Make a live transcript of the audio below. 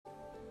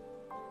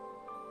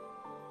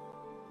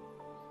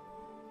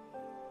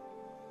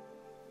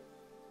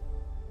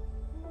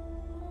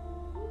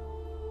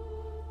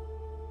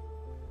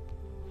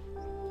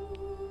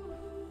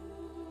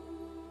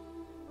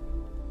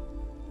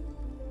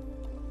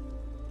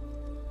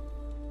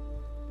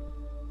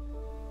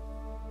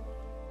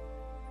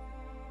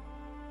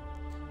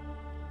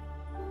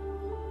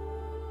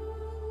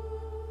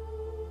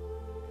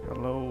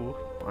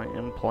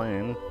I'm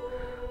playing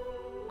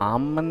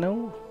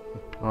Omno?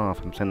 I don't know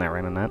if I'm saying that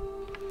right or not.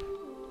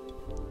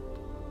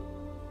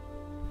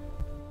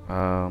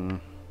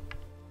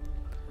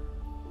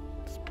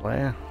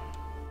 Display.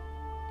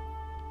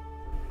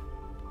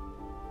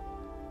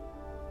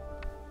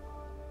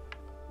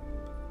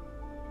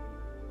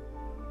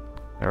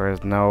 There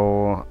is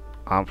no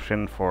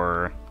option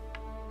for...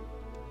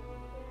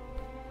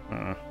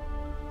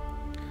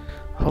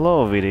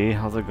 Hello, VD.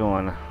 How's it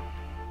going?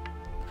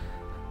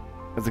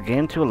 Is the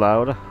game too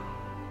loud?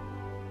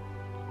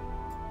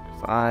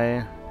 'Cause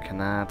I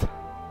cannot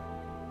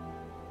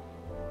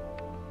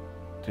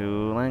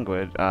do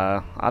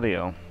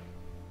audio.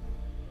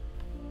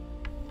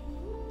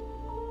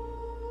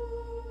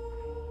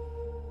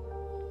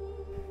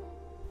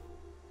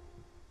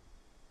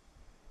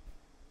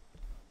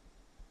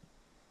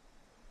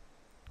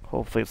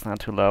 Hopefully it's not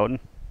too loud.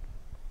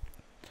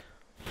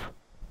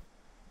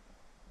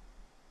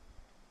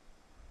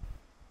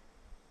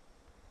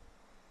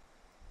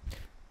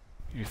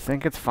 You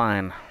think it's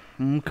fine.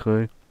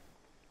 Okay.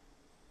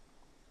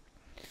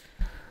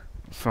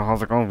 So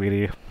how's it going,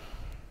 VD?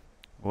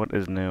 What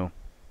is new?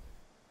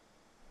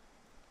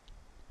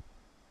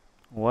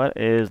 What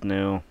is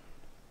new?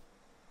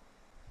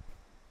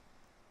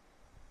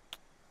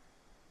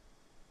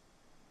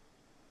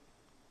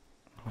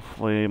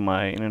 Hopefully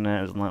my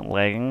internet is not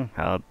lagging.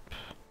 How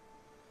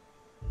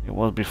it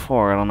was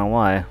before, I don't know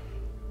why.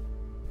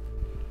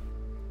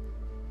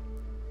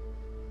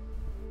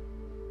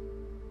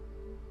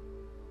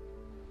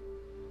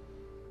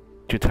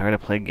 Too tired to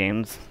play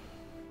games?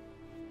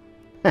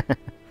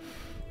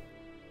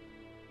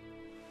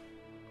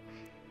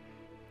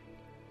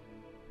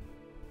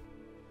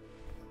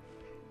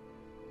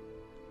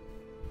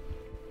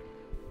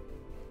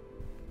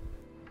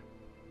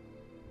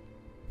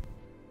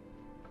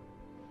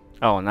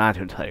 Oh, not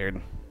too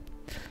tired.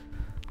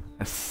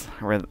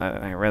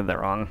 I read that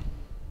wrong.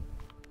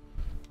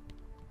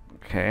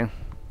 Okay.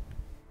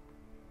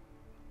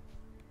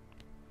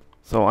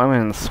 So I'm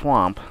in the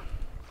swamp.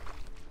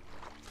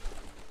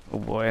 Oh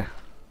boy.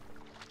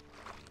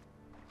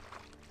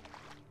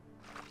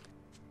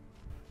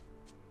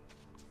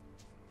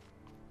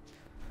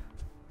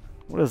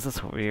 What is this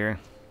over here?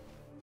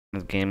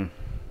 This game.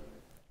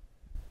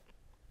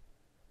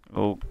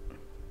 Oh.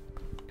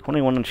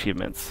 21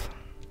 achievements.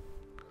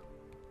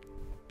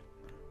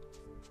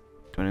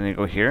 Do I need to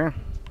go here?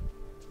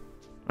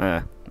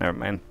 Never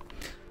mind.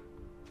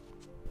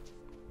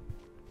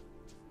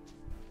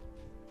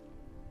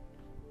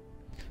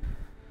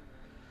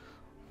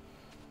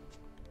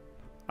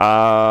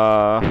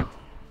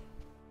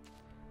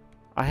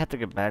 I have to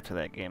get back to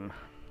that game.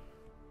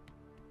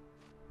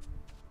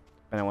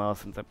 Been a while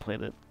since I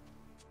played it.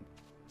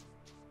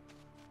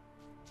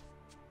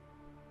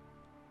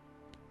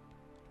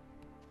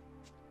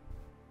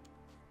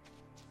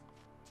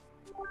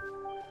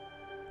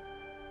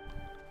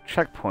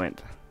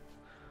 Checkpoint.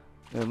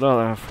 There's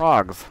little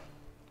frogs.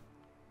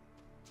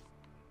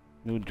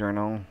 New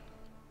journal.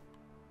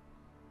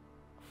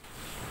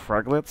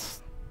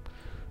 Froglets.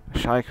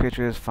 Shy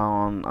creatures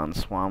found on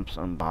swamps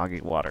and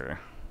boggy water.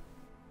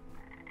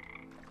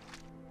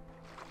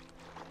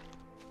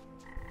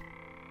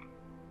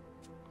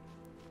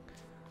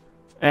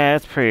 Yeah,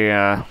 it's pretty,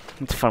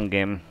 it's a fun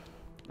game.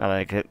 I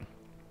like it.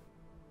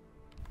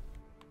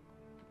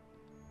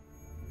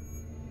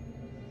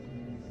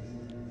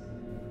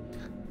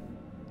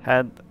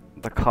 Head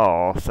the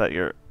call, set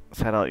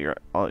out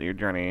your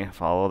journey,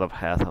 follow the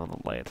path of the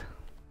light.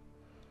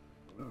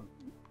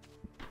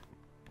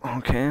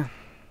 Okay.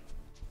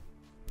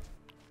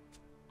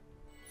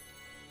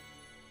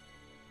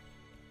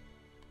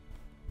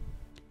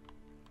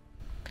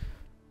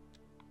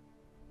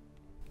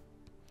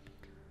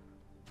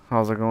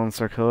 How's it going,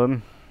 Sir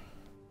Killin?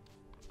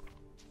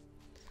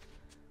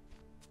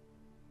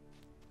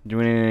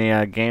 Doing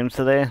any games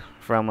today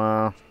from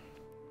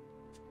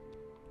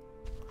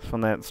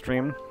that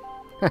stream?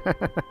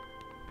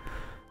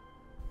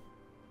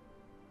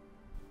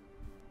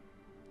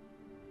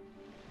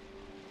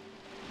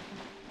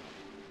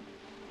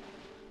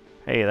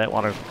 Hey, that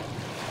water's...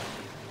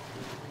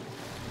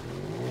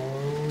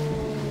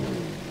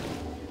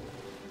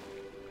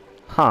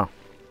 Huh.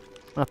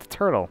 That's a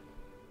turtle.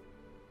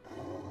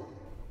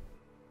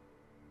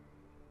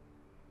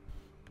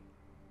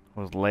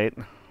 Was late.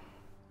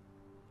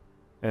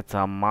 It's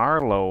a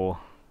Marlowe.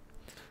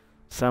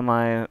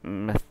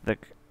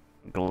 Semi-mythic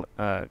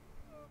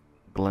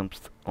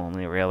glimpsed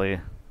only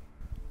rarely,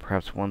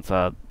 perhaps once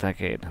a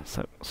decade,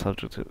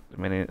 subject to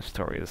many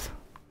stories.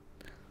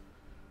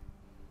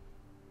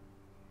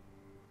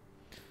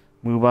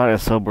 Moobot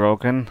is so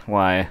broken.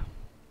 Why?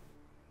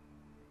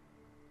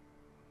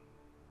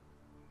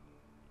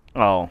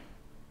 Oh.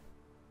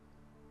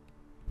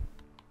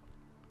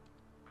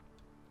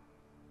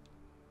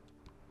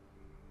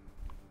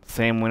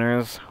 Same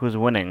winners. Who's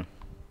winning?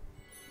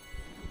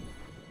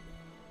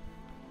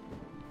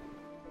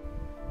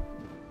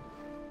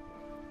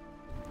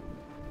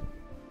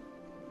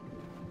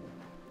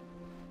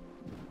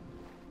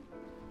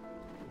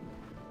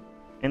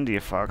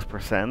 India Fox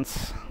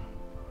presents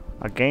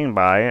a game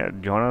by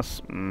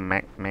Jonas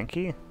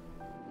Mankey.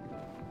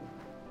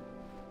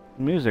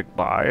 Music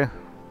by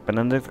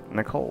Benedict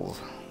Nichols.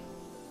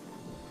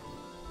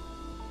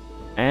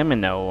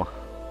 Omno.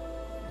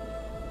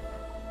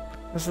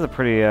 This is a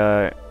pretty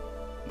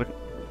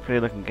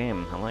looking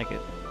game. I like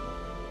it.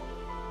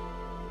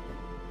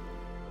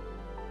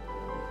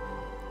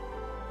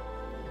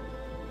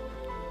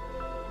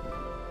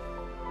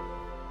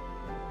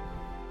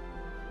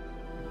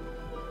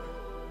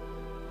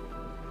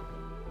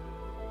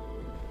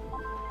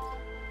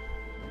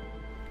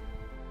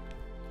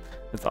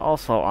 It's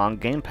also on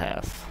Game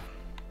Pass.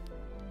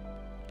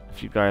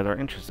 If you guys are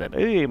interested.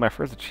 Hey, my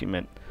first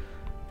achievement.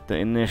 The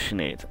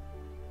Initiate.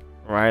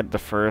 Ride the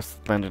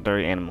first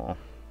legendary animal.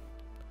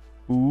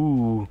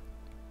 Ooh.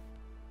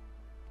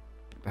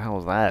 What the hell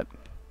was that?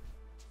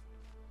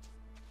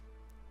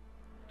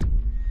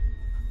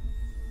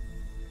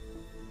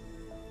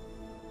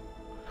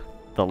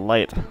 The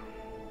light.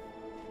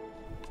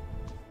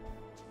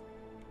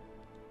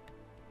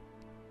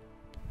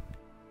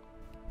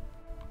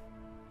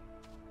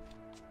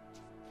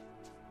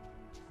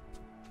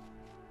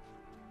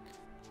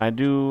 I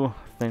do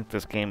think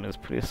this game is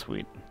pretty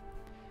sweet.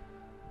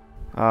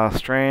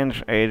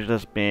 Strange,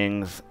 ageless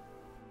beings.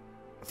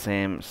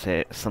 Some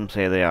say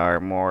they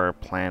are more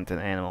plant than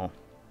animal.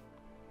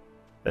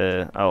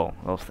 Oh,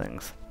 those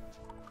things.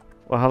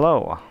 Well,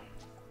 hello.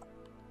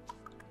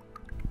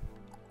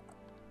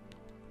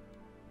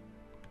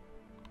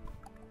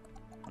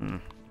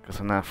 Guess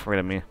they're not afraid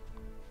of me.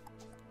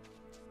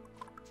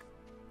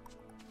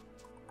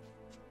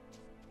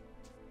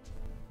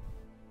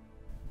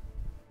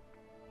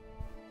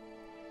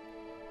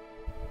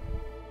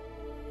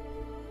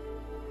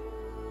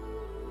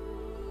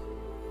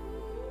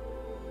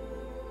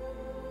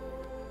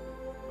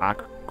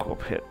 Aqua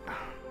pit.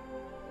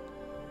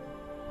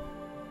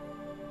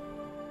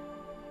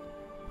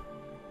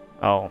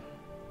 Oh.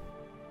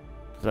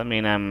 Does that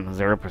mean I'm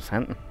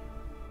 0%?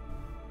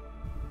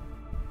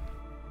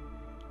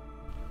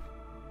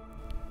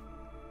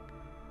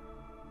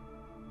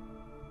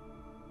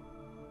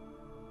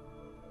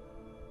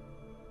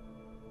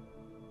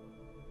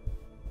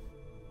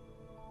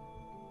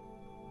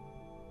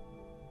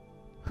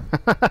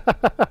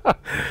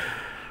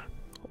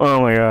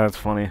 Oh my god, that's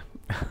funny.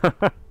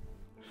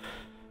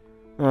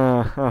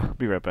 I'll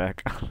be right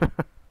back.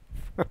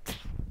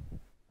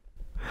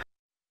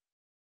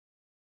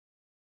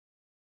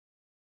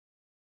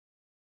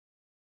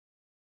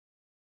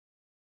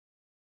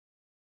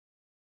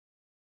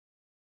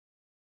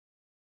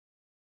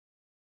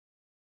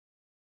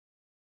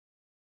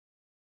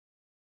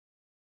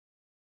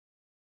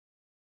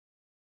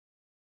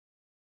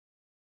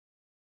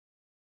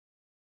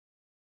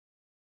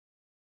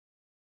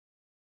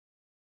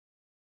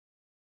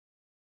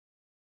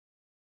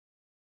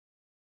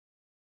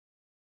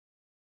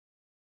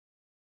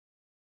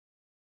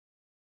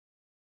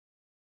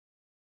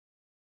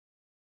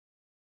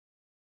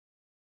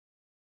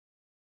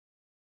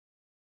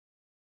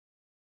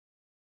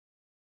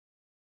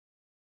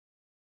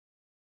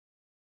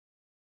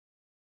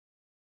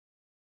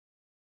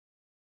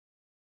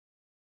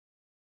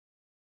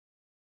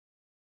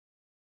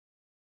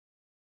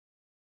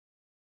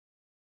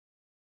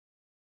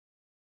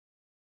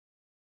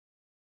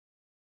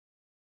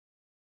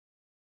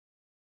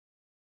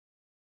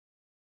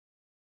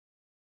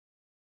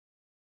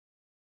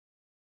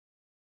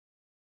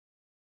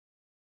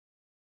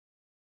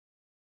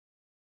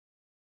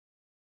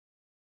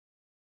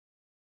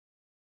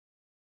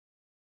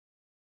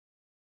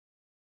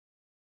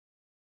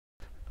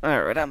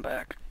 Alright, I'm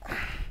back.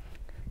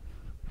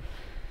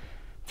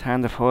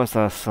 Time to post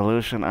a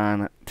solution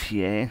on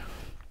TA.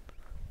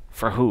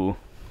 For who?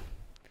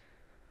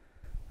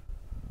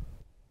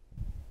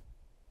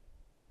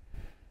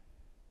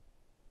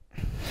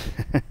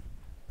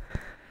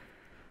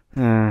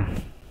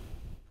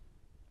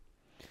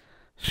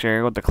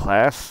 Share with the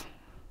class?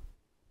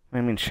 What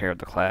do you mean share with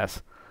the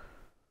class?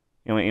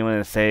 You want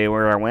to say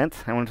where I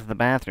went? I went to the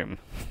bathroom.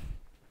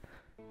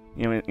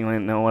 You want to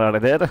know what I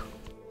did?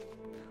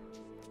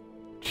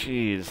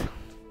 Jeez.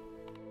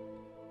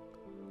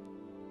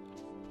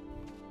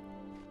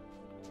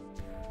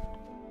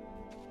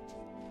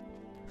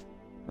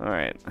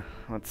 Alright,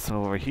 what's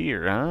over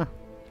here, huh?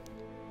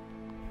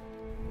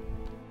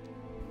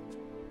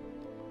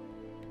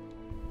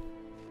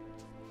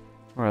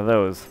 What are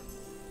those?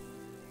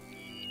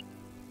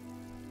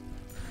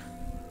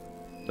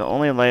 The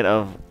only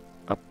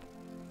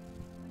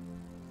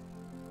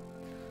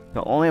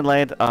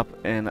light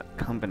up in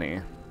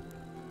company.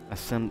 A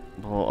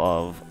symbol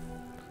of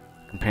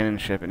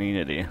companionship and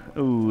unity.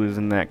 Ooh,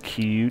 isn't that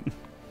cute?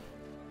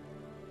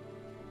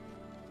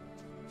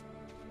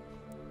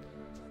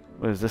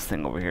 What is this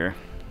thing over here?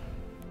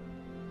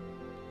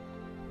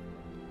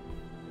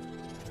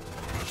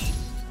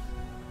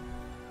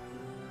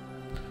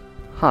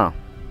 Huh.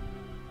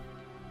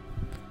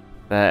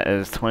 That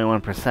is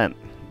 21%.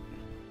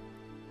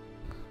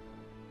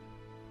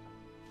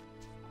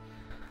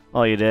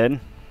 Oh, you did?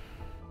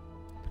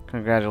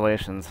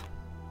 Congratulations.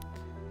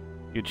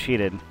 You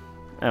cheated.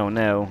 Oh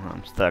no,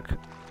 I'm stuck.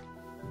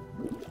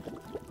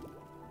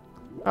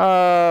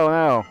 Oh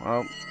no!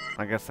 Oh,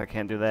 I guess I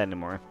can't do that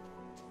anymore.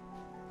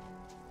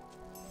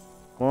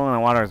 Glowing in the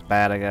water is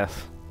bad, I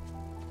guess.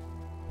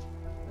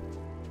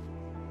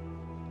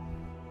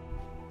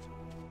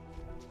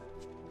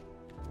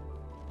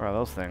 What are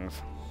those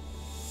things?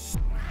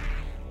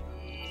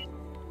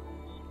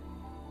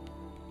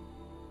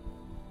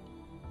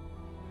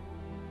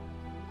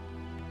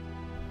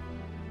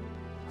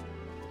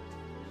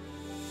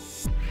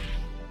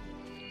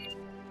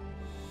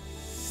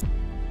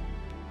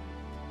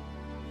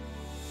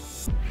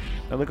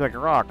 They look like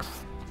rocks.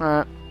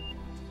 I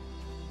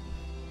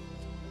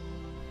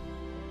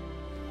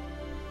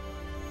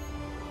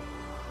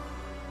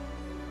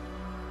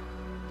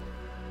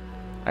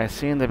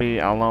seem to be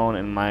alone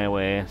in my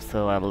way,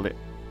 so I'll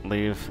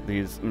leave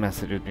these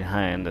messages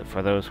behind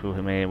for those who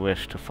may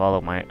wish to follow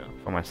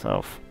for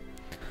myself.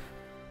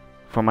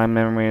 For my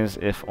memories,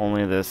 if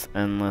only this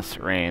endless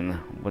rain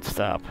would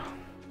stop.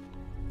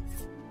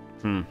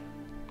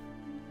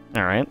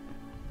 Alright.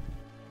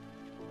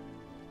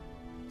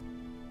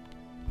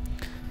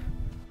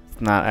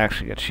 It's not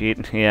actually a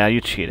cheat. Yeah,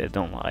 you cheated,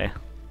 don't lie.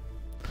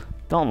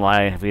 Don't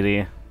lie,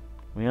 VD.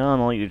 We all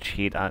know you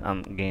cheat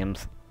on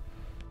games.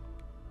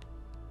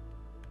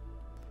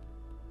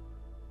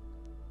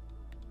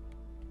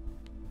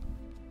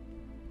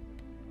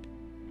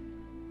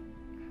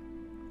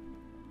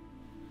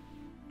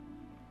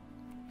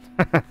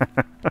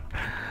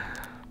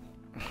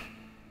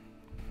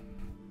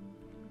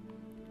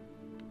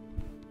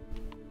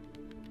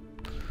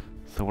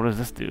 So what does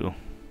this do?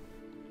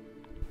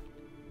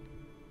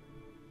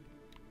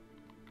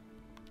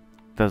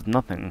 Does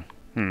nothing.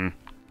 Can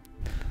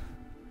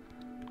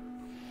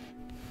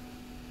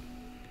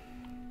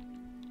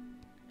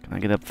I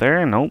get up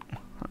there? Nope.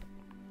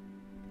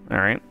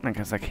 Alright, I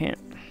guess I can't.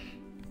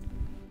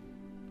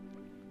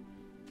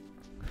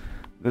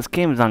 This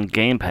game is on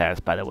Game Pass,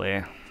 by the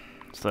way.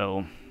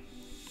 So,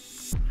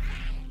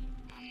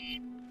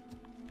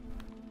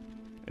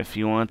 if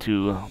you want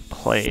to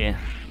play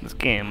this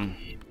game,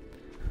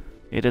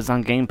 it is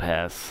on Game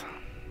Pass.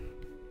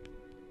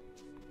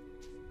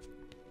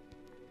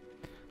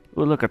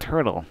 Ooh, look, a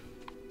turtle.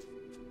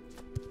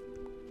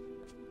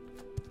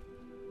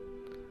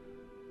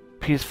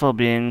 Peaceful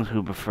beings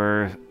who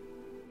prefer...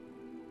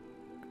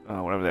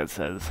 whatever that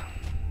says.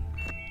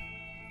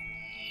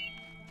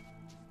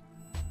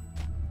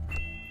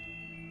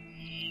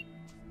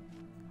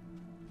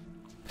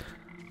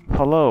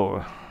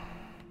 Hello.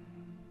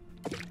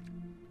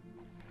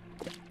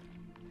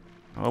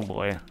 Oh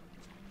boy.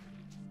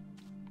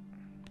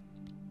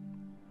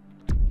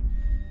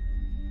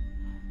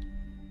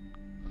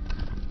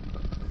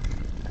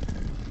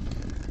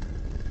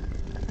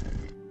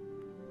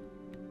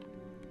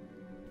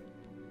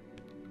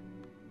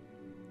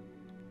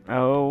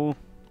 Oh.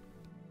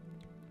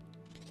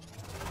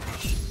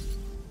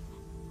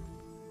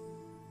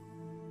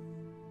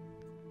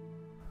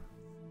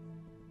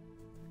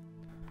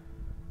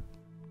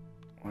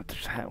 What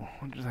just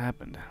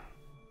happened?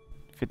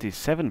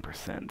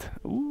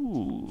 57%.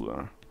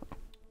 Ooh.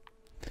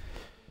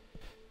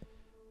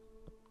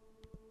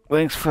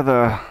 Thanks for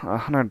the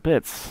 100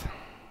 bits,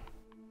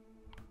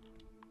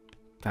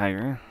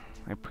 Tiger.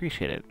 I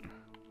appreciate it.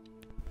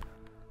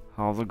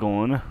 How's it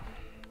going?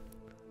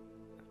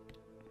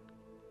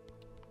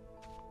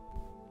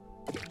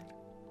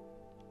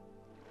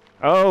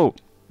 Oh!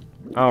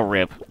 Oh,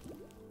 rip.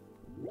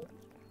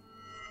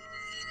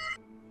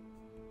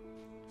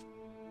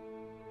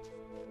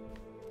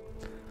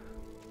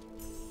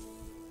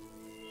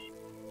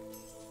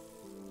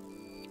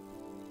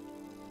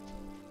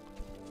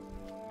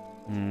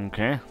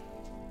 Okay.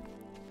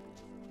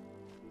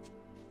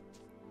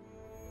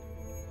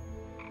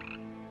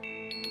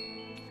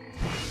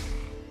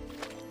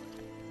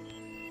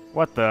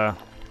 What the?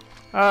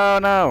 Oh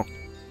no!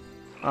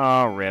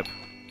 Oh, rip.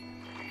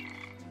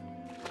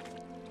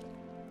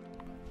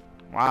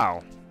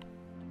 Wow.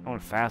 That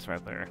went fast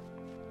right there.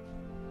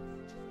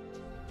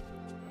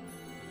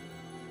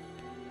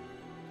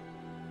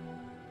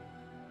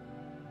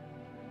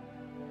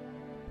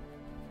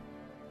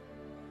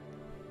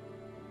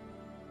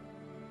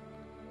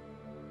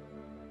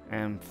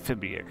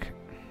 Amphibic.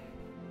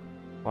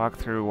 Walk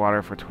through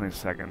water for 20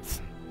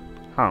 seconds.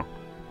 Huh.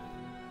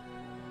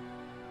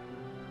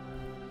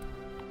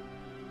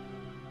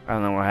 I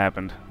don't know what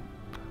happened.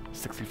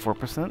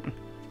 64%?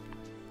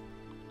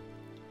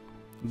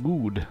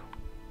 Good.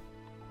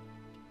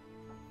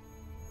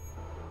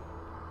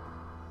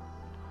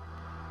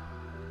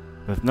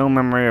 With no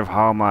memory of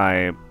how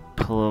my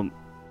oh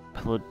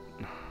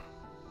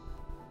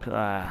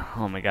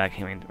my god, I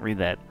can't even read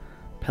that.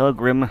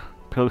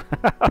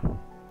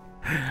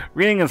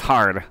 Reading is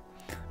hard.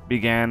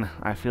 Began,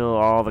 I feel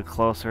all the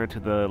closer to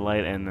the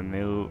light in the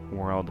new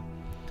world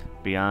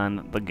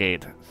beyond the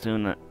gate.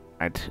 Soon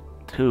I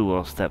too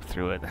will step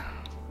through it.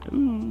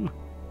 Ooh.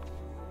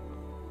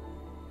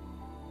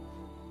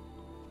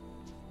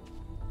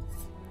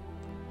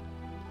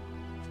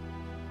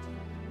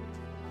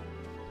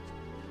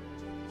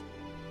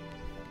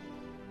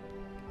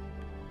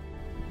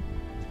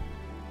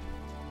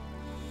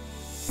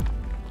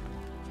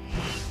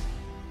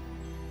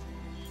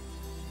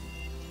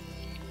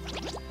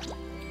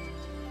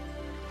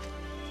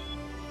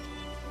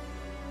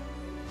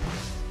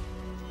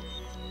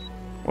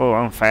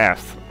 going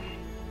fast.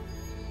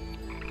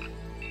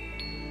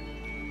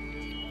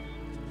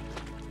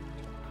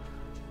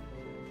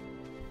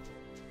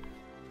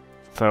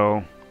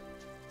 So...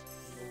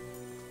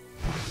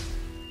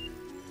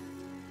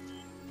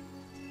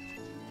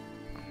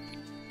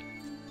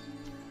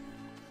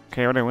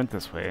 Okay, I already went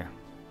this way.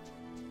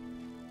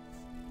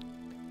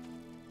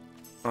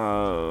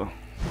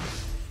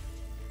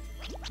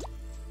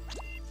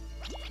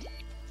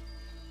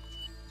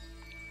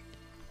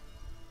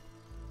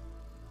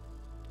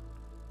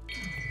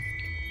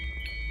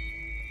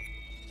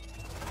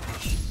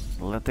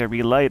 Let there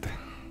be light.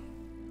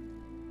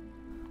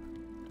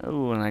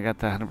 Oh, and I got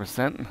that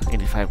 100%,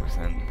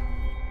 85%.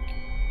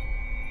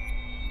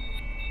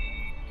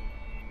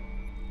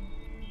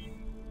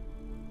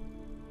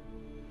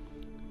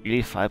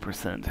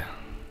 %.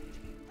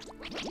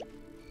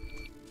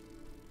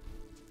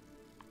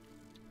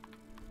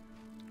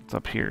 What's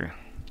up here?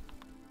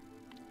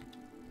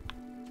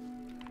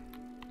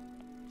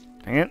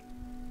 Dang it.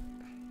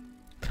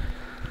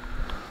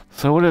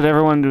 So what did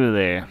everyone do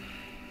today?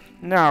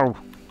 No!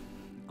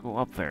 Go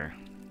up there.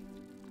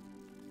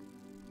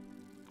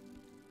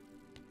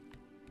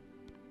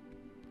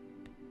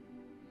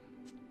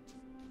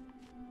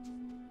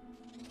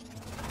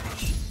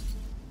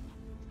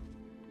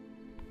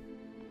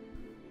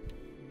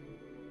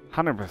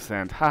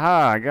 %.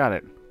 Haha, I got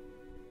it.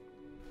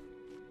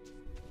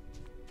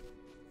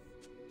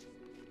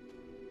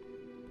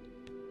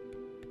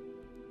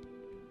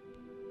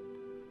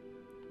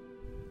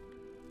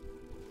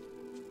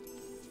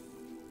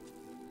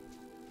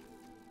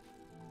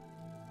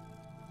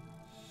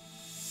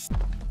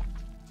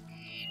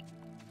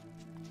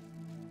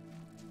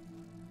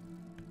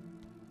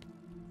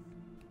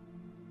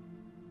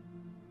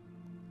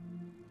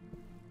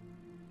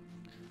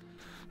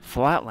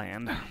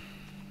 Flatland.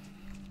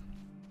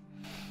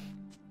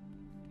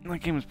 That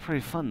game is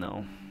pretty fun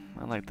though.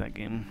 I like that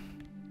game.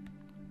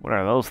 What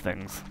are those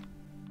things?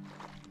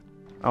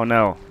 Oh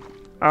no.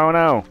 Oh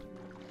no!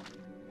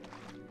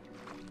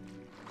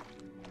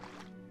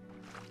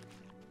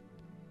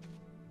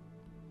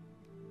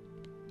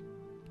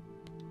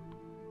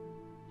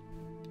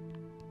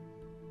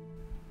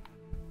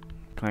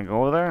 Can I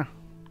go over there?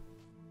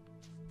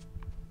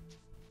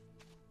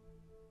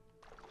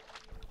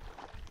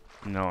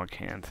 No, I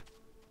can't.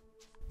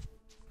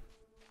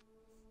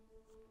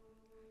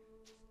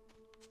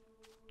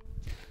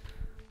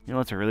 You know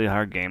it's a really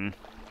hard game?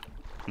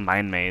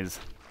 Mind Maze.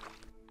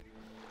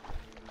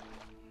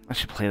 I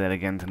should play that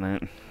again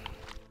tonight.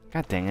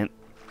 God dang it.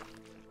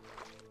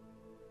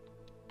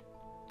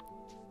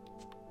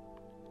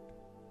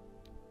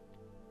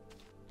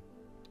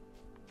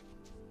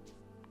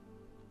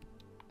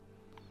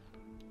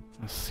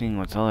 Let's see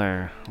what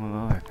other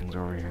things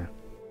over here.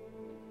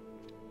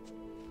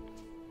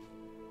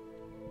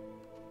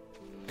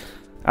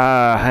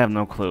 I have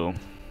no clue.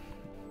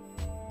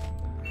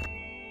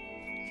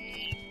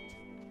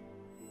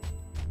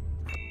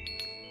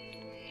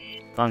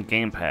 It's on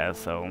Game Pass,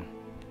 so...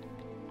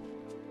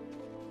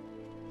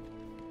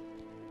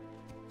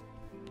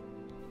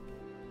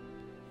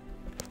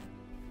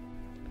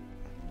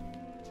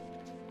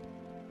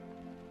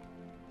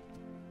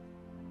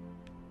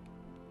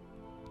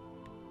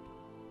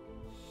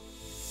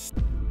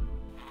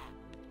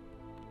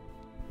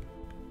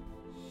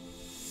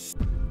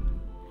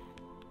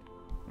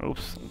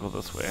 Oops, I'll go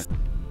this way.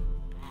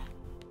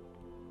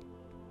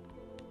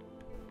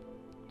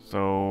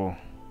 So...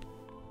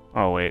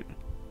 Oh, wait.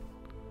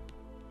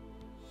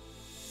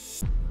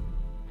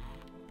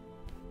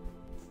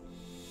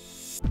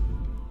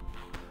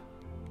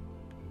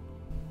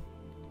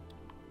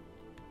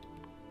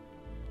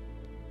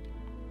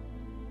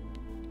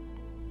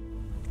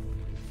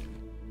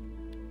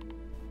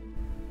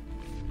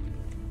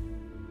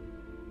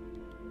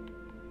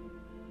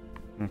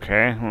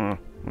 Okay, well,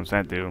 what's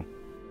that do?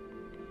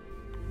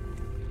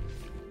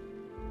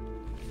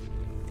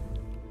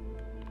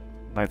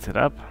 Lights it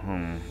up?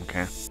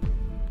 Okay.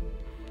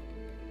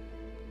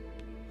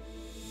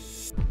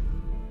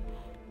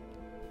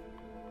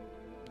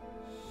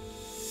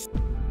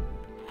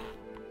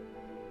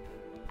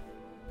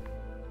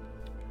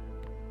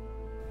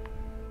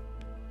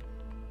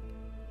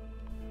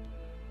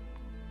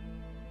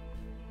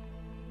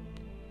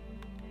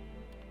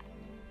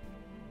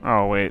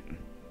 Oh, wait.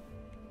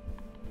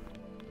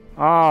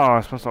 Oh, I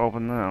was supposed to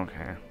open that?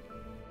 Okay.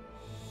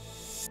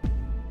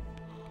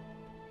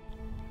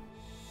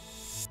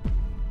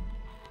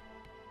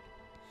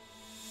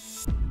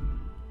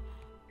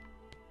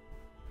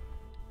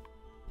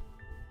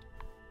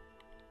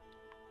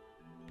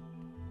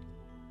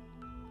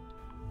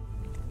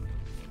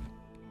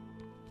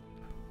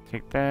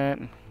 Take that.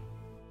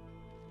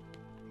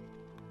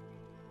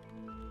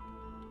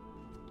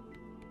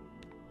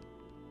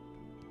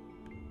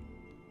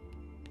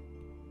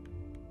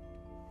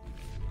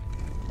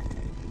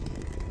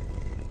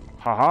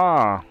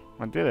 Haha!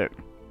 I did it.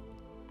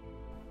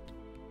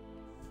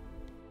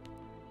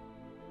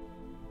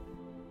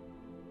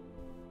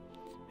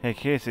 Hey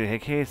Casey, hey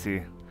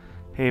Casey.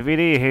 Hey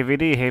VD, hey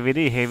VD, hey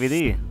VD, hey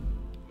VD.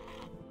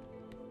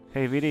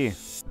 Hey, VD.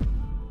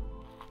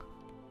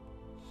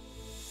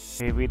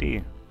 Hey,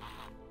 VD.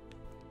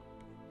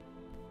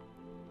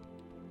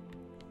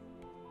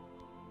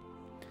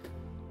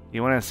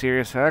 You want a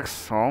Sirius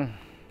X? Oh.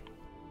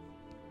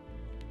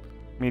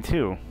 Me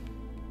too.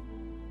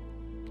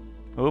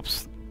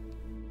 Oops.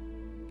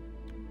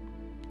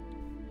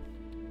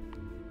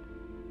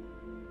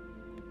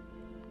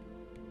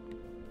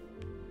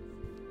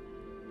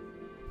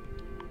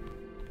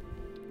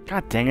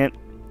 God dang it.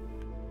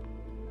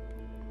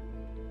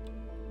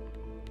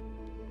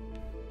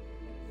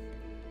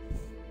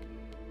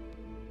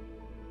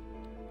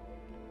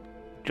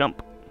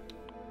 Jump.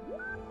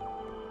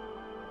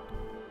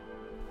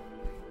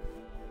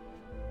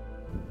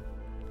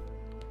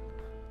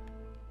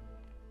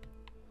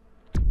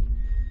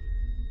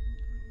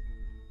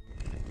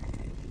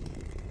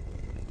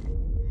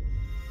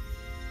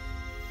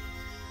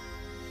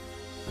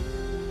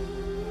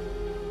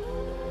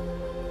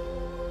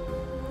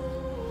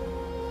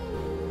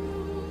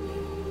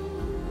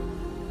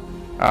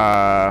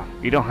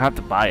 You don't have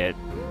to buy it.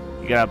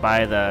 You gotta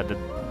buy the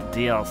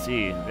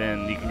DLC,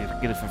 then you can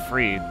get it for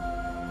free.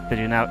 Did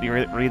you not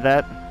read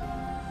that?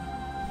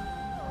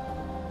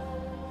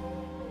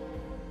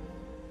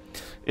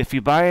 If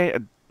you buy a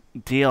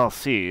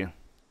DLC,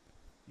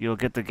 you'll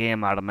get the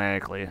game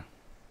automatically.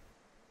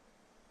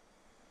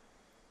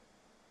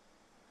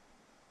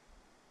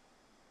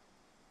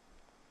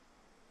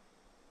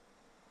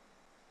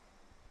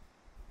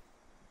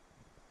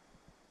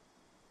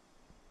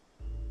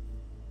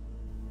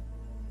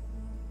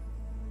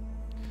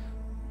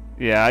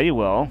 Yeah, you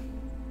will.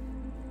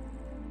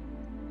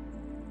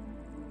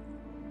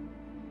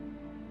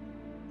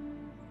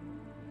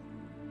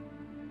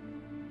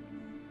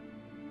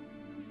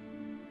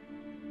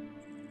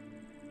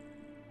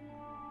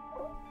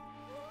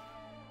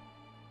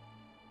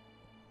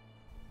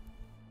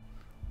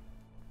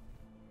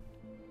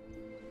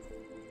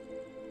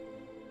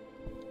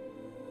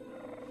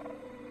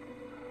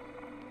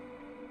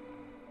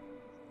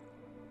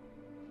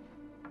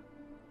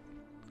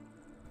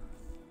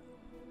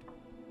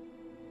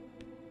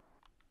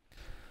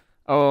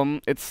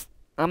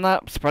 I'm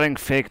not spreading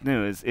fake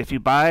news. If you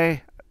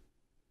buy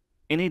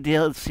any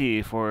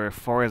DLC for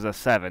Forza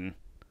 7,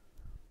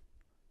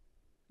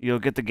 you'll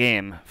get the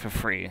game for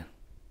free.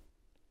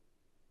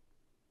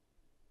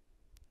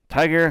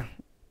 Tiger,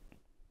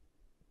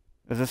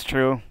 is this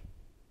true?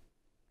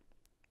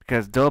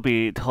 Because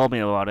Dobie told me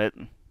about it.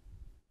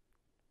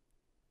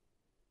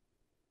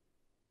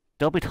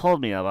 Dobie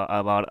told me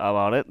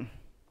about it.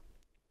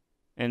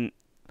 And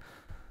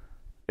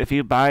if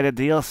you buy the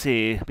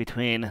DLC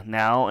between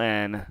now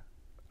and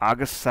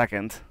August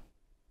 2nd,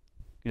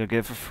 you'll get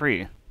it for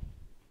free.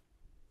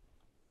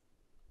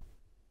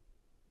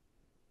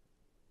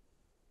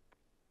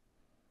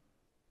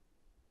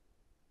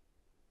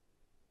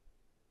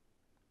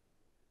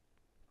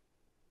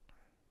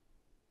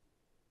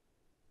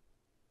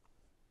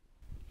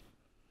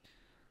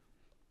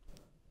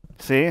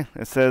 See?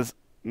 It says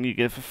you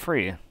get it for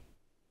free.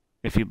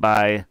 If you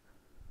buy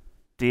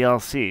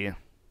DLC,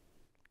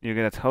 you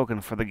get a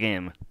token for the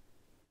game.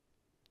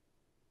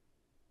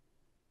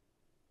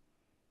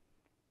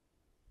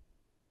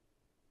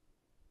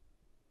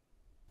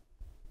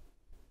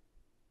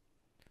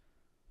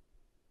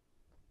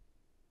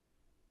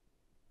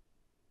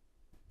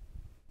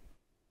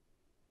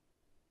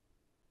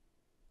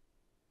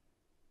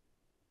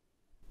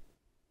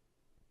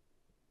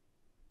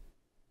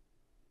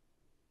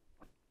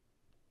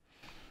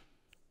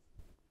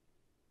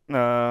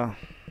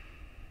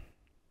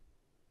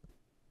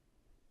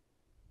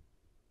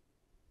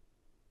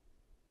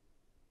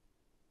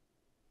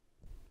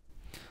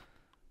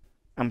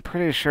 I'm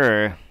pretty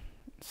sure.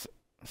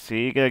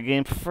 See, you get a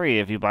game for free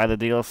if you buy the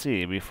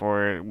DLC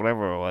before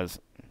whatever it was.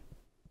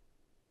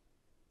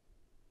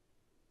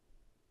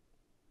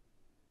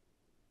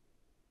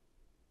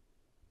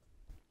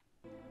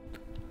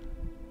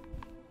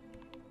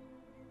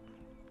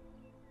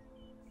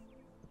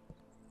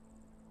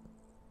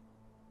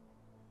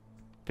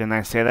 Didn't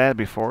I say that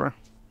before?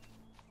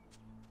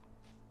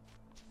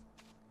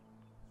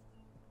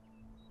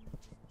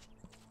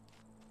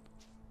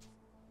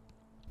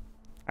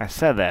 I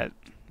said that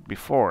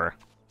before.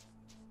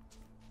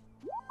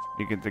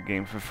 You get the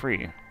game for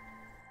free.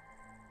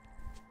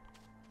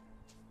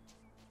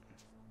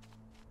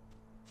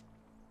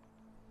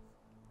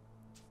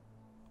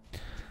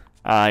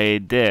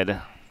 I did.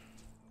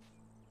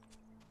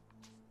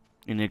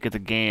 And you get the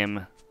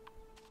game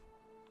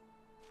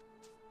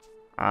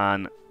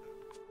on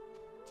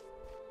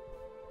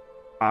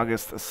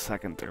August the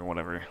 2nd or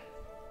whatever.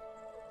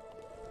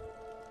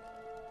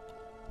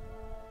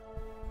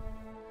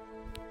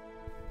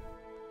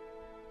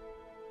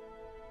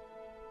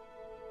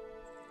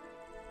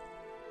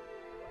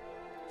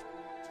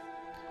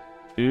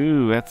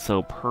 Ooh, that's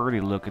so pretty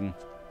looking.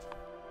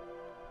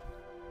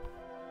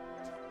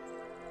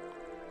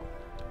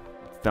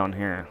 It's down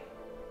here.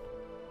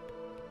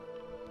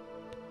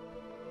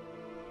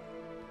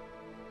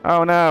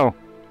 Oh no!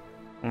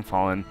 I'm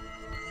falling.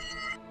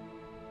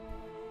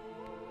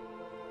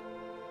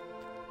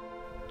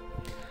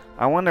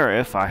 I wonder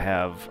if I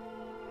have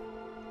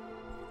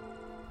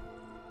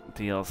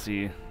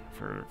DLC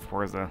for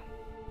Forza.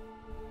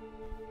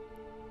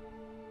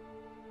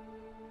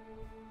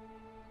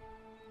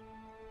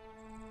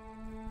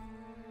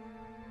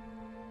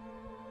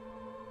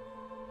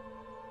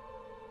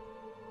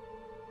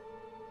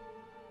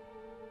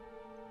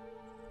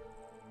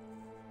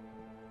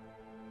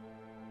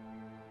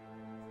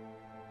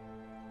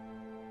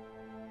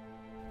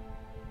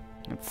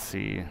 Let's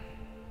see.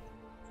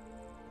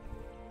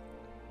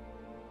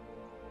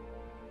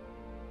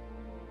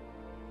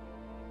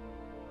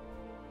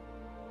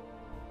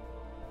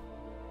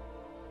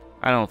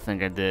 I don't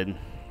think I did.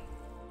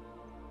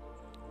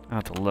 I'll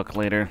have to look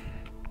later.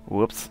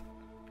 Whoops.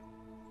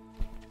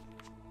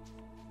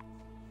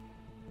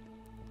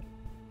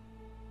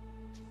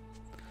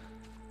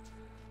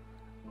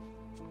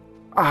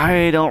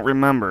 I don't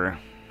remember.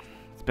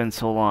 It's been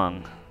so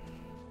long.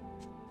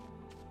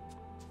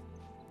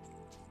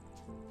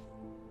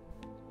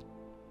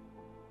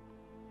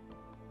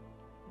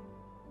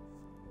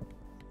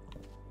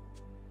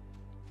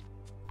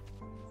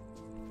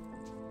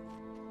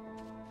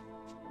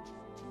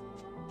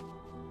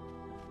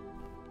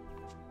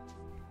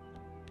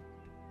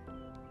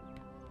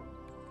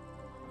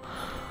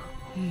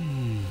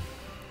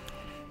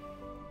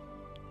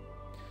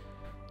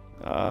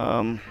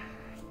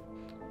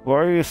 What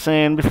were you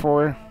saying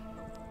before?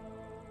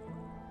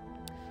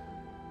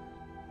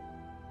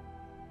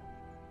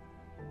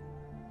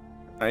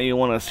 You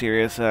want a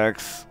Serious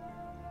X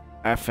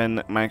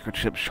effing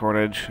microchip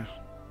shortage?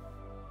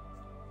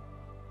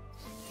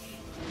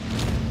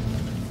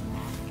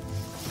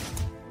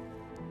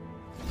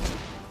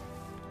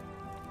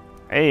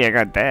 Hey, I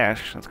got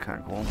dash. That's kind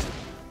of cool.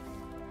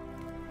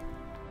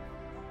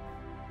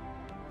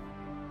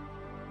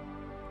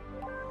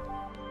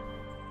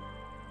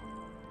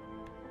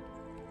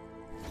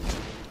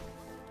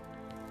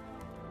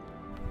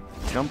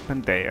 Jump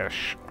and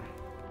dash.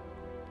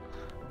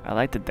 I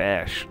like to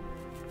dash.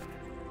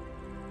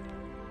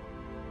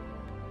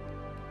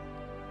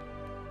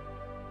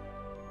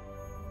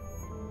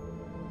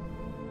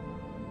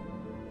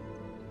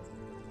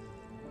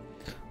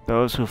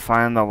 Those who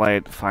find the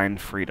light find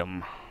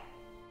freedom.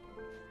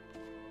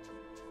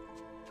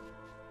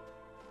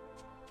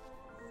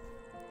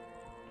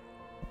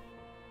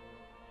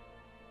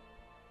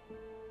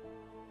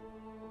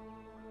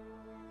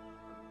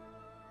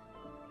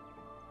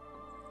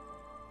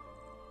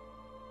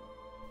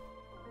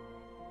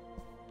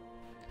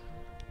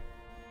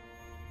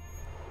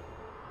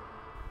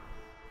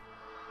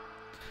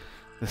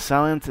 The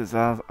silence is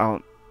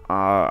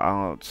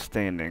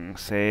outstanding,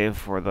 save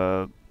for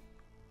the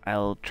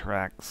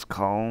L-Trax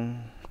call.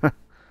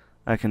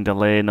 I can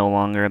delay no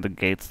longer. The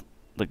gate's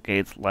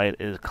light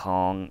is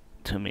calling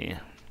to me.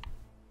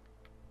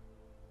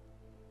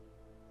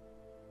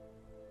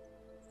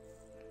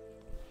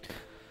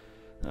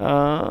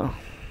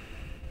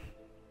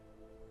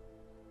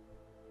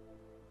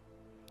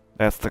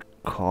 That's the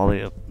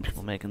quality of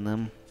people making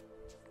them.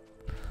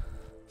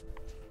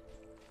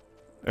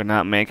 They're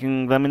not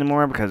making them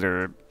anymore because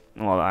they're,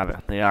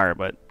 well, they are,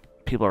 but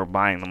people are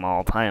buying them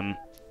all the time.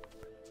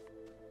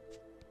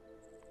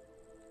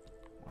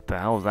 What the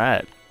hell is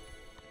that?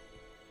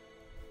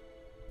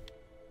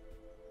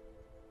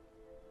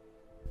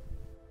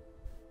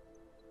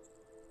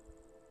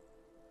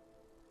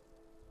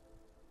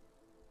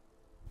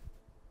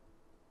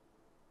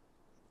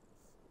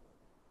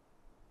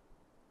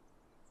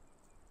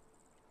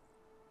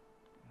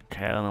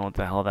 Okay, I don't know what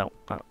the hell that...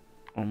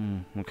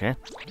 okay.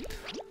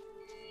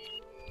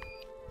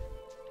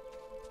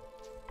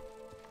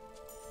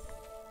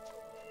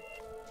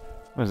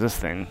 What is this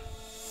thing?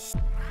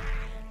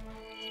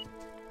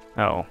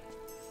 Oh.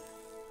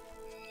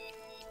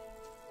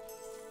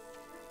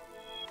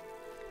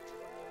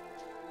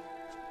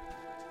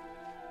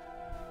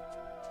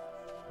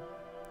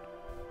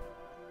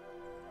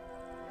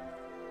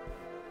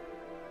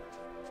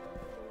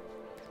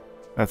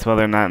 That's why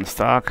they're not in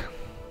stock.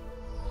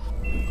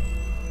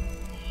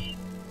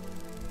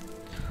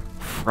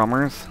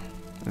 Frummers?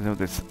 Is it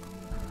this?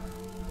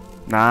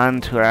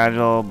 Too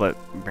agile, but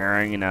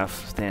bearing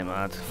enough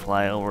stamina to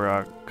fly over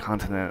a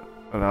continent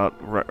without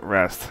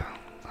rest.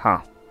 Huh.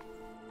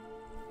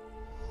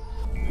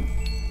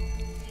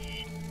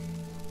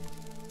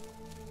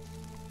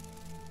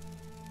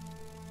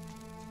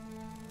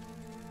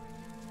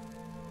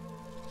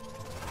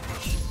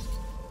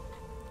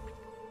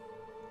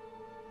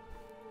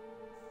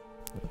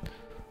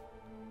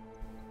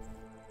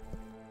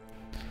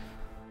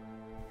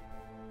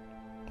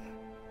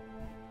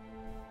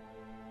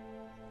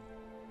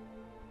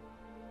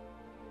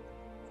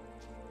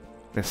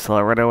 They sell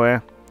it right away?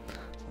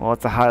 Well,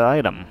 it's a hot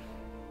item.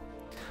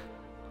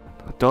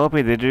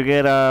 Dopey, did you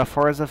get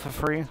Forza for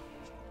free?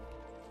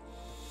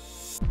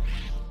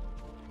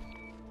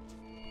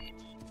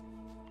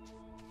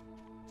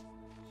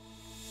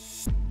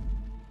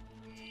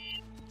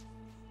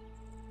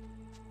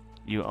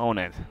 You own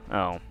it.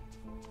 Oh.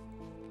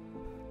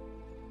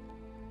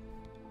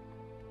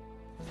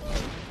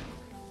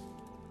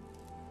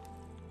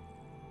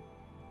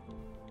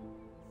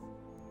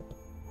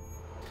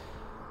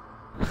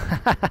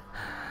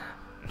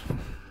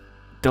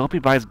 Dopey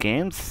buys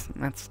games?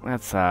 That's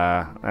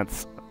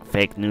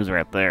fake news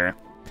right there.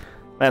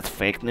 That's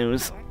fake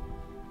news.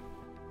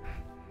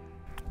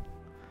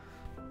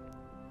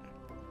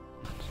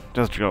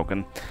 Just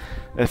joking.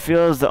 It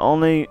feels the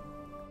only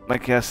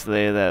like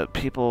yesterday that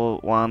people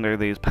wander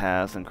these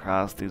paths and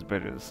cross these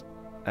bridges,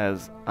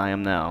 as I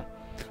am now.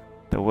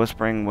 The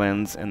whispering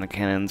winds and the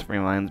cannons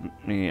reminds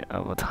me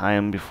of a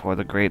time before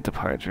the great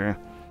departure,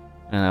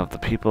 and of the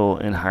people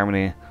in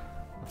harmony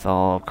with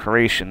all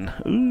creation.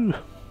 Ooh.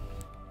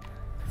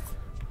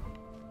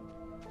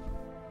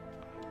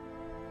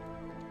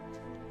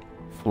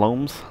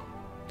 Flomes?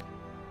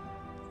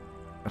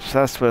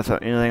 Obsessed with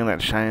anything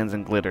that shines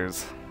and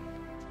glitters.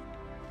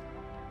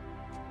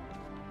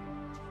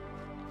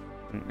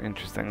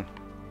 Interesting.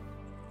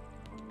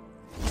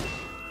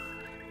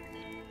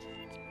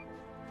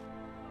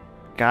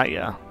 Got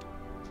ya.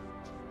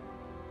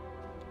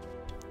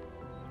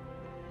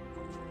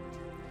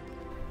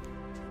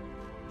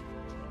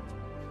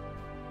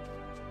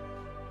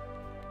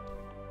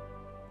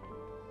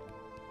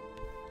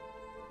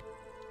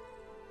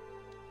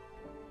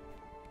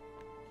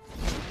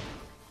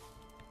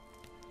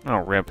 Oh,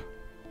 rip.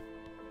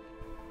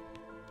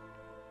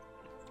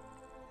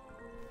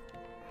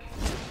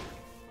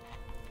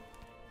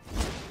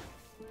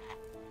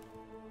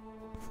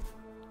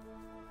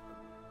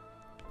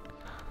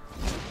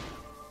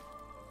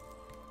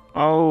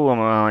 Oh,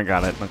 I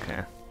got it.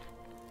 Okay.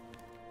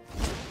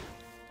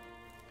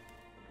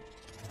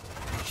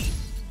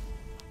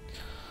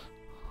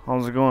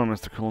 How's it going,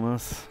 Mr.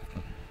 Coolness?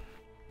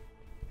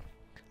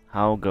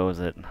 How goes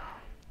it?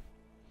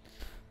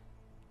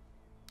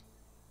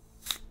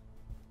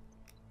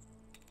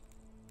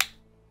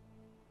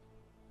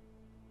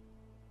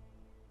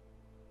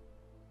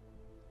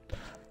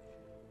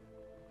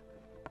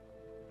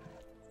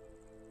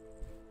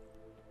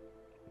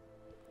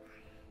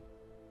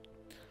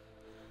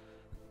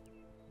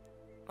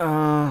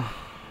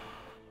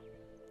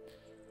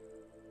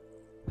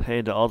 Hey,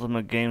 the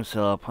Ultimate Game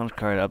Sale punch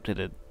card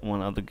updated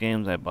one of the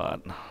games I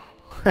bought.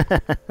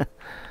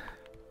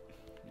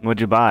 What'd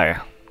you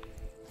buy?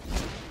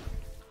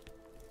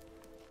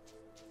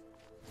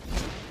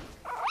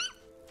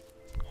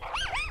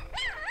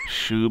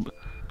 Shoob.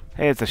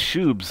 Hey, it's a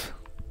Shoobs.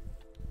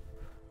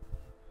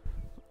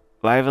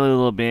 Lively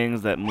little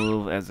beings that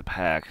move as a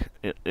pack.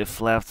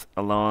 If left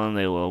alone,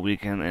 they will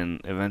weaken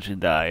and eventually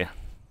die.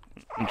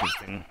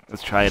 Interesting.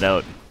 Let's try it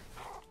out.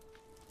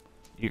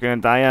 You're gonna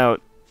die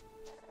out.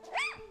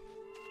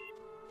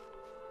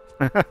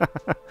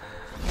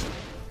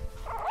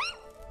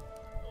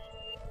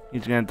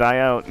 He's gonna die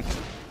out.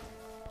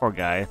 Poor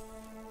guy.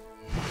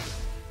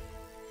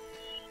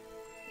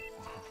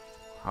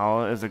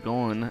 How is it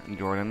going,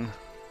 Jordan?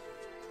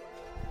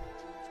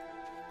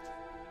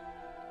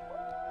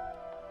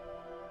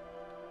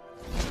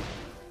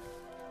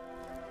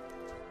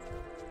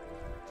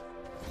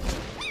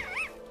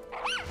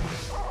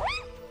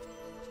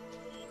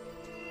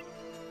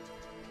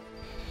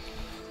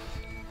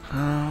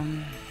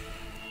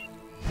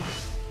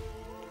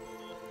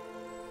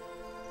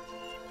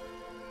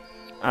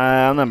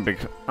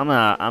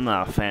 I'm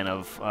not a fan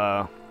of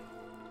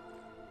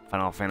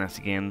Final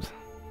Fantasy games.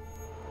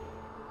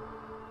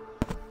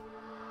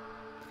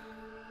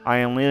 I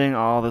am leaving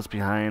all this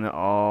behind,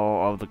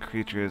 all of the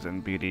creatures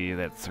and beauty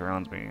that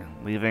surrounds me,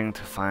 leaving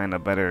to find a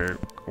better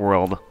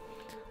world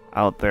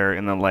out there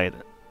in the light.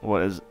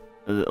 What is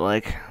it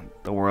like?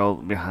 The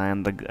world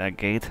behind the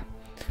gate?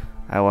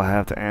 I will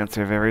have to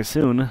answer very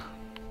soon.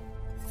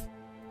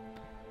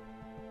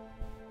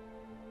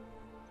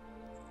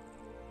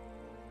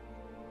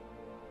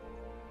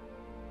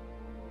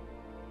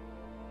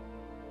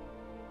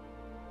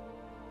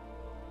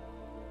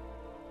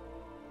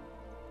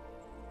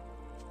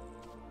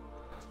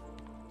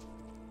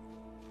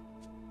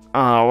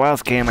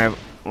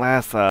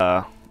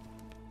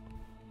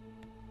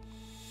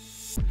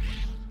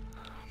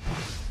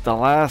 The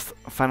last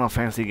Final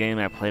Fantasy game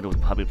I played was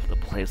probably the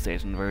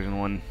PlayStation version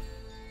one.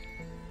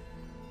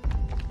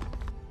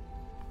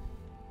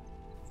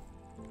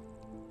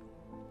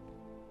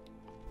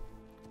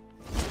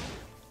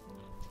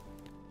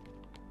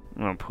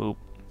 I'm gonna poop.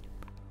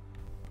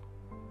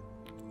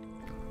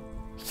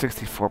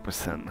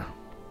 64%.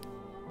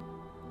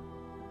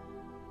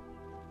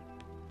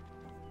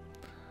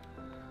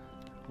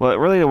 Well, it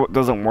really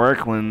doesn't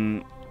work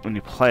when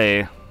you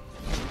play,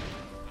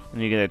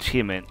 when you get an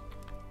achievement.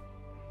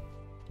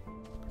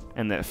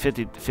 And that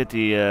 50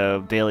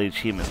 daily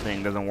achievement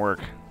thing doesn't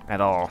work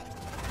at all.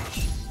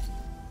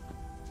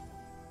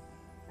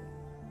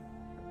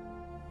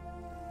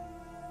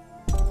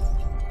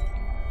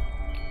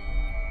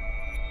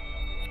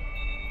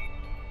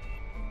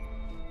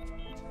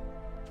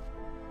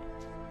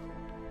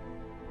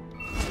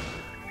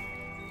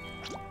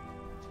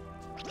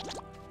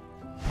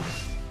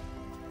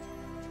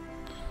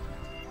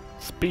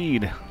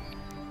 Speed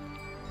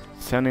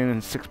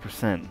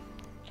 76%.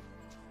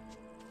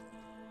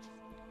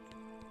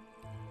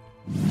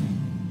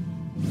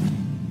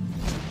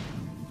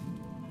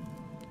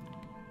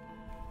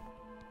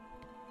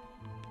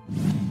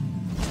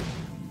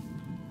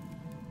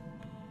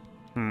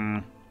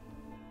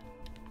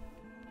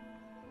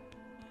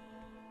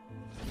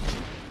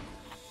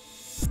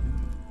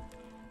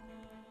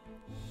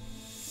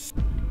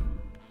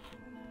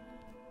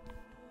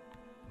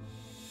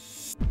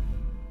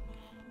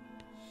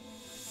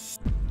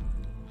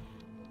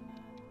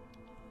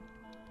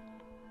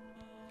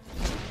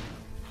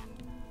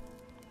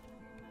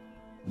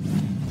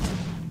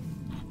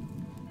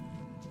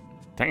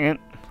 Dang it.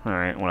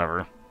 Alright,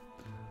 whatever.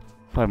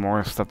 Probably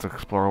more stuff to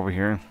explore over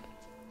here.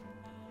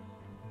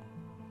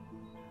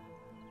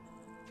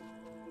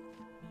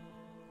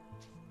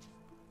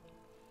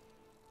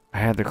 I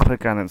had to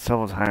click on it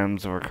several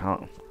times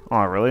over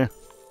Oh, really?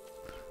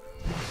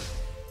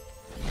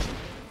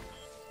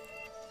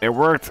 It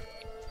worked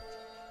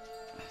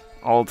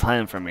all the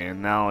time for me,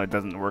 and now it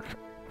doesn't work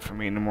for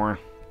me anymore.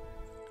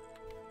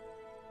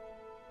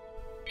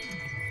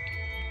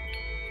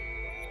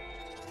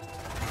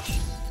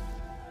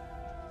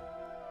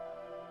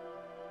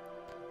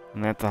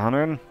 And that's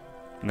 100?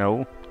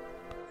 No.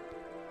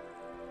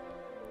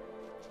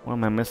 What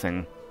am I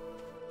missing?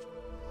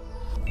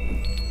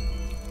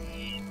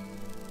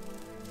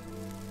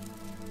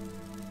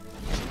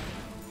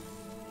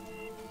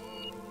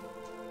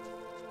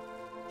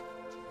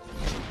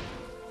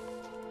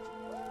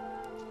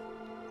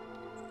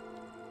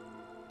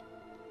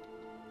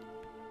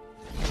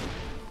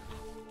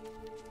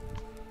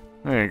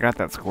 Hey, I got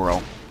that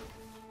squirrel.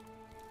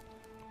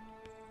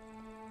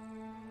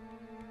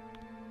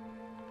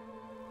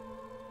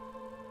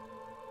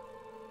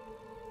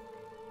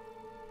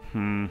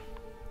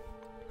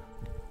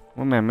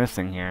 What am I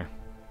missing here?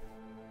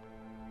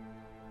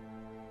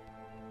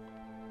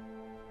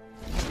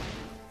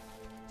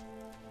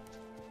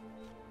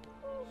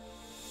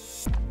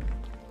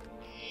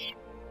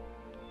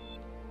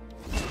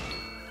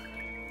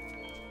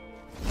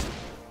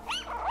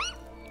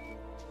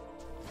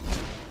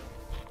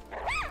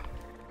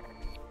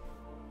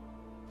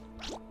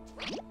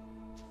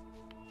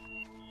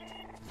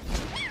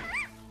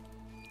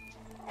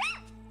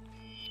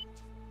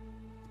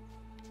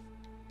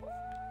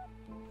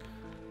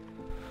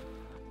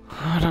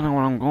 I don't know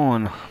where I'm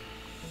going.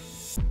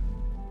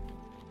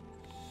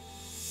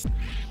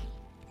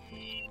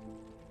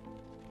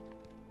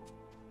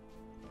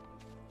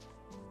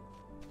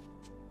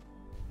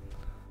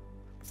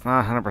 It's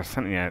not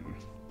 100% yet.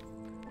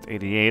 It's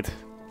 88. So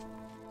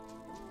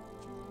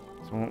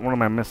what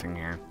am I missing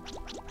here?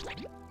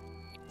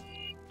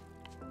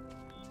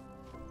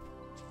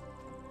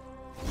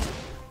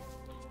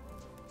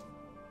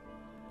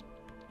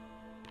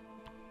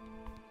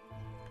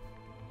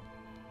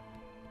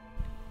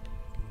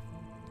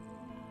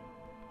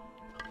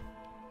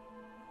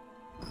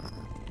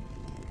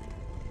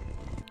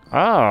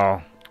 Oh,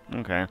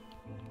 okay.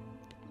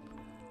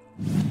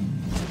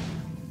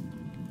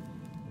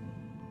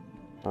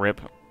 Rip.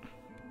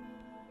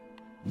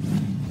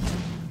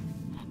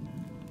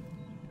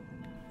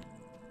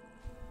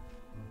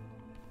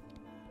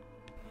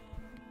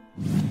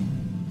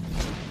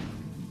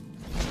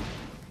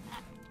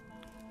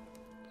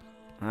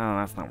 Oh,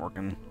 that's not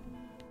working.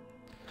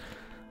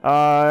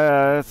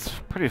 It's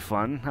pretty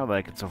fun. I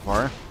like it so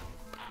far.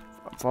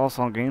 It's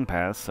also on Game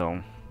Pass,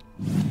 so...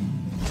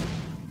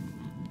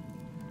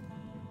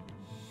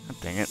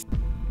 Dang it.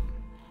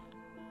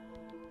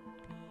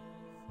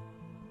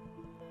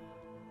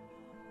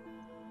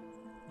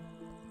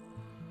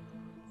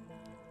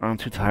 I'm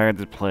too tired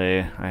to play.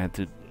 I had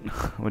to...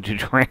 What'd you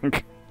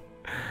drink?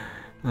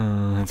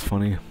 That's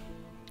funny.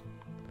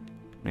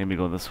 Maybe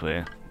go this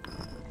way.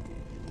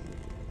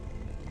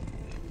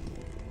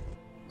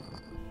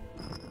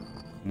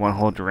 One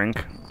whole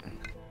drink?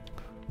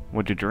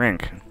 What'd you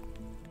drink?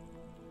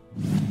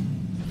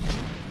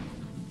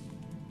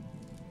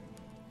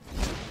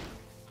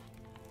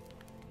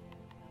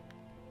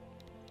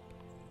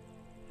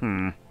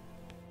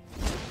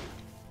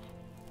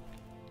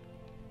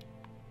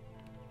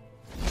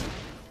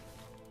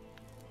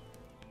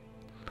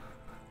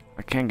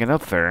 I can't get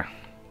up there.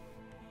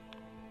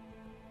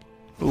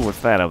 Ooh,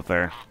 what's that up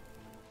there?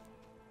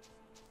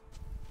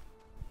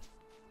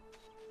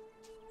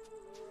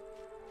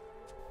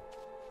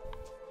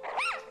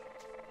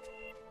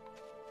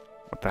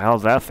 What the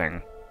hell's that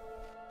thing?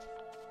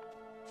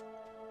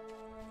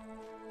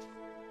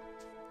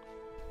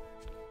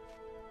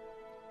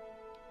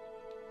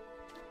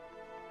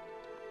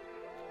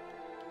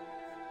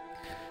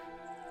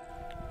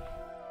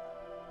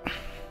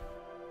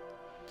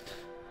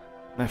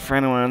 My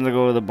friend wanted to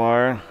go to the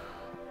bar.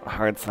 A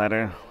hard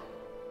cider.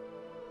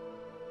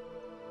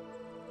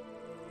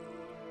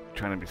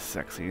 Trying to be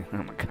sexy.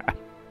 Oh my god.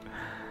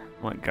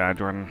 Oh my god,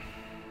 Jordan.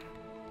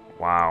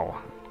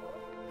 Wow.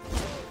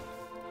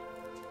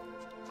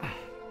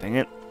 Dang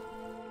it.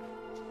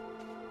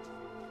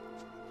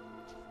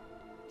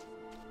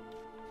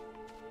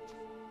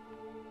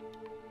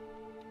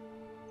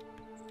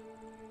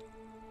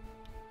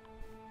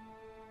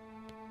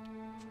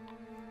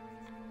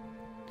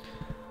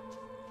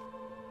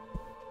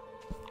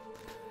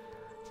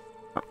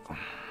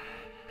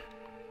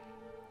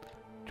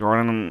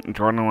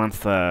 Jordan wants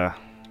to...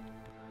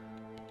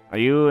 Are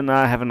you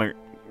not having a...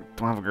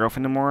 Don't have a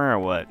girlfriend anymore, or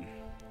what?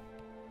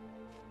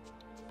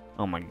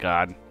 Oh my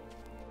god.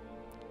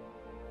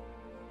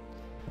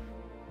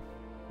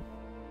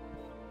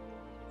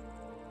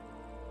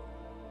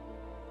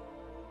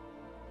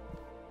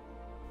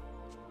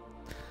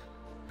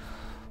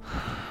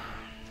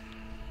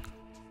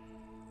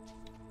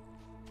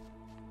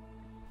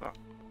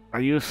 Are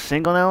you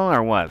single now,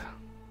 or what?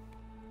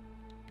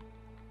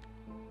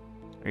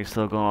 you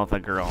still going with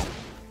that girl?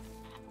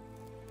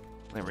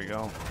 There we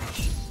go.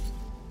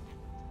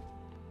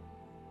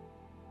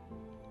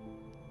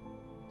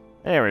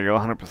 There we go,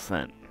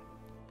 100%.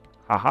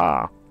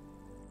 Haha.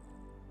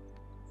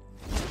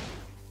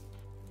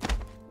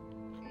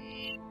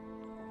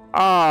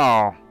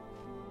 Oh!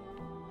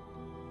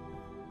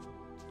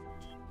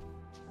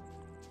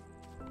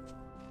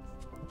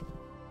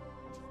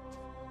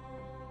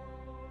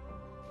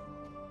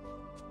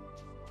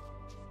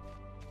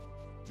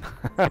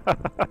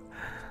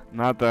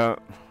 Not the...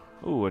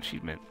 Ooh,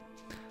 achievement.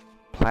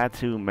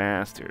 Plateau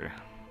Master.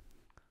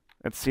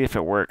 Let's see if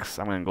it works.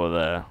 I'm gonna go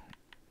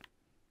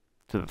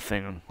to the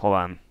thing. Hold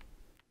on.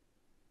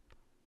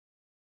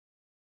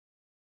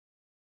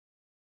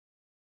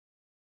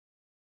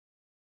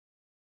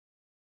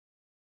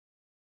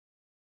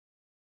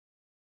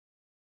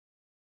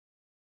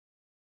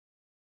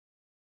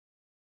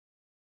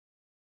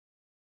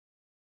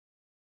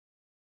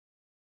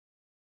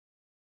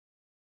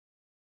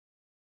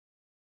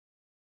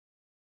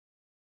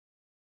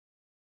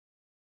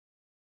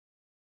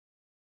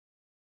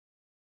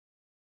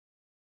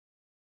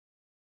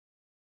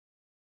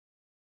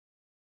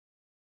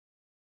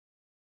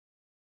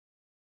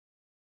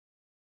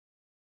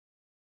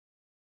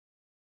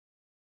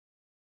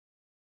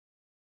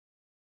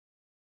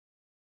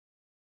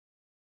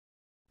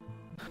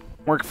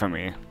 Work for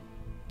me.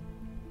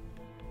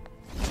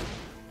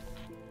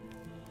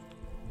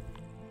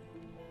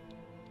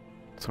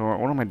 So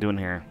what am I doing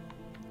here?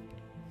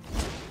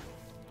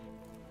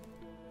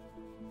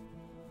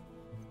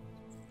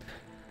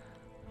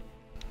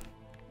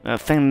 That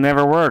thing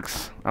never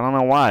works. I don't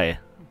know why.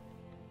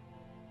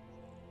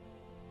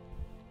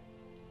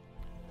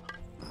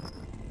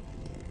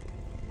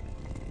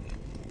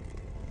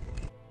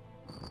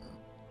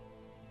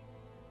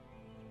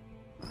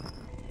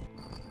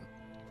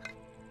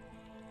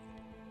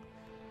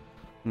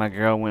 My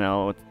girl went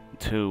out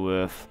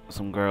with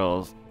some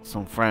girls,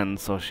 some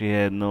friends, so she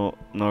had no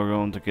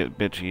room to get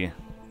bitchy.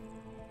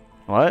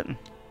 What?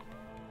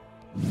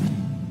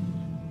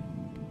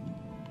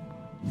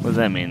 What does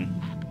that mean?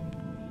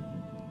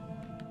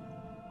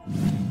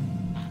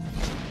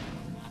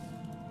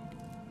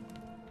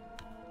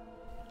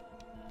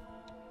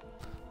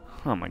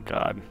 Oh my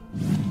god.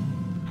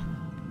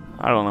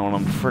 I don't know what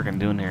I'm freaking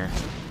doing here.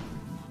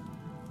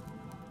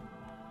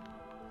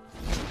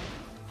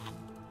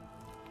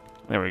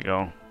 There we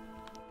go.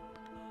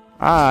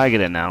 Ah, I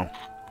get it now.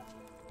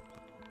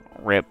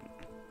 Rip.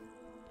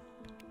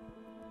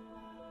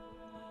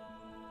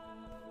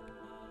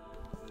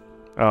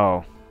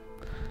 Oh.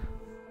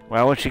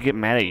 Why would she get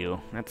mad at you?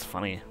 That's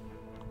funny.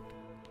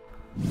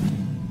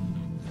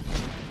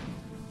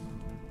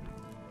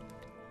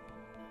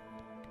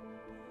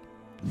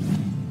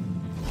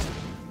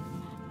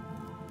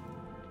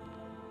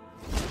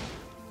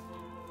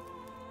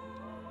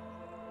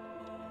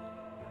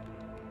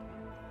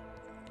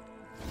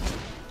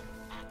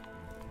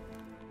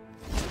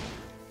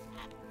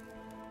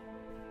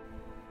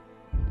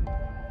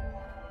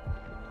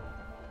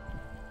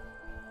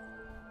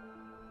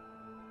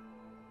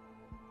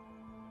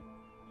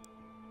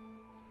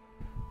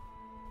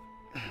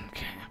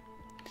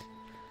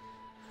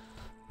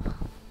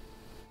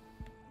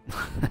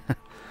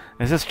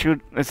 Is this true?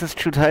 Is this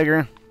true,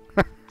 Tiger?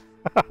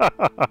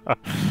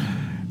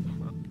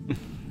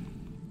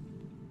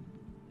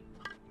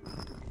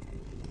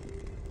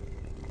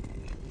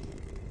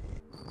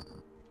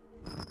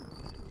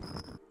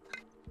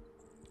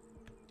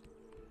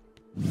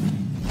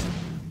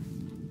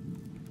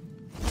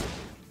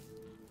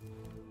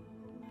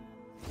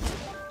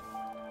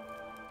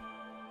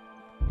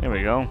 There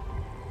we go.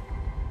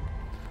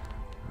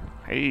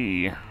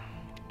 Hey.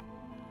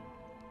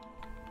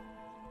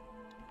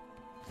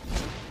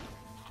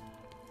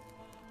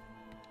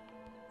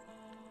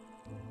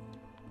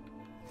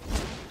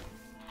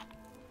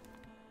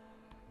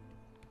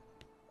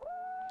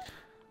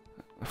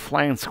 A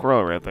flying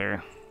squirrel right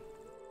there.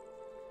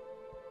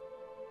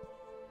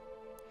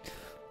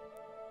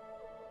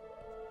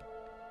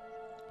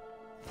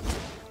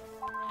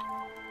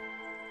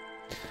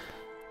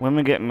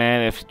 Women get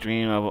mad if you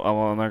dream of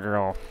another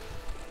girl.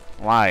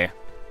 Why?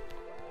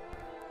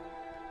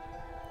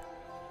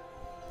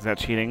 Is that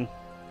cheating?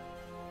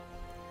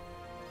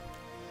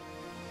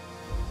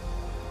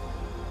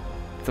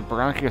 It's a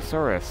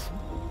Bronchiosaurus.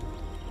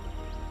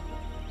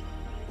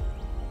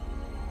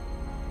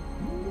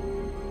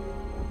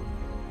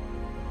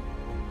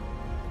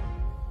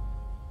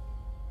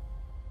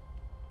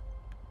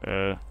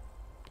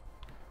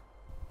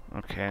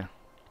 Okay.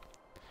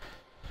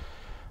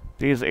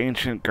 These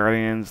ancient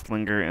guardians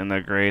linger in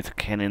the great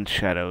canyon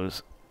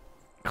shadows,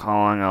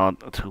 calling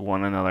out to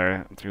one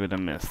another through the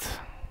mist.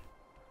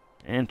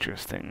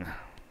 Interesting.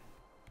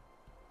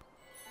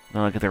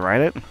 Now I get to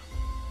ride it?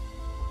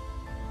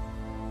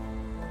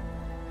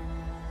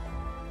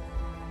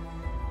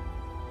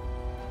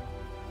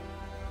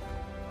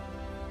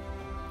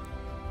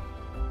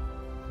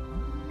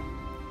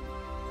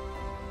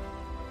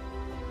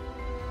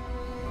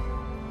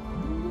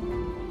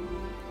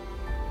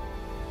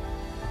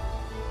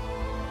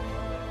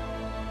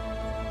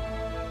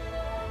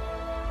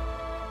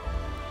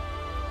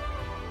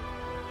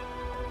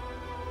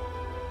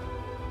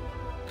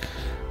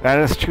 That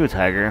is true,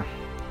 Tiger.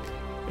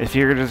 If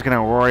you're just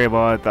gonna worry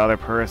about the other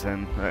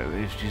person,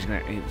 if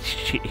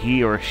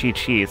he or she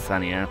cheats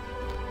on you,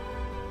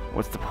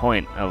 what's the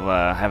point of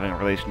having a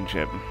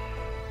relationship?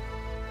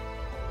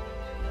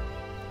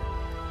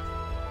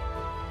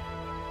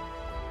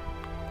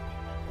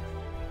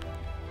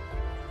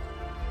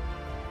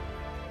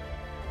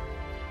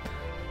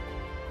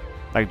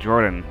 Like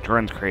Jordan.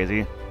 Jordan's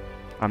crazy.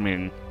 I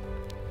mean...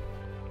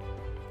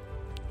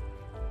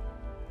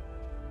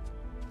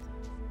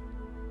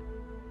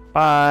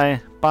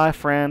 Bye. Bye,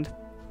 friend.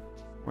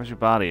 Where's your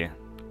body?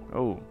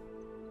 Oh.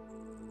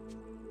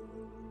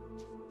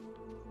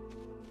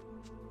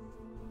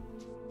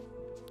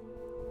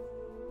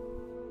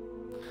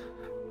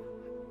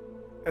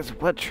 Is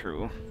what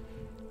true?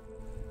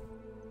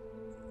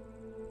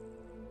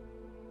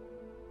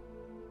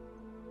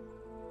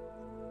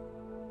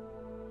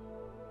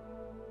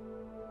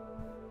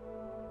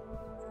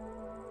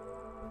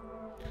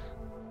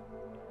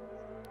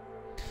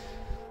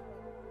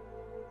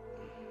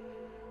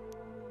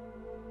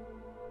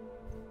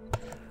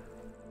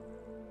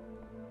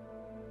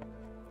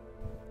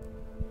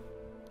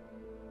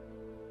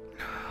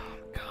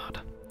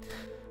 God.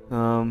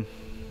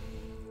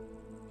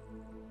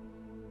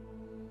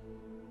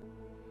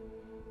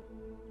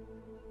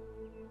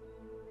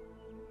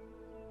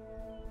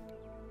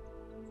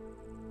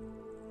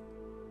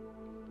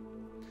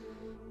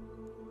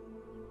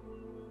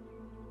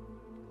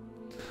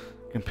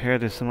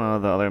 Compared to some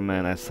of the other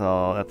men I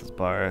saw at this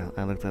bar,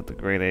 I looked at the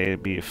grade A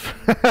beef.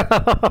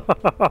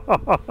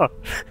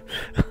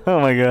 Oh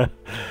my god.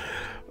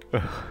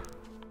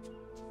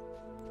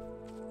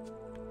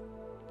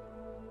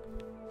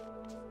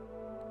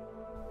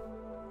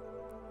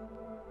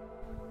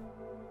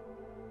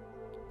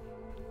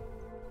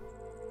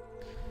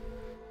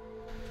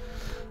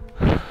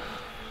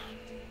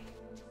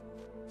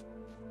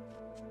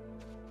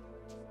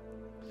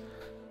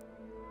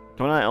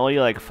 Don't I owe you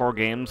like 4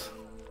 games?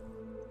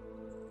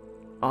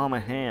 Oh, my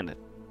hand.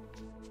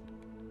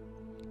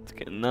 It's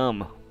getting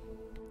numb.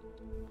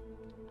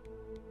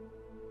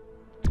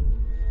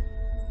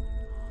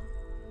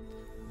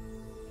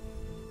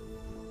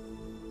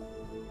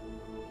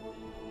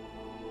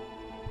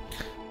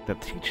 The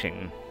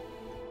teaching.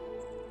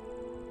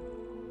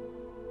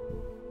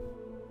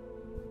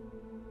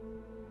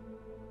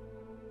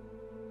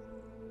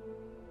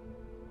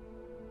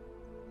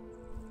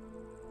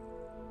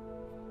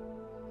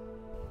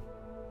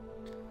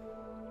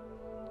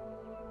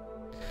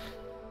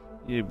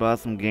 You bought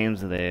some games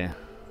today.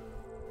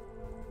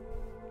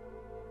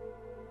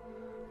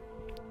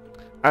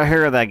 I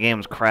hear that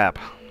game's crap.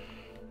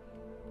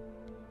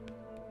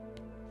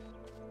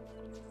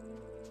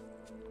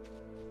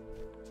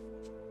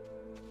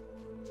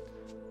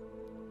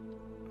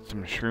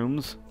 Some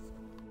shrooms.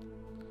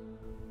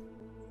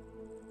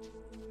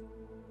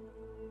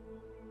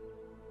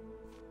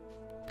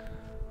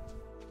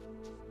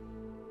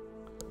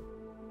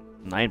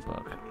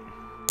 Nightbook.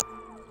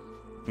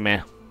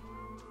 Meh.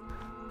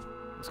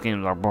 These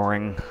games are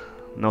boring.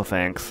 No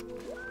thanks.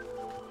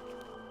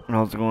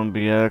 How's it going,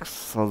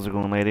 BX? How's it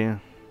going, lady?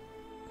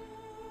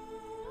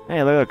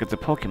 Hey, look, it's a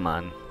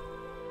Pokemon.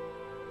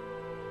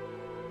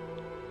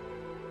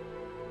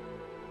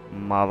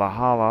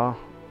 Malahala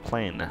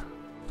Plain.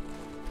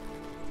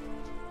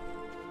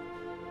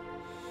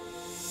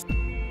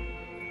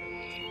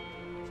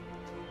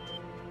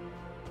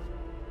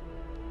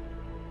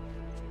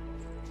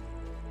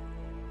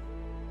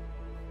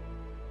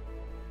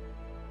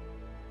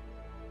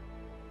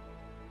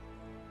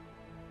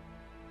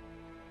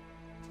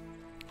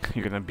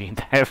 You're gonna beat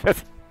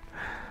that.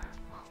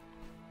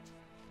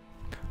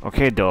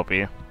 Okay,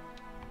 Dopey.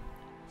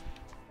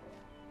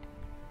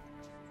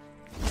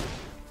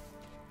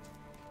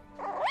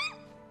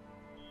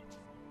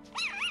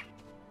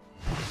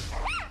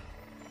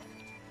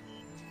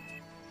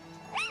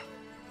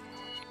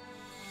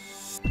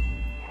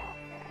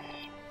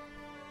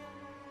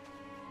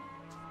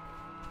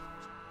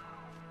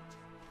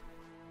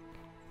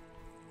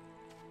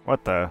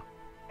 What the?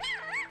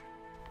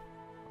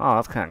 Oh,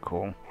 that's kind of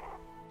cool.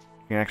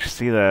 You can actually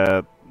see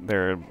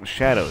their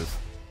shadows.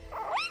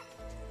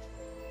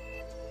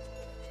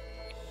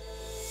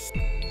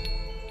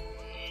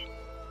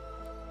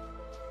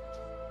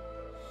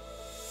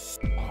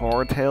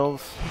 Horror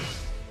Tales?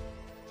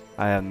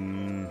 I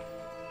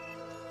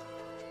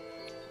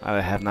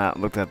have not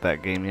looked at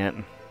that game yet.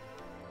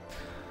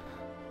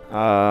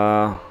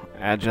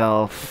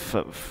 Agile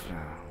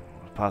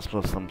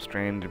possible some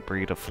strange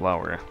breed of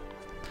flower.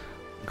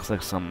 Looks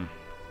like some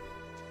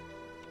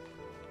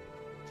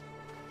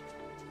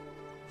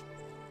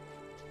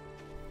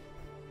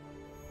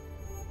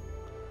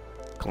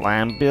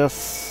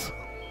Glambus.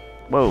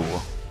 Whoa.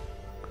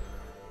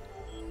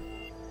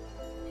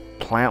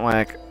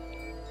 Plant-like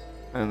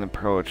an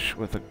approach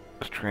with a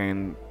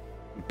constrained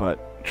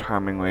but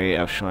charming way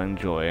of showing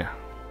joy.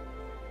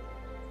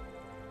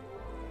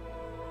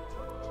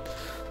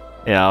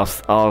 Yeah,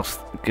 I'll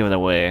give it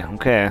away.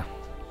 Okay.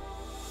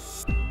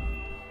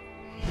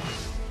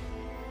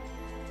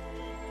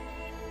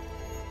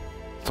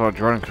 so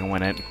Jordan can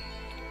win it.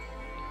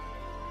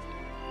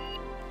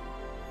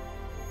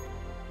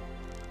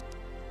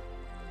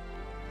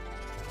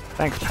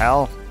 Thanks,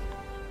 pal.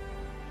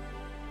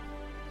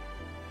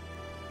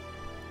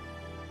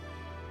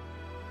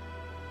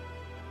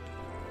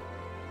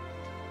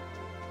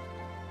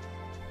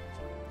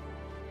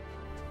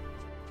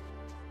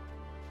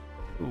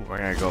 Ooh, I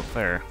gotta go up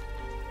there.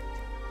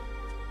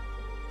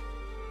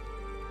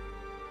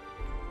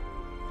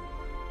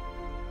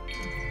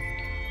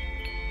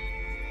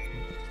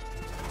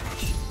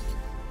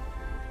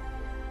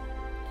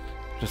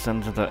 Just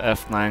into the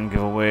F9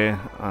 giveaway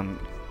on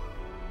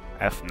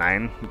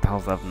F9? What the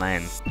hell's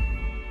F9?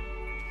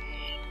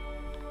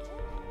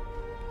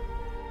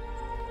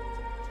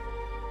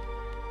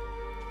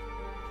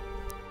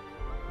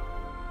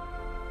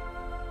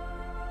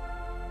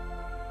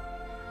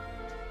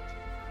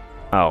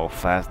 Oh,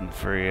 Fast and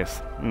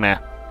Furious. Meh.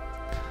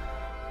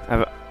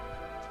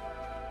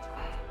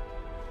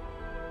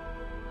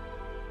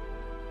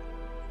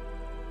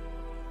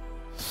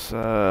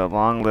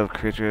 Long-lived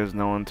creatures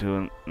known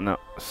to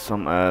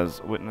some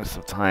as witness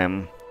of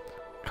time.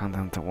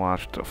 Content to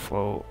watch the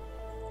flow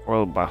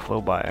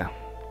by.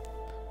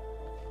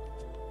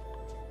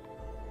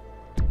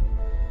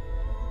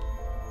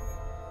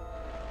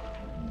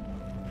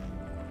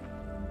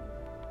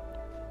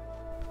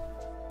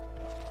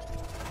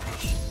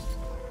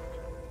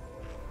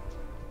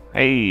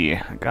 Hey,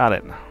 I got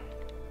it.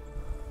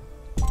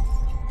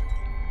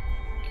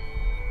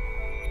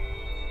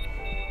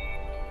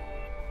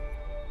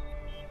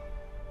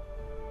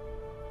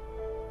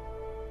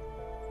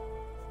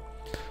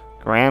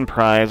 Grand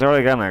prize. I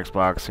already got an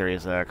Xbox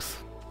Series X.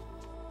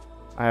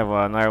 I have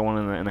another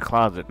one in the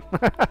closet.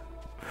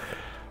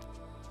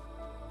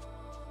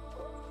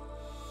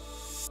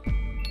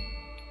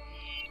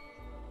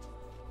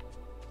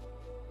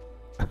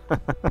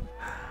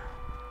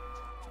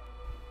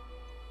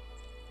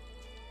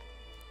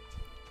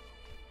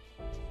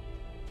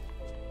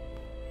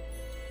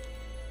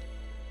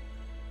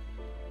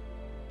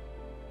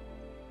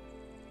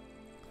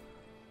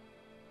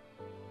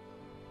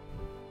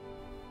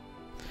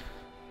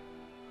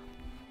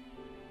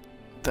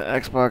 The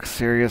Xbox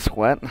Series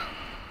what?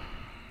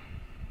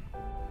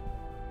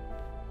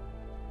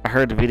 I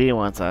heard the video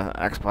wants a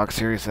Xbox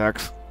Series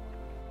X.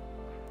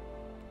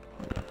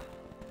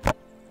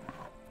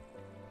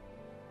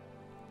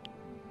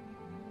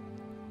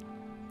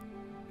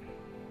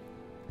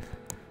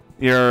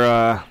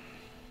 Your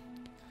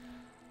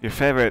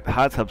favorite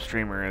hot tub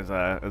streamer is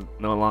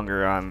no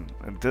longer on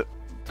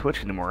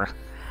Twitch anymore.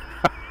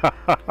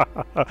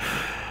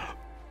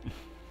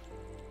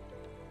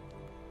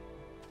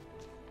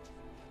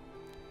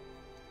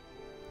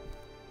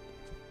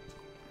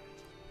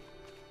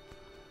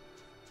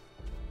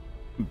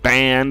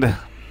 Banned.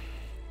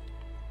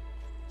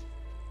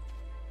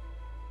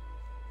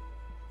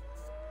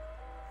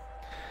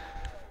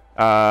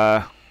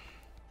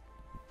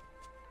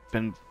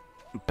 Been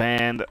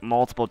banned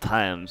multiple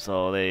times,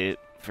 so they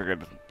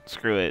figured,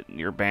 screw it,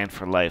 you're banned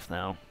for life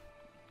now.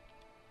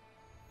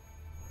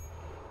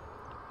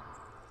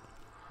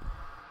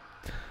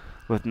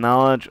 With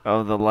knowledge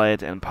of the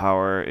light and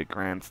power it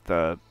grants,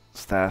 the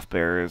staff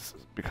bearers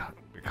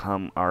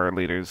become our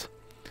leaders.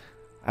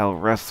 I'll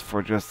rest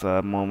for just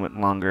a moment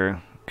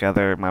longer,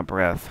 gather my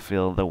breath,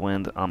 feel the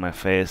wind on my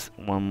face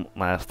one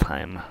last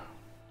time.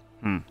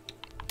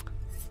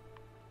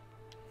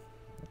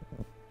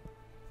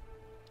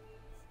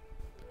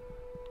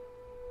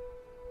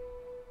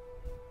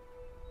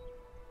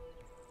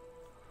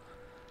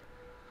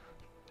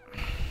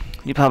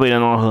 You probably don't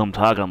know who I'm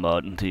talking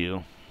about until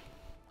you.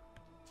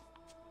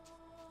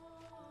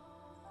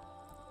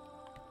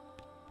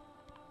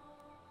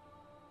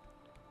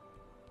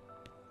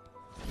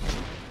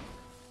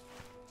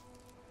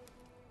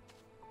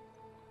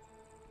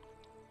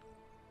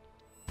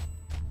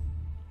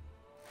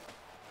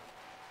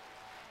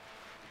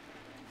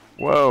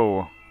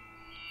 Whoa.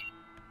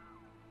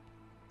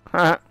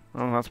 Oh,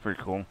 that's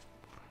pretty cool.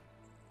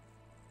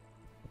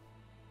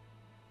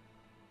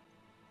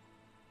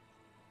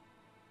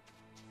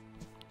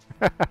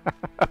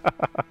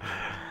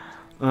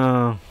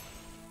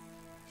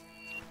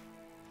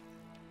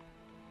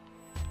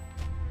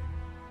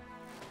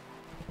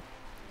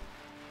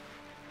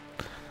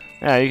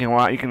 Yeah, you can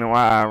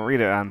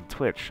read it on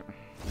Twitch.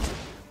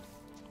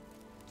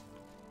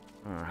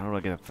 How do I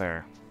get up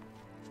there?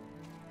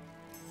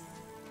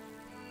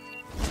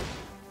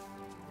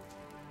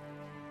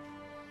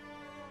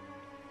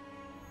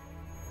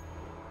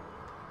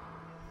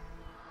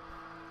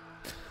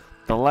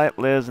 The light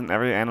lives in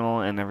every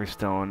animal and every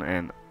stone,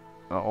 and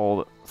the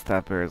old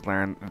staff bearers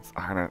learned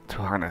to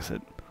harness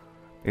it.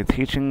 The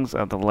teachings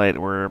of the light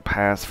were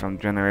passed from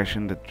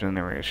generation to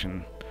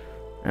generation,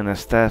 and the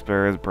staff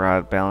bearers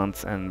brought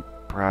balance and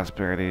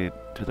prosperity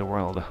to the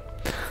world.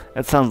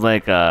 It sounds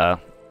like Avatar,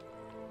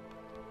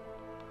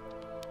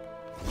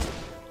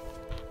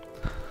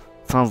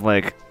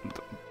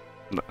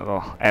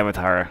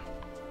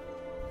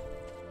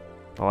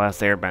 The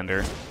Last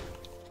Airbender.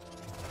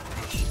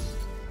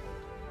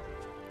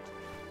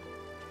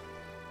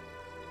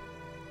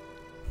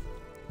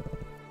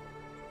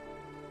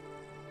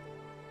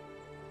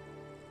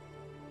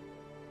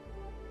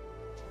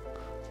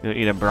 You'll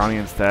eat a brownie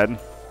instead?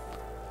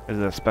 Is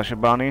it a special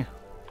brownie?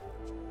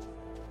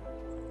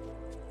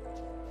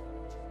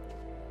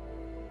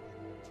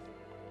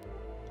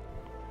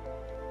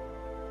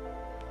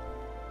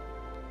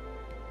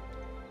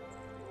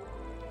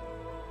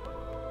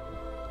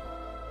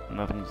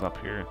 Nothing's up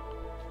here.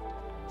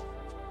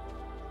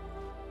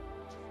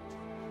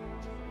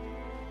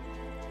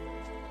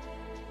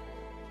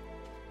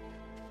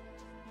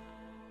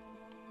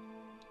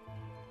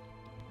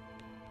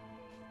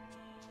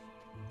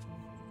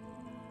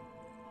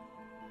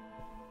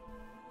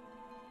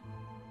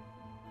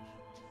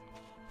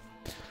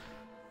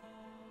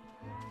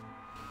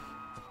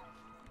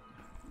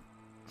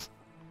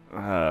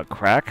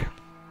 Crack?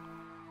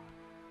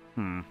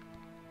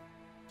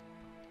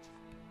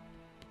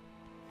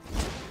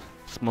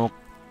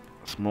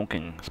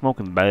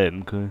 Smoking's bad,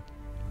 okay.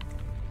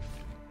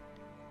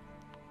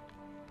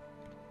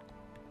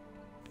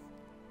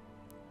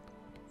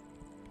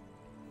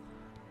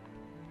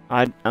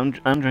 I'm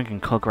drinking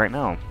Coke right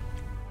now.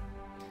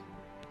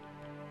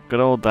 Good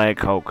old Diet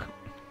Coke.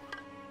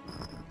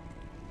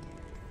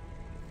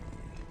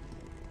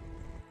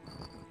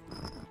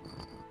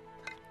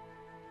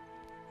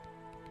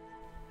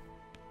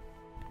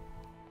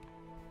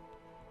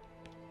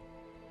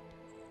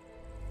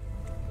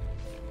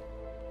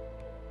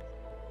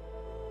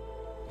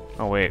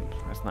 Oh wait,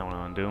 that's not what I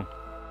want to do.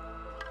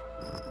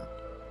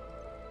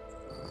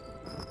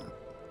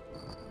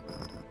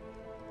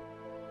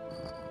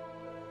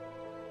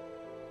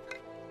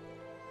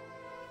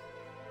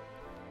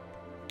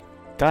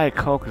 Diet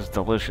Coke is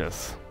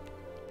delicious.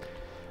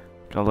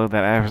 Gotta love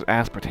that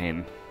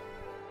aspartame.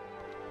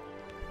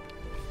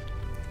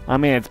 I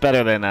mean, it's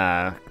better than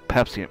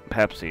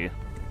Pepsi.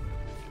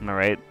 Am I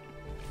right?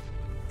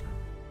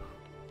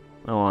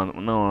 No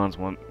one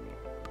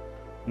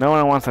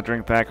wants to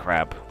drink that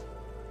crap.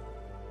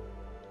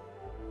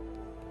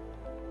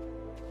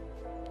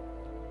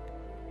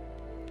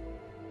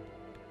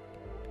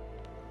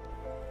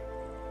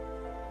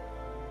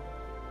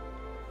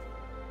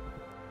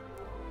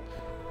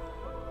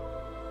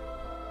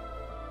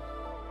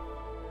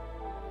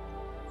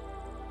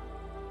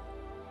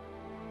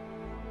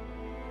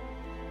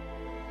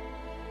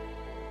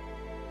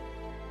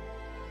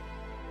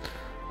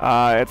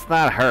 It's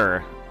not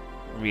her,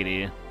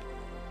 really,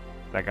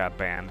 that got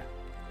banned.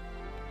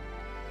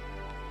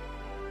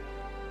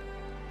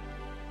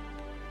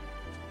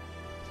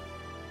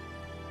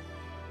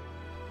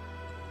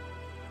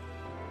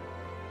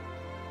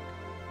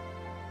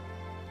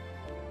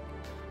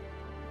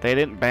 They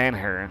didn't ban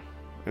her.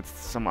 It's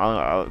some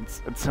other.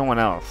 It's someone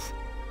else.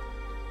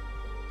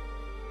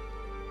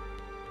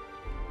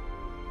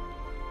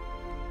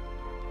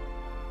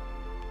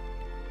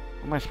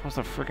 What am I supposed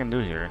to freaking do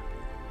here?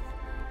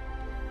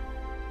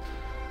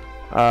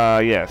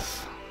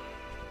 Yes.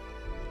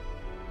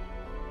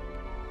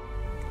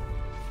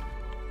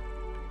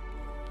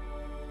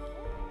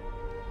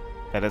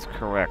 That is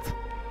correct.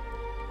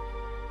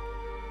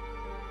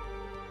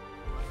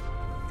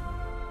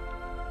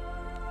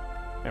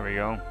 There we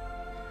go.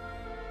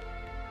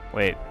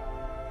 Wait.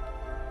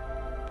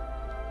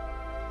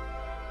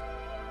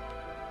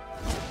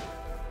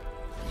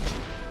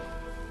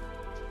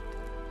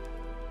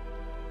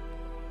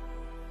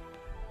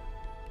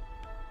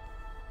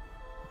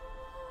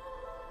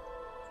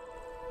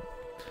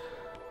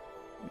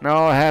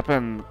 No, it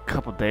happened a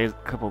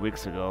couple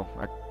weeks ago.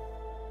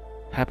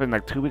 Happened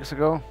like 2 weeks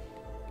ago.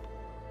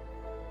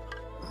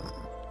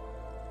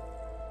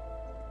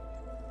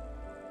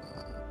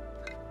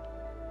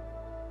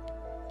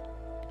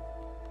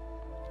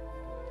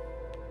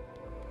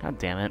 God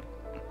damn it.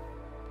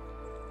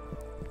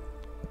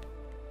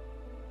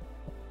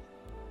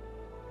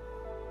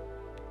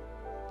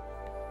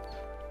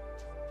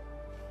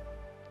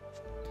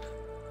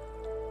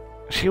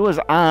 She was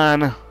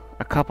on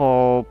a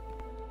couple,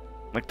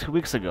 like 2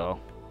 weeks ago,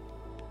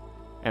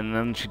 and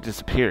then she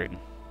disappeared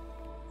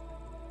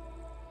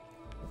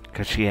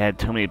because she had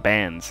too many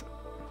bans.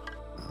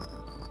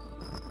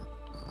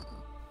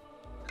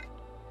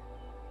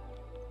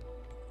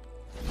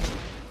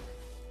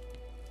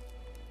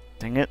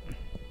 Dang it.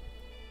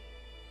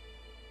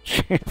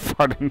 She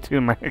farted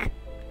into my...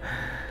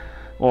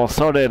 Well,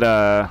 so did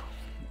the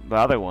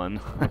other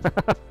one.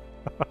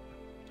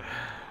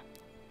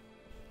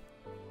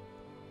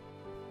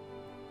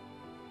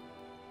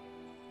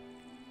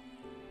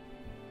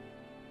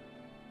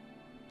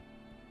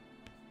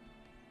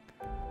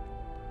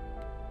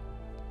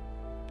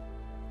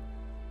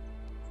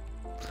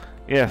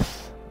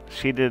 Yes,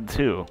 she did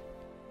too,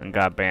 and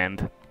got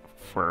banned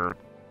for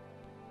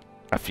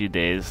a few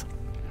days.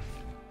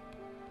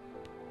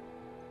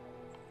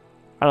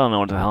 I don't know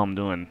what the hell I'm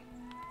doing.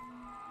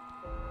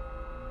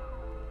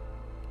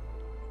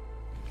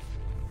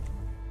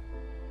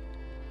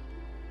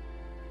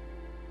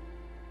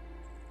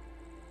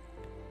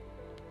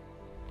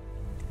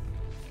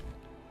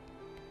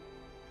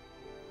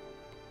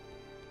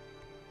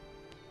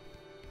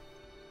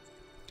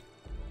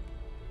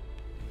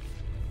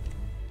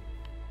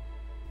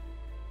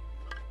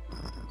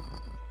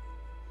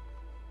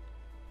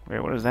 Wait,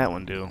 what does that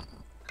one do?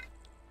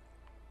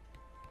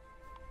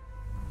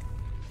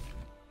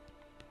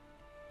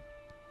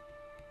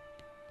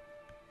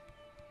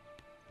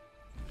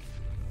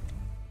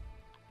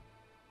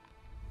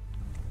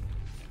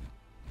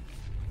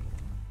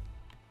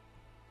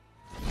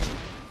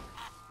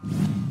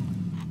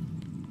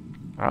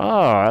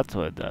 Oh, that's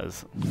what it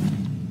does.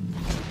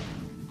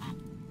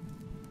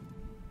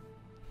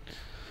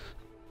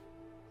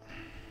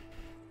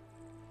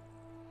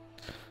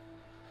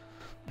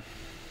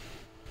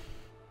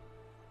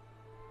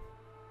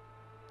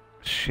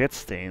 Shit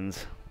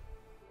stains.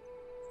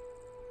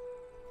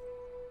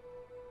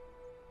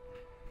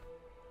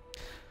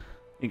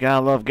 You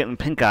gotta love getting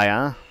pink eye,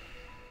 huh?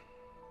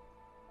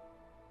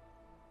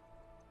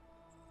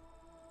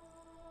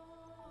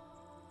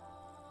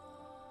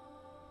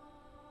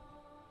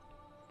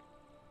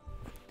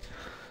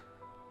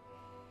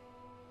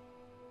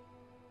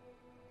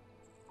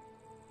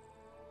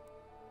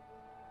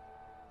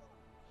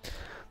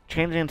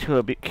 Change into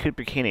a cute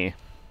bikini.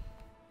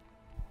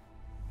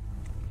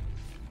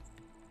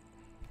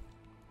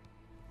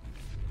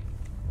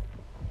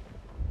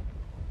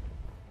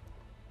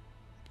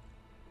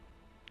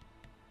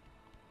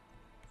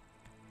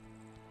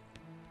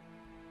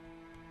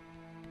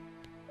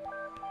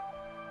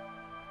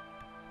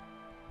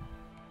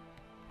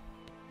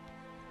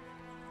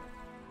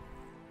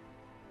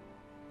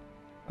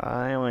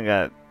 I only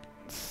got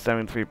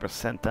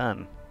 73%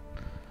 done.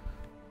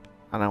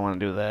 I don't want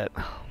to do that.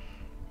 I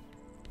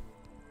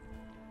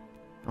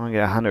only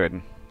get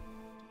 100.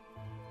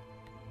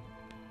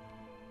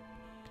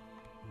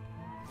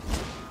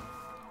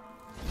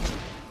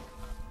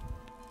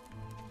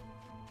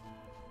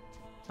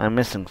 I'm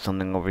missing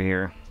something over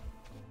here.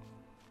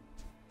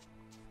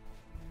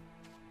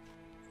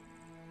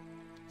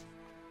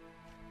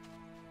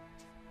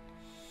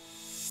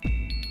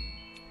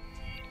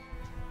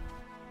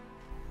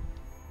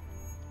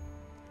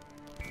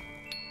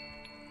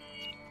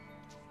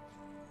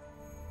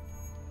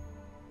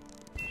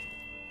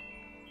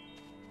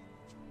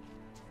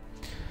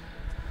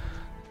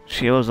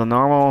 She was a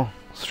normal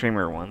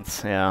streamer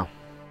once, yeah.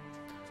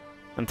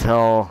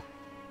 Until...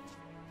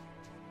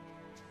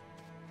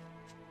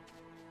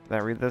 Did I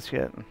read this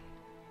yet?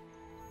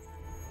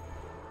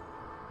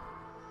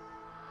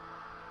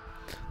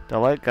 The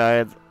light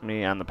guides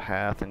me on the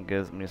path and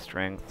gives me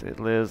strength. It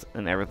lives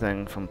in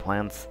everything from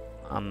plants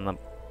on the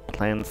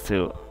plains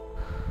to...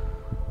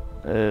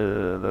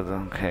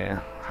 okay.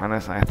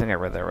 Harness, I think I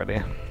read that already.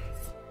 I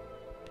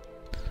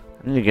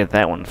need to get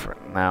that one for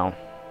now.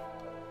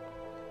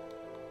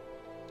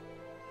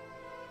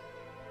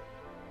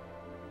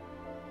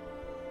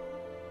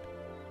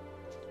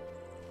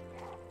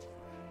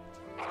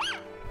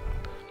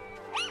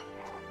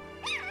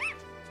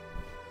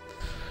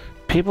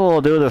 People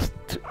will do this.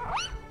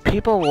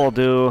 People will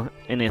do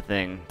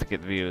anything to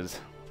get views.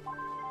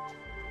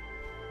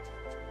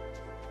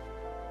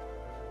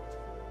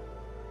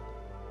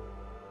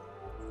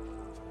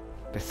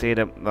 They see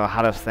the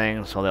hottest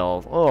thing, so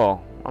they'll.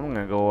 Oh, I'm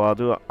gonna go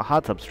do a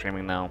hot tub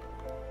streaming now.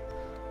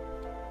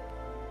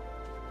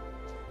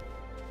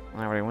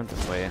 I already went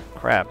this way.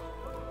 Crap.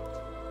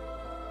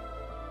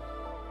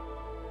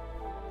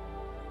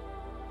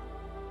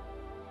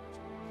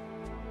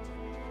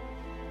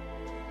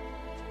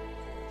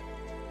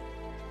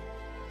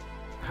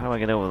 How do I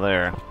get over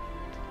there?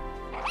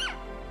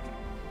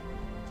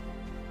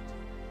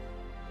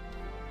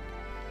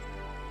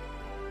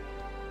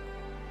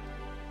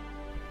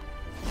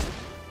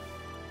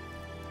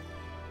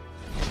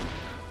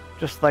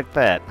 Just like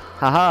that.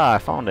 Haha, I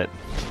found it.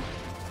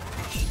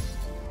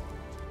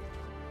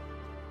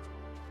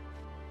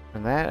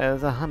 And that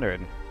is 100.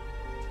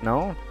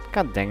 No?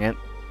 God dang it.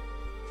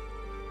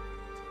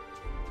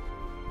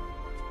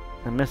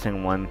 I'm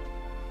missing one.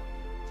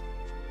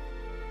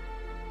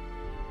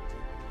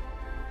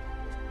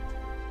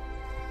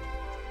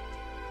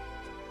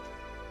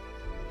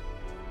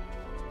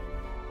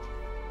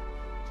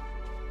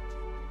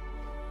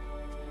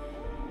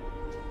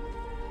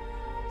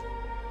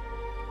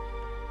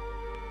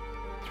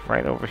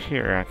 Right over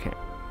here, I can't.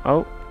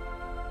 Oh.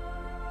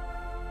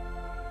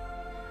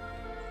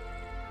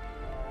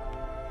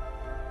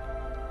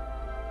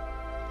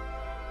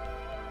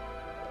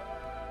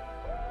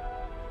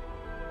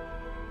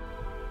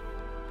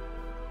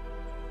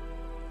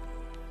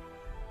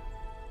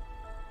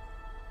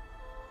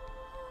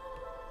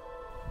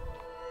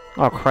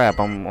 Oh crap,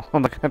 I'm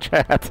on the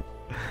chat.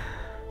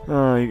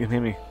 Oh, you can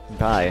hear me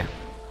die.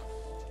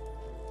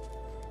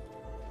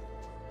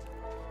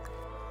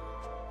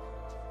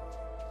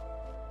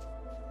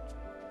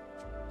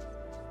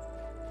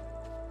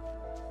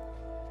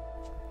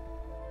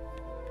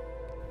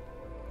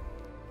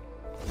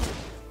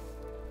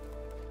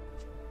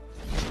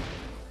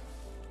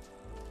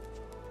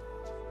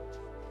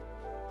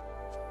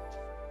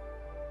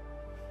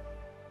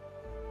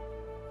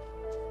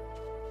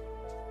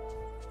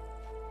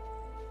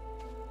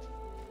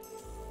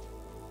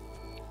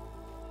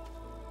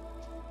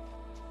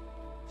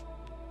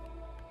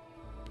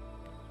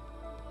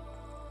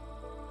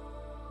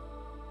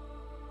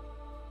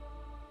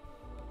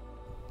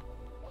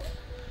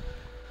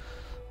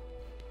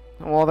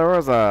 Well, there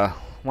was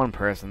one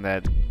person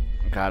that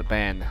got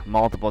banned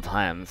multiple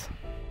times,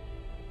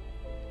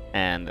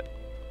 and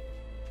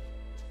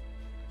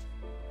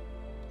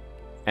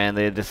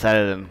they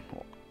decided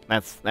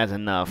that's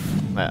enough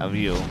of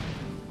you.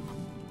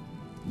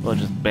 We'll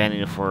just ban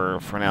you for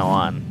now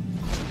on.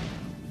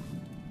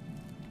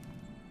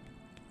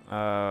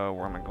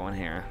 Where am I going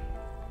here?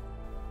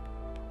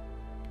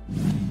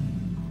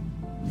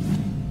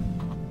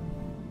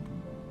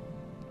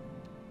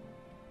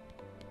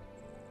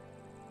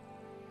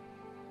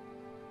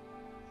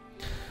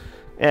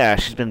 Yeah,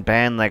 she's been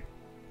banned like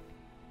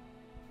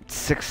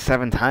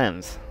 6-7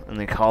 times, and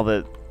they called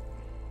it.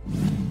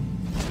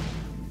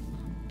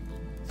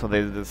 So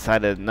they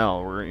decided,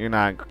 no, you're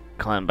not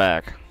coming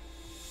back.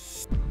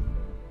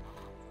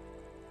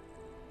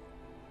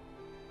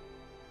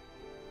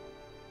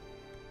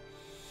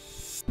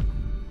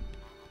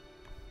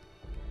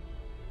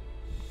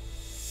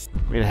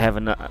 We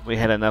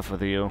had enough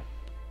with you.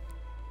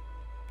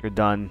 You're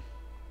done.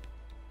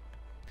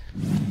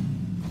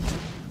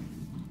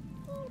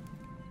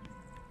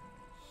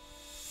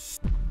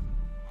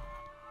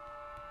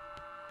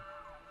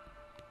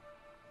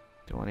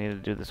 Do I need to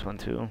do this one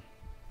too?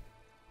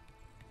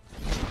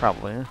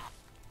 Probably.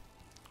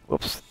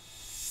 Whoops.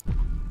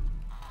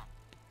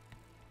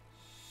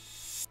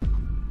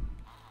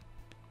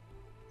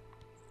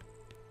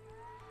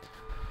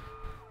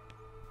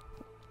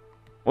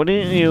 What do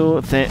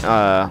you think?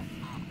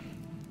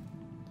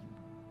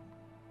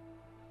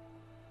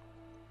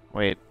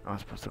 Wait, I was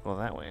supposed to go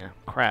that way.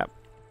 Crap.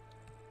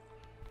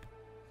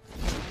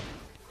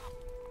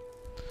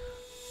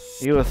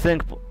 You would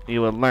think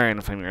you would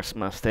learn from your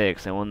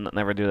mistakes and will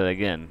never do that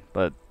again,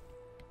 but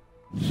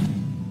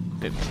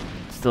they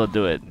still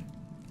do it.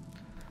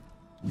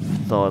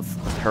 So it's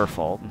her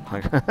fault.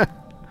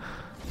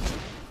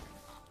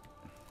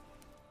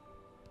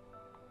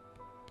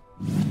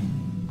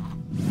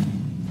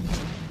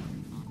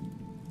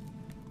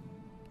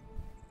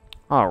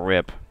 Oh,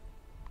 rip.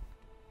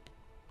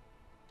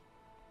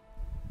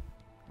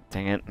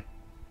 Dang it.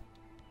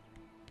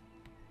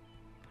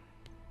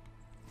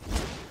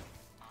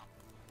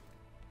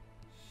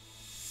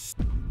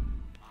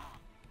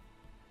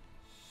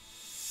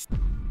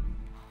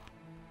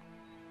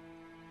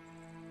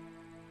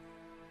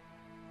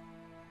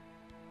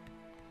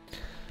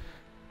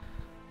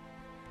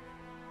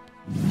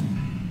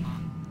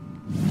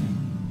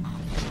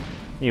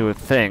 You would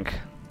think,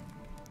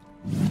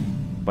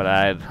 but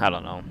I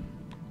don't know.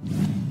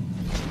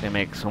 They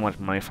make so much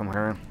money from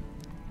her.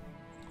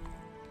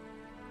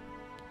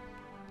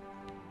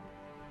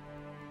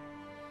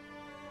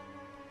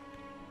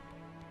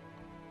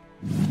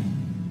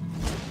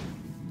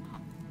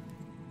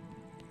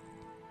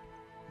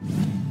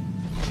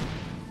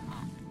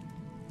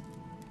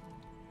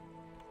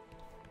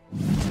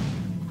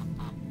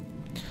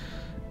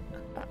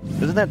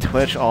 Isn't that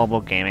Twitch all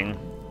about gaming?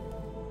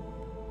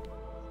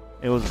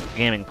 It was a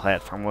gaming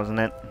platform, wasn't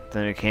it?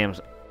 Then it became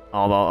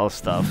all other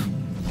stuff.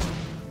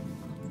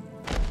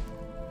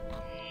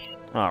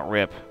 Oh,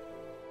 rip.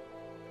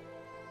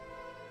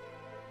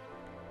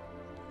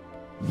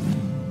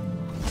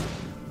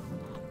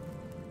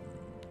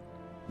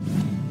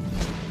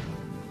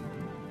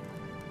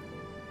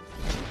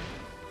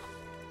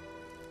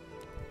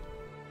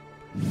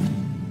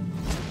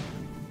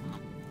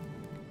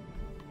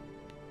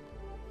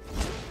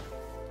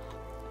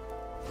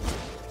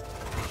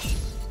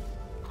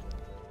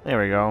 There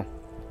we go.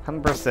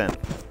 100%.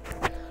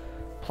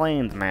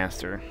 Planes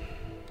Master.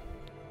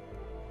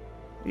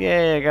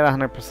 Yay, I got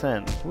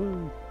 100%.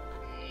 Woo.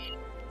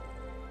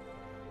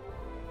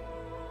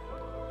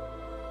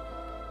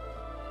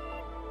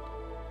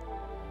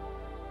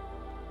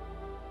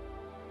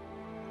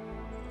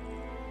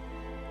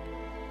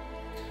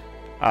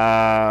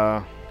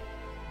 I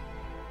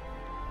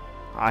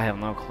have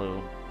no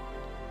clue.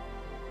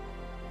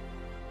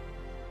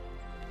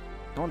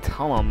 Don't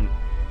tell him.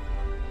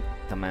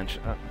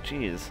 Dimension.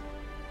 Jeez.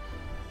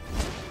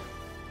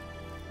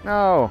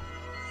 No.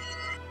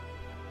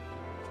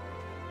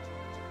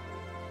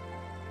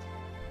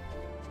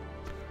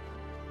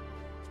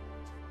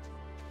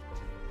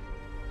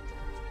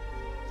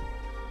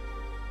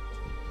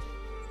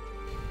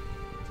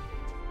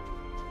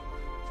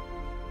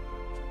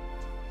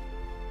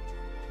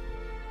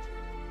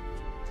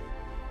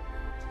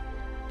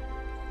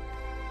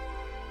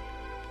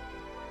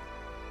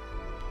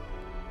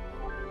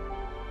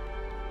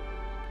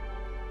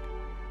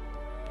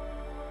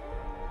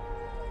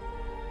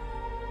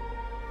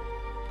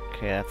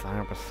 Okay, that's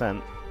 100%.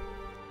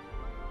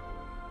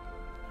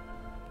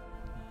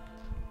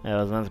 Yeah,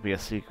 it was meant to be a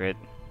secret.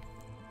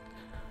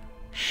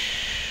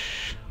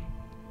 Shh.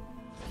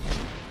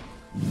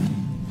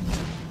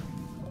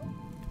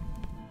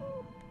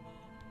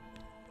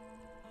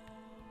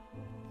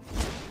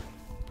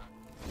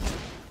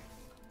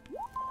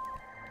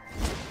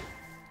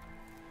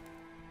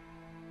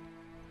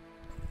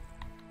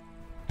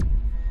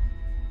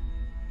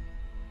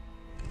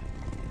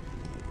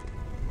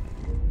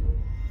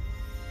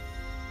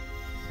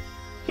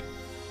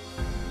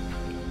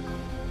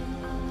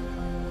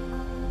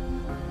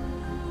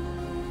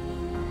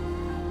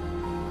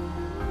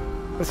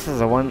 This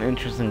is a one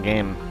interesting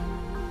game.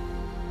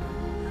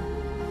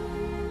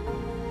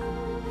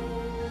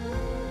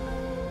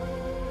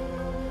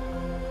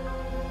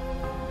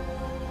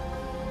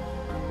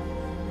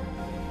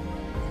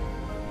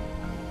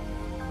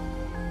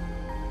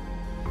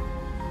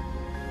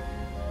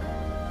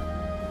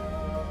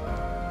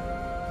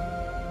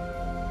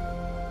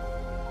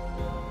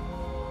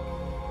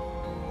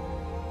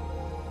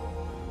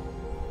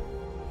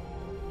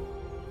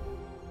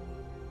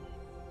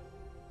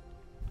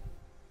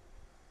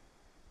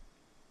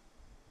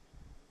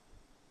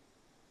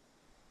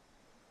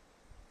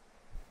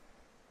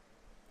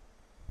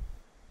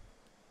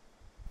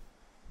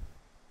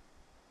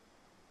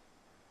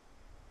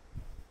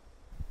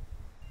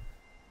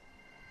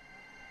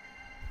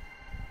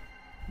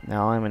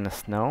 Now I'm in the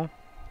snow.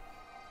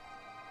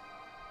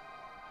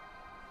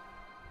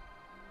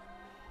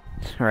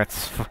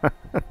 That's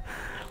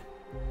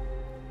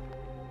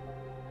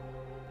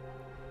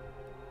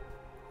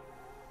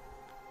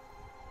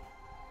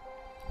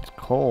it's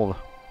cold.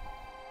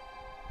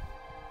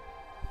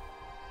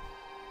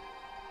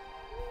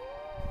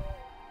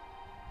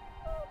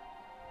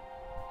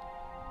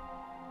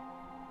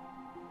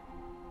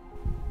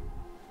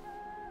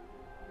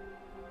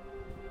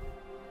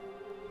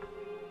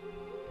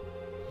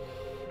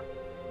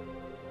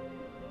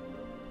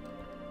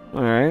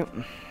 Alright.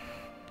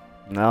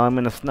 Now I'm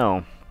in the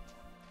snow.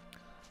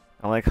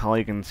 I like how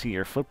you can see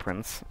your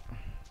footprints.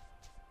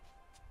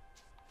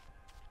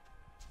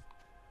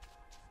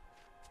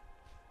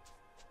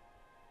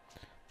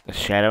 The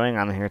shadowing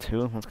on here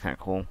too, that's kinda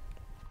cool.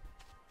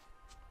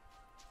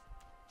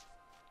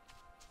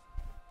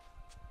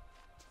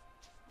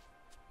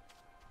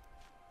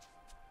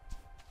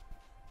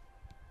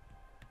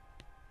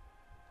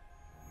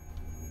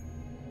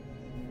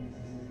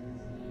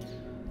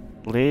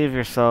 Leave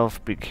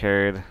yourself, be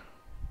carried.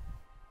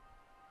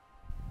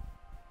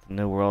 The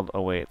new world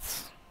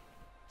awaits.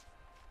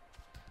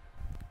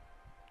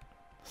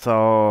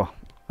 So,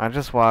 I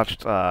just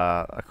watched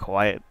A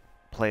Quiet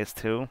Place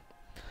 2.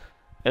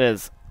 It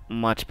is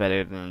much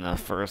better than the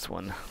first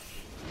one.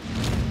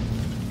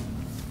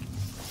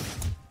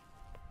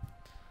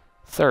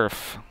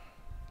 Surf.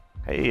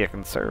 Hey, I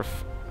can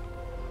surf.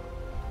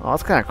 Oh,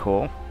 that's kinda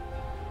cool.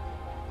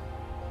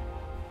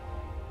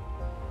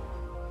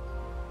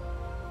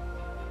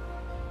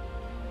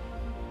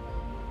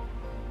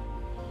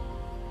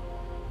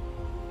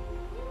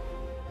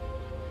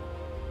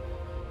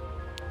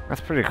 That's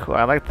pretty cool.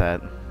 I like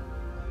that.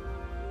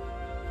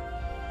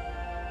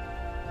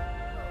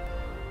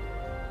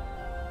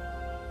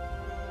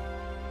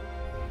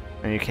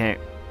 And you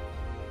can't...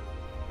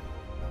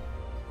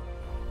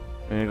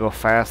 And you go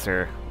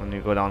faster when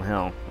you go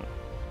downhill.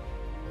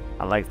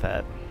 I like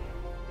that.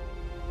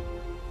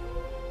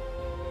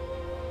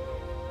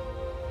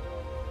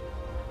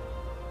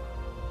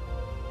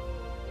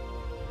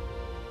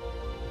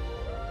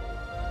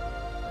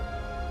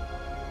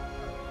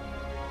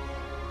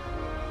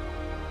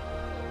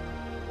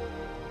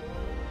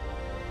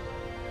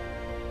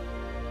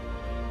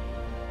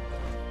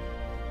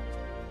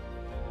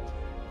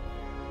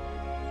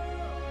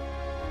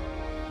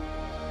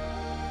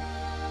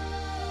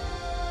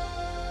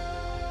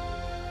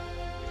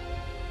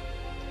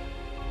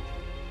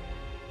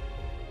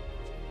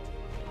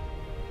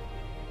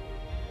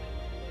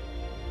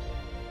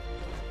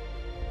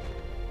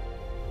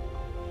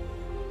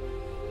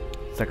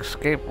 It's like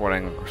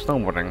skateboarding or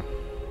snowboarding.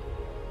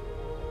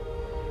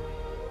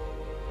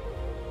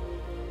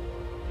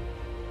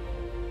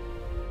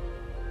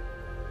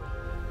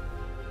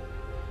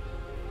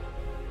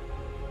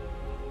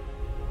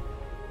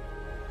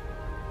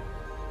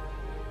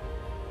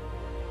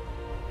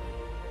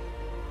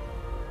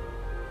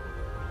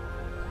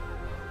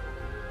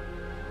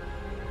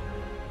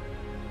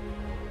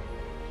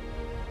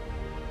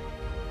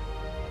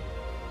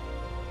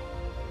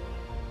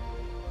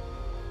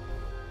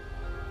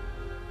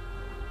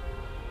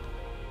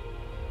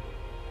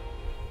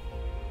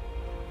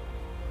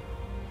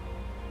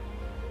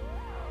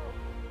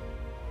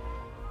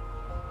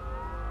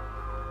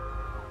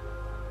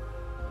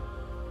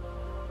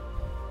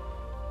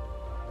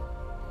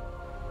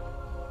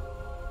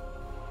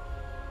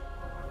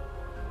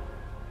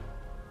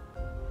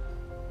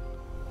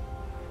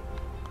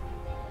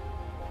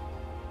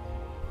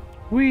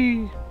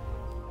 Whee!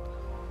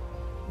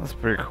 That's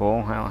pretty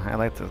cool. I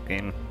like this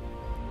game.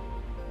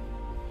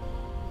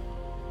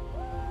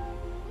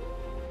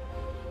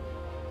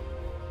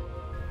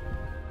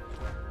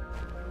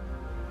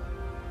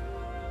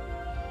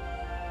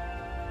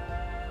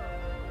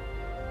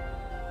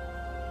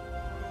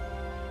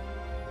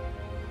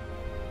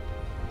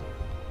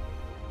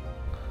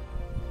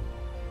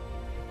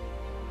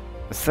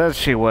 It says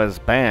she was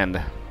banned.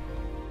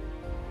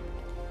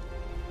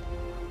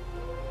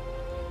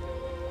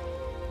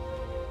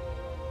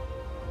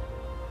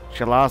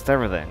 She lost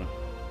everything.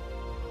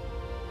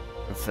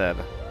 It said.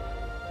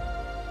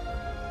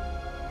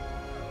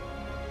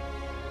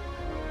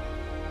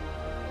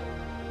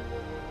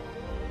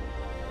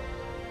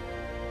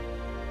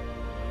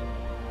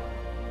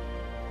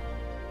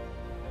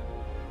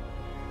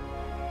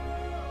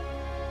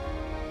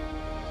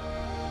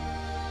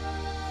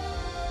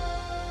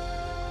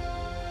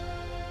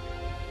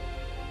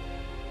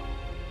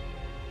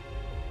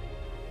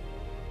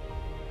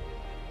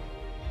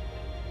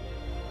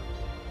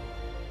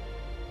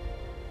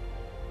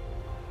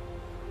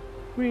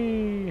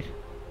 Whee!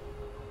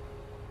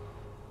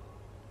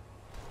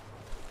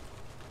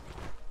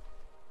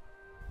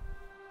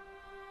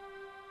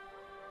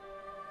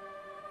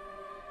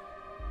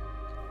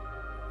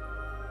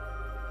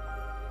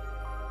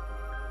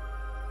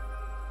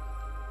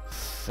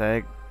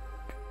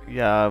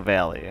 Segya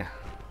Valley.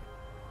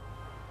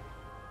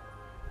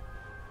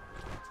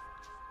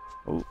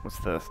 Oh, what's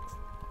this?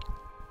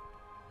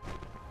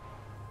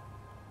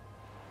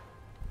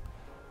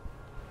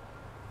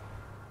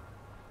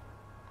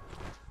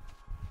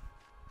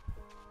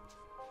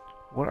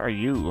 What are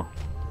you?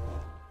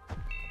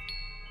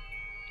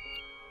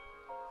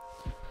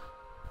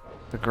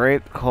 The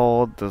great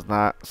cold does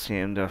not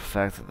seem to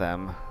affect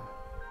them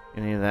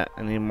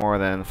any more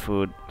than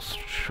food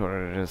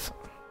shortages.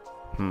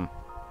 Hmm.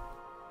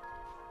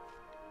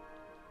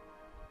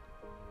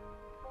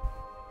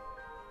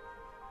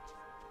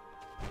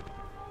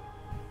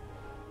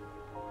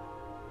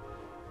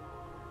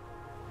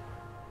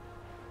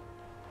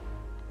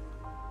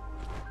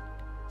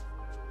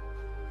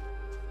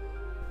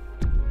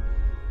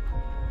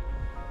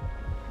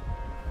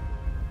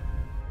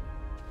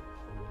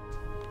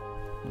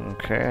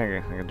 Okay,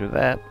 I can do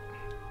that.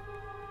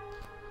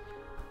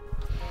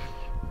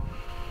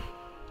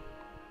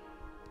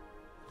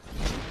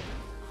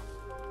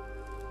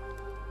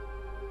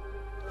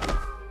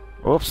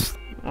 Oops.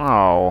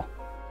 Oh.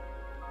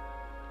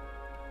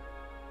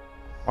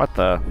 What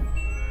the?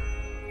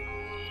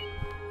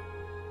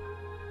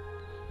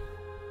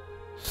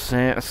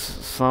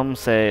 Some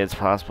say it's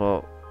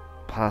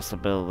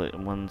possibility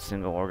one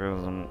single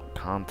organism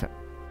contacted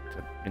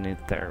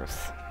beneath the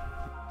earth.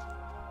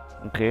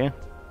 Okay.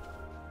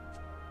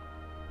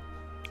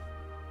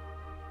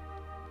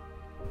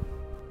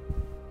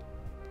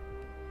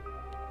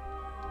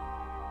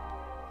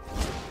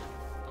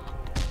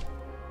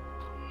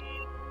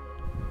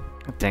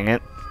 Dang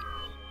it.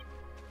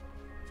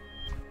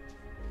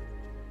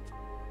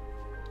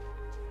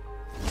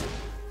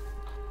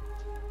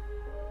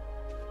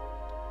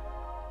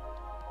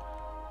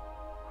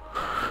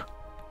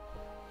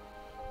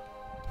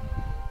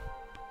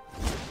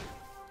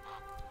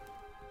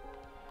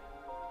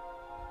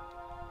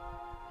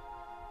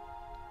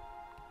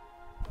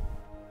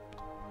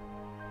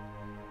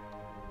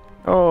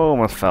 Oh,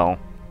 almost fell.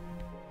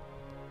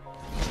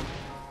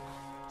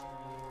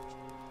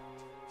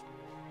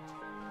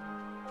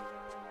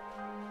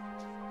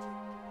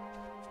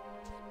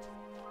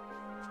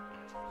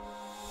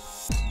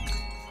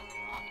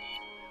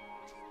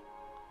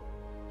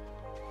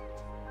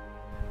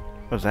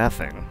 What's that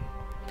thing?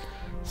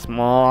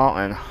 Small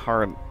and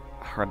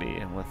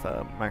hardy with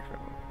a micro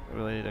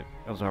ability to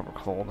absorb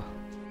cold.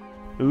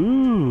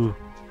 Ooh.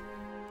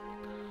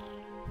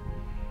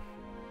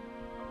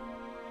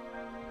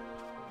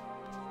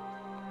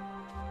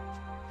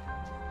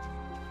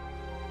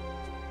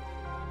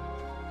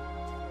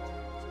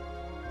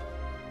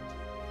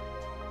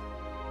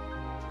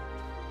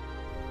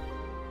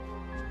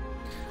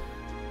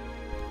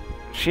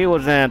 She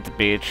wasn't at the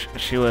beach.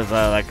 She was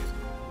like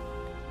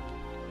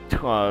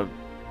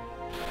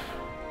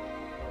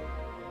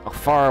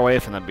far away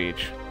from the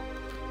beach.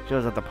 She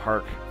was at the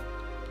park.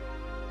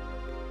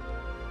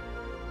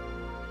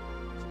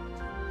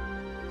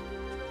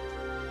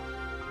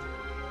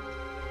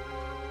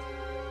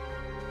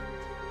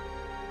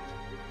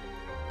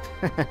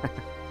 What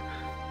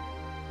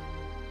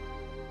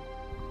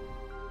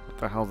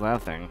the hell's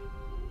that thing?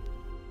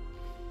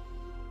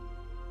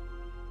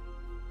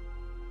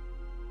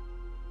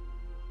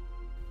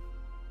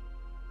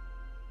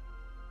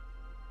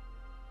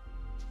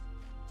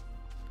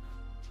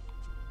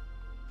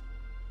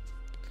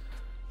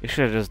 You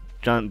should have just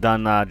done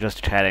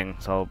just chatting,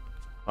 so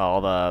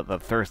all the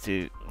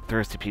thirsty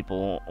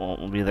people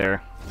won't be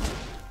there.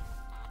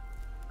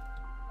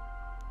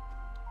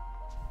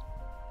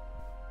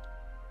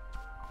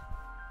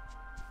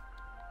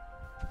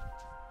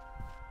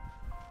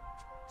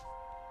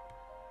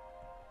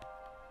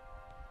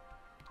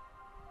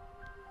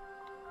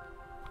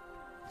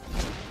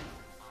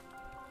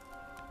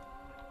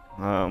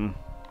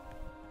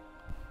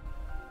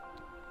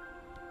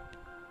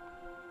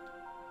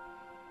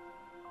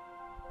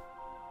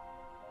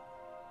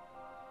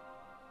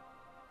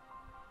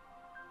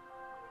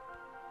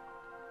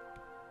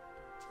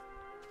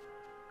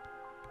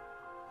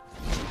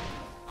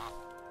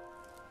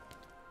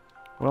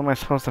 What am I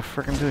supposed to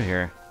frickin' do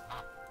here?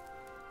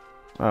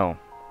 Oh.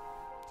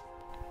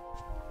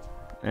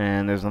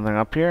 And there's nothing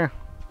up here?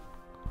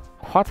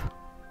 What?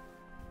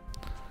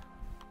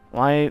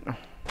 Light.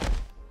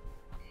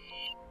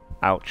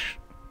 Ouch.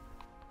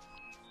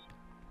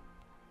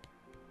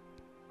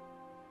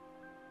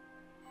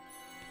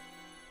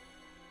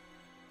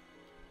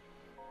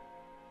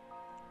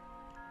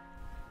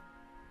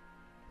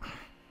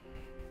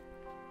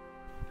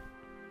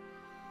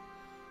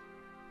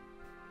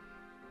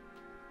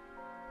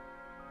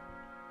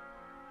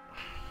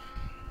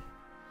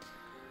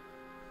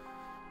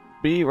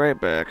 Be right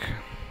back.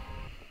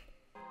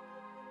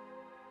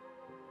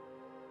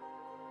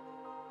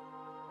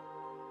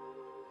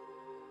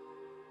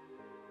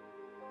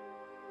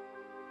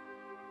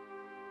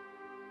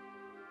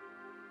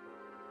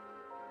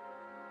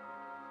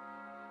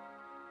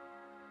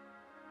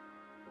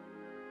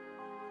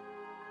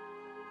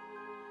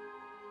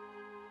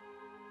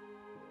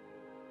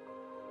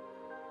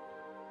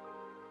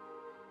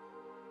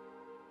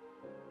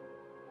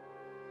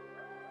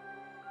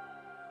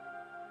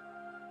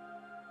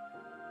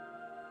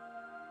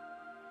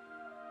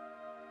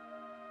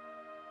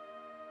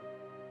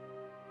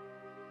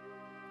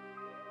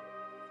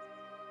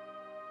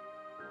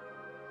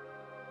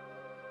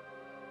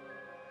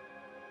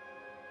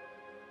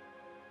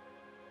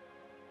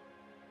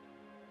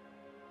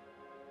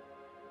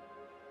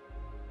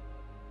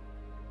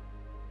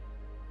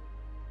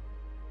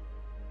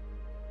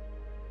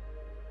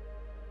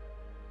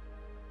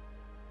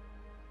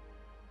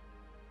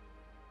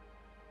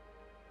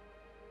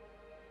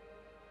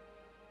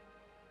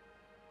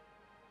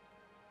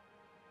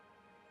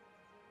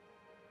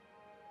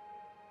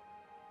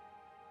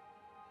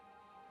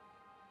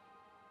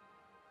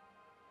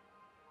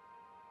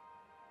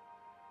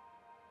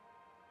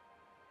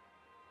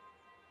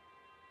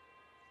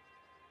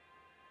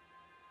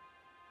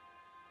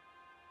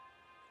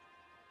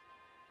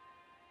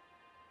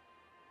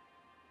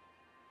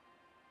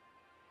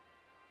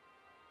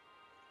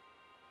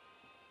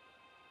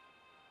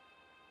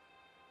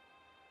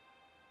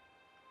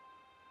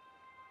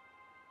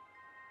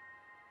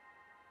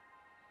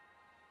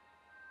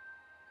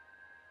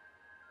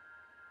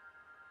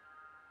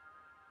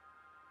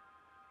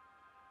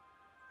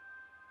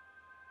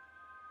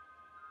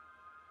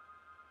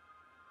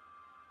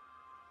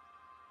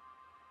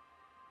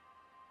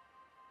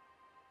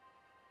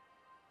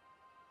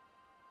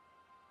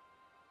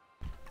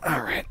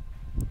 All right.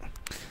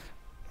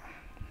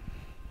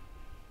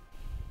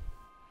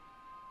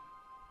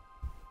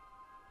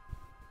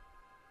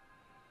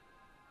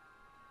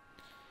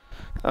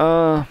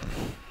 Uh.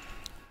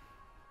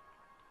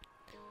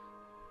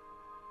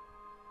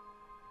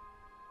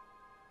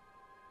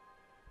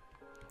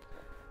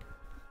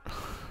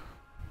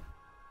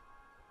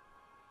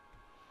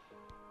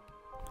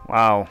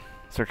 Wow.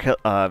 Sir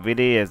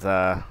VD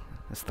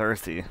is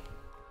thirsty.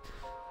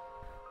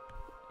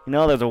 You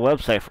know, there's a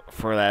website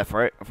for that,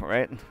 right,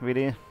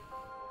 VD?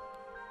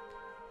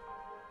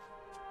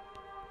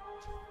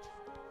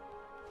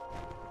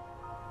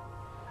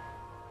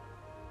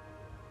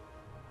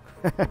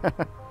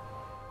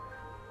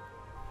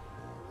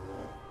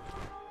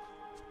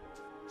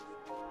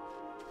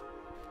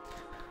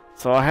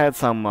 So I had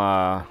some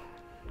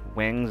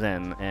wings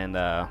and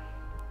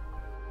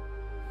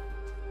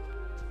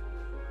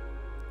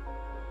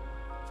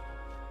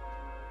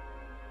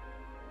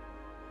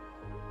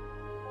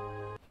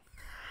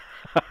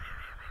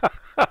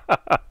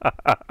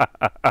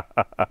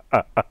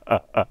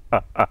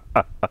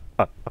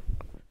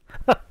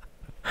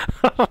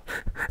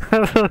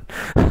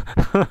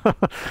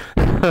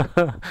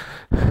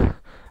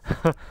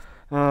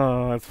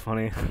oh, that's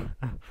funny.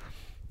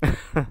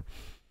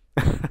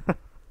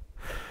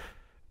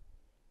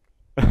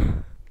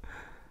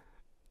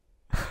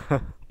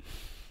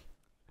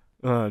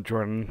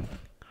 Jordan.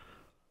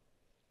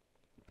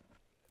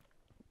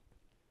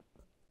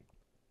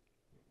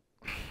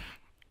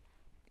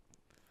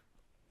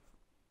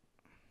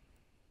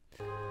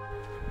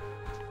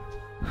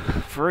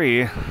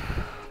 Free?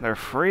 They're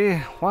free?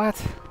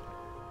 What?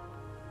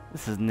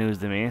 This is news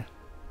to me.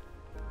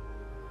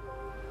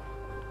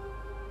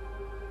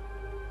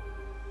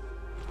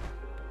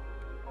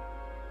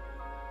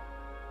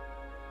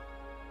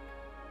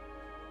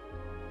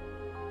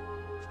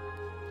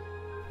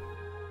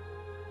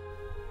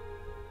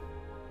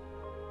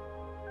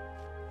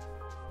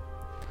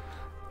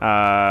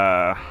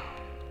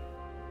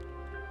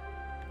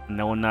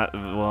 No, not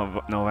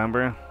well,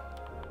 November.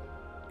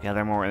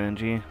 Gather more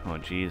energy. Oh,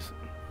 jeez.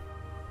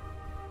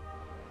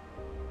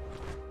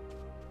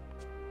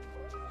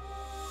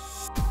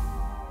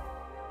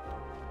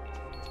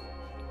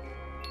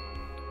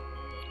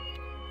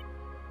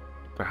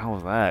 What the hell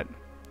was that?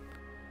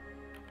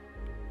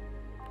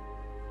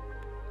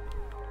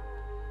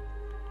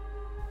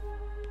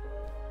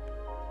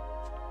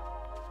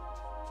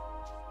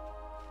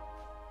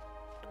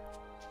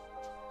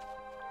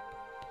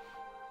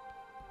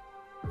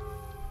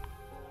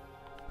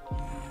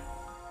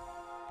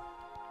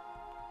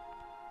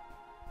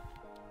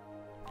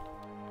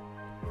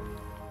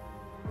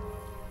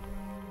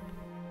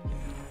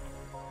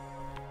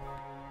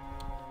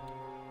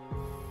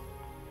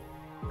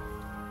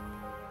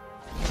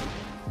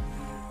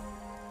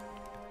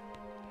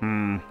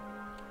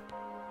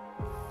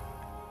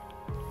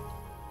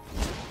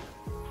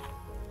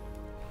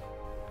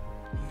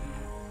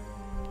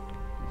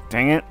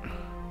 Dang it.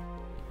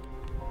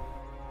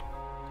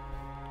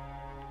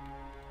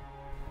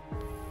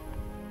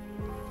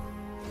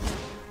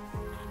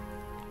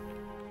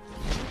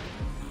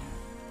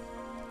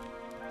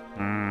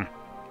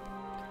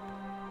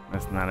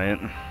 That's not it.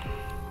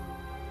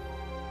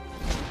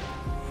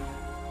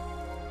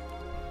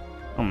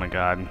 Oh my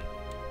god.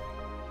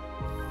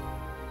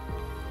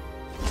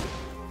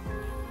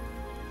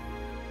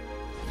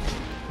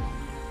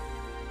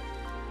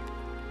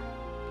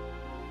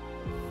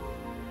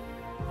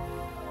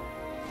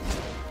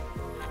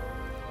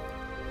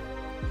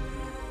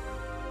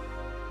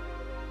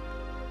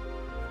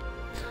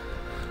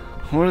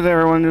 What did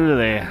everyone do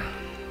today?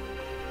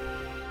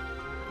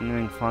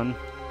 Anything fun?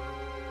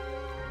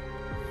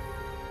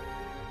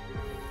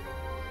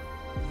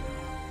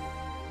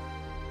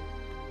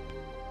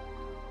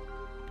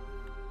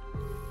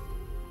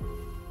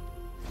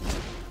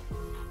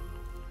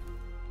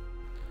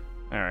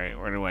 Alright,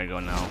 where do I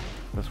go now?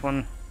 This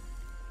one?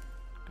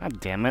 God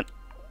damn it.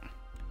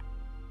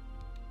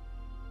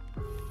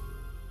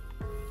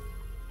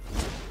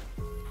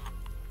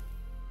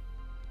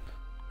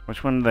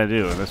 Which one did I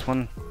do? This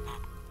one?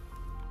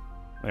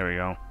 There we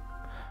go.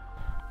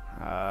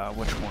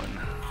 Which one?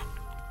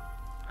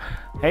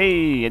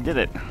 Hey, I did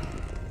it!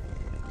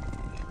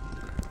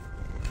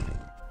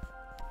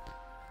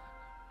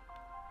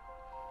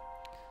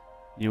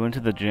 You went to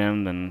the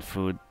gym, then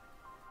food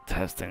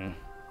testing.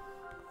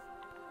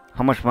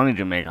 How much money did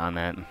you make on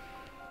that?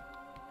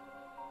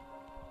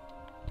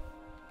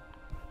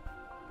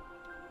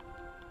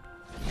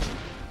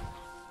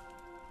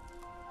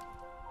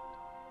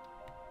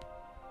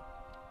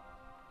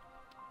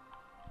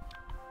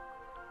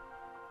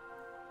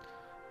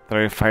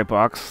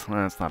 $35?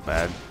 That's not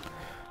bad.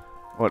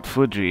 What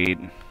food did you eat?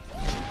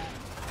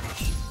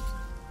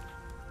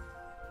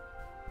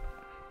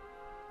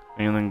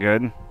 Anything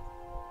good?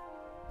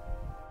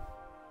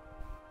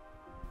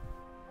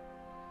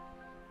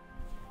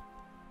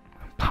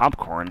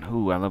 Popcorn.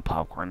 Ooh, I love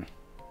popcorn.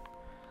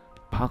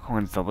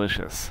 Popcorn's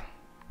delicious.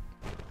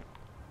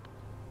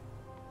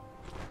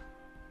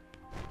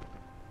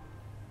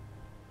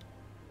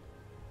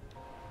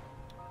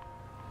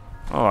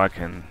 Oh, I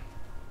can...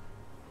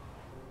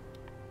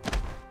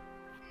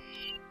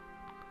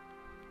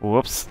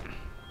 Whoops.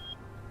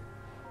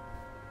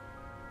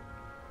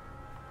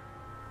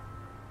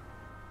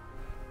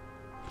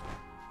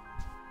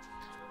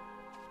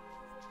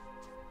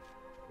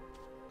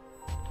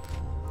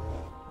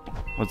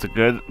 Was it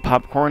good,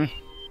 popcorn?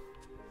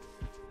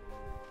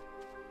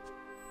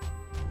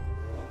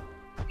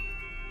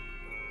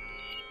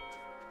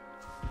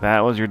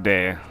 That was your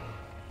day.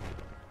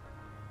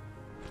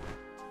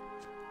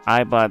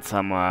 I bought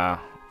some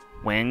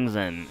wings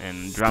and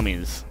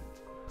drummies.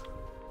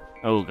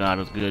 Oh god,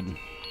 it was good.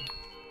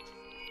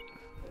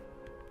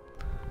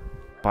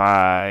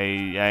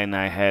 And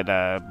I had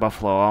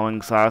buffalo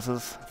wing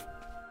sauces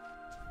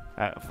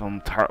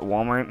from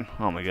Walmart.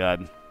 Oh my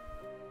god.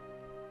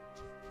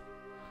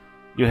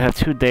 You have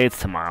 2 dates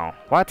tomorrow.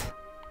 What?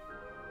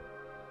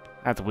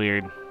 That's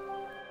weird.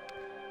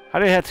 How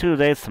do you have 2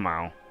 dates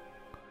tomorrow?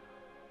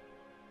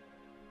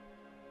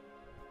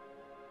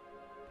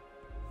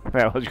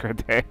 That was your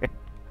day.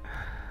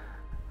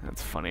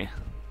 That's funny.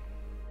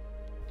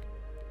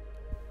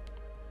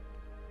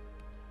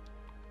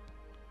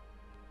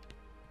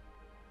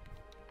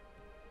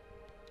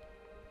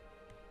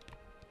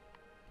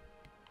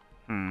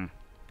 Hmm.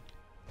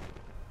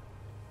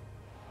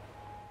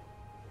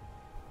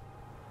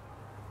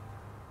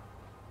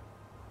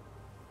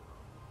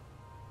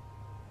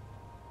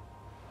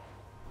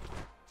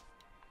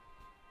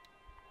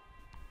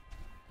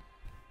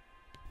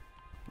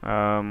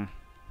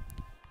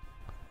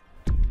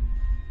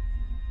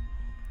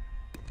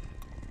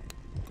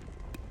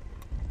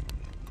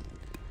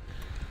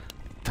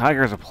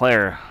 Tiger's a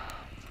player.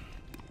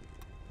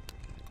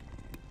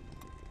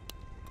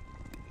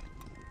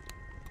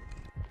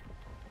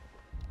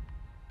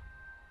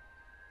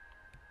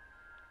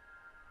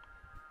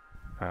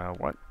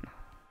 What?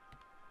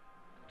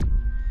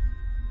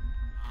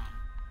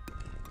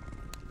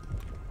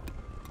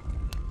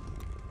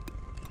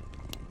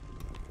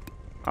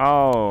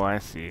 Oh, I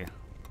see.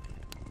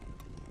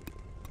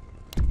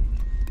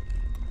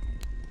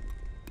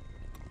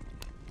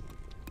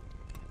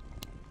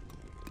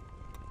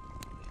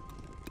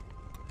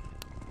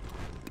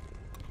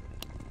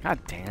 God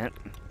damn it.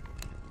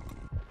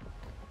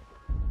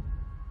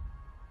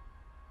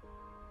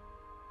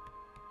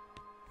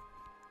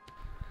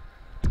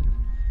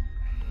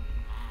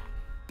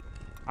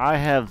 I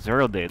have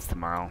 0 dates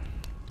tomorrow.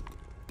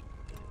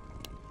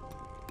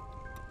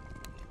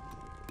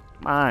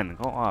 Come on,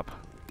 go up.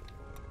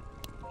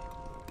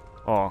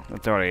 Oh,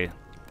 it's already...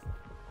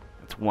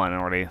 It's 1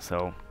 already,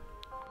 so...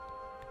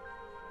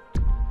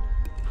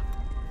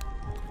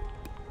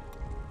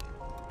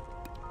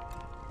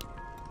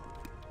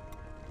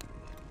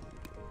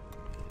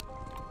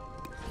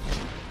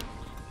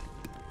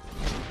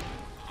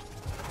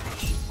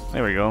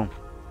 There we go.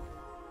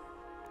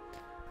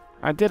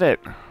 I did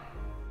it!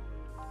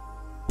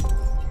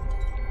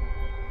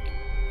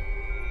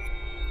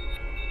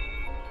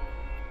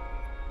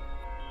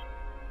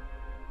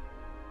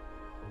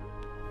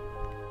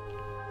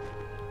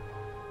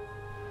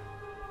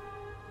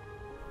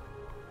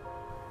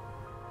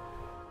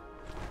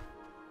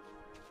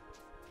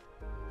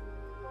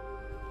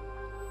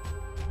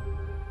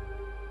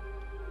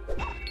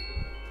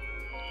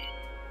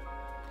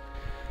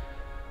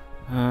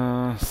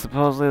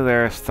 Supposedly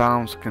their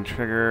storms can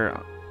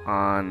trigger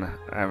on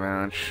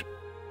avalanche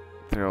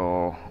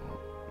through,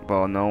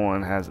 but no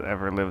one has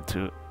ever lived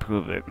to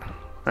prove it.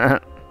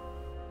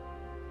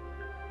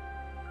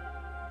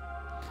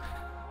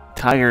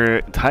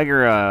 Tiger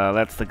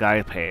lets the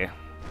guy pay,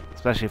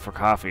 especially for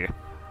coffee.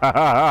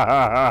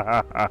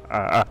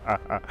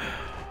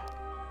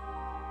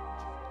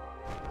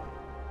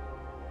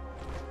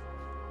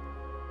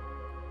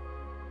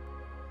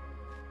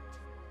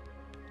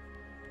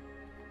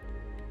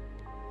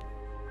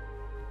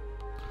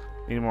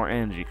 Need more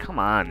energy. Come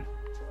on.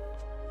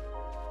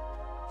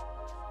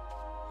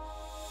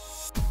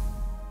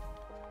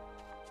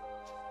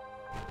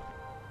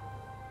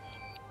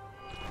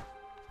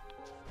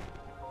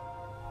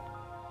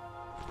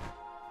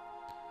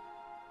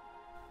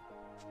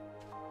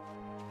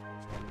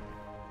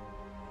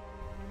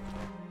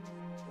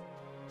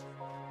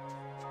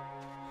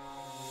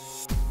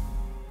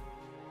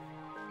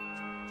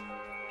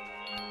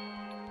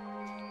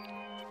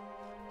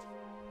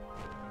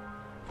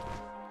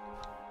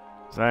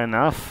 Is that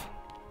enough?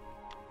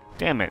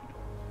 Damn it.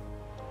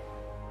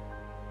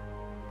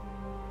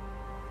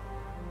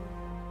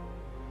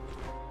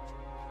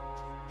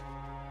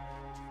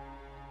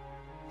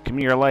 Give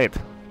me your light.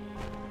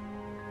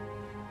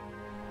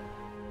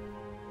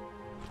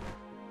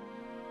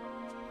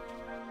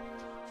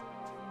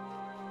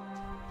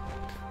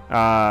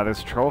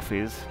 There's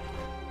trophies.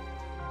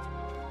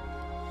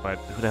 But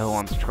who the hell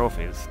wants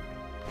trophies?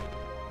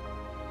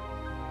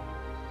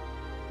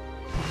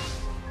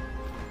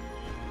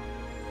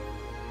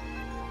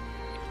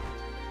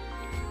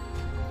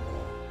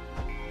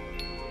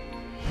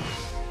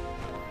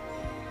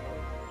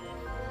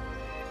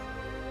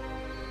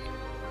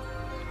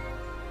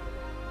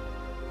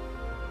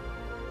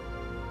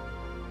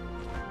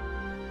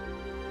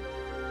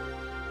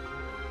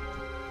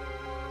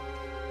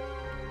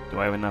 Do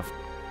I have enough?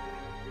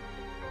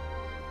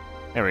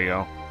 There we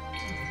go.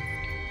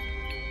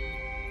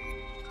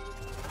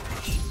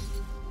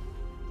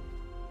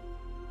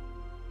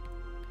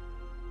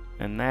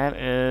 And that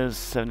is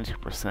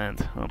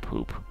 72%. Oh,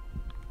 poop.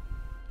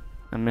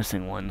 I'm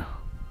missing one.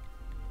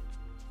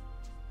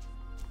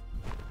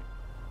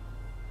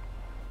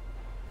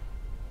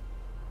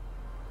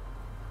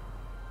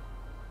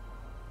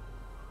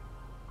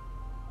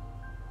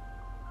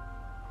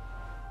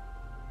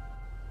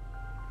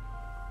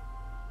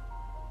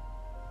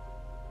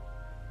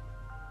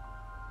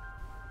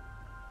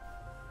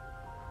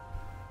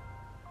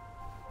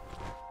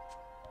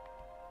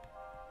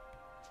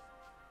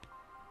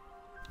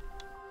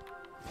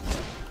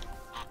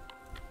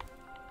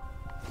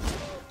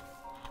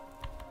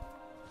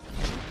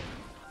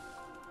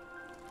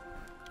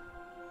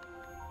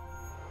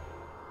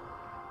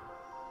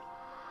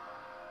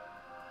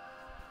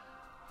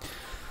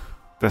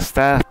 The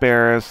staff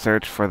bearers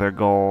searched for their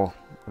goal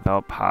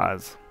without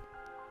pause.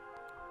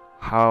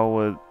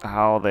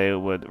 How they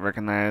would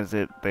recognize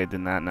it, they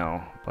did not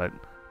know, but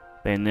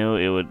they knew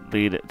it would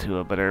lead to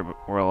a better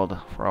world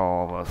for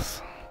all of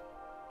us.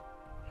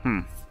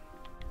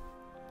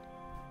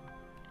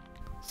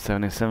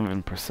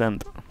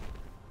 77%.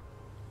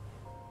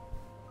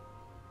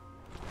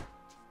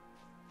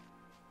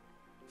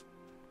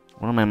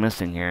 What am I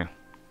missing here?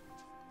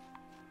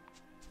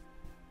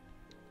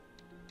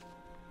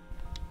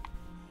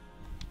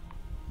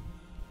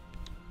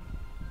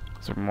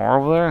 Is there more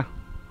over there?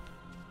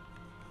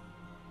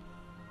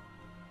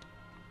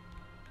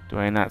 Do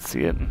I not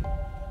see it?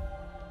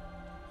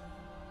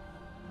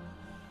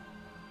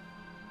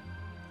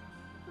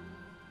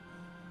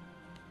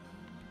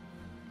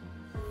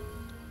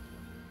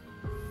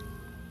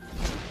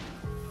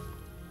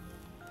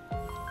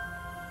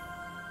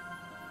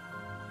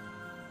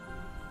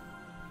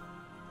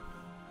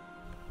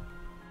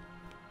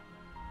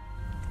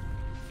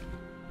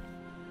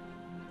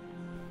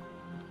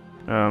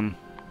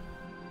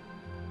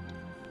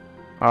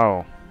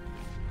 Oh.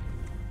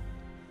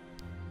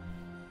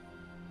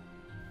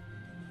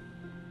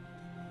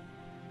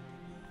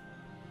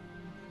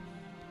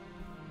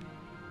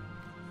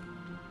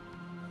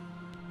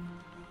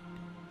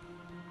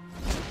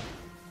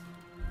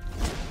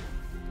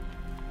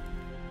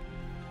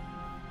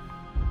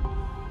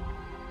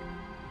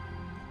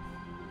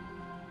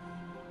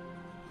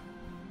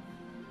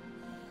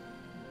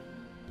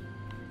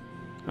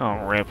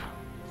 Oh, rip.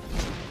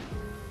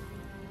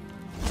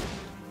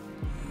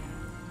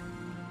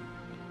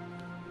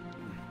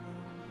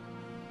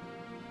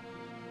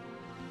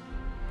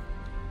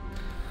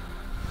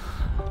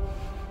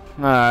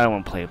 I don't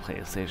want to play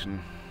PlayStation.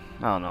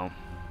 I don't know.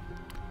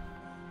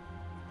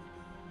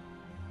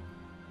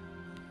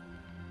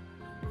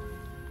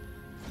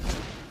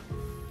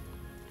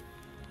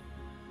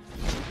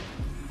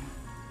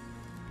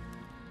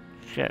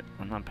 Shit,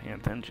 I'm not paying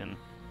attention.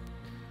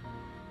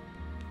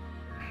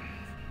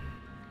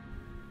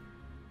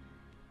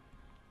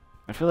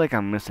 I feel like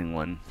I'm missing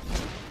one.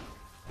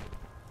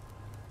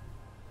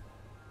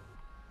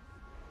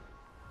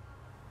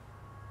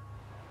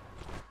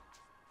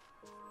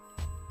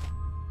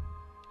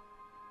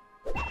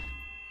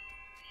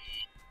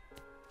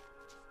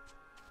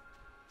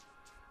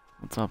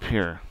 What's up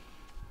here?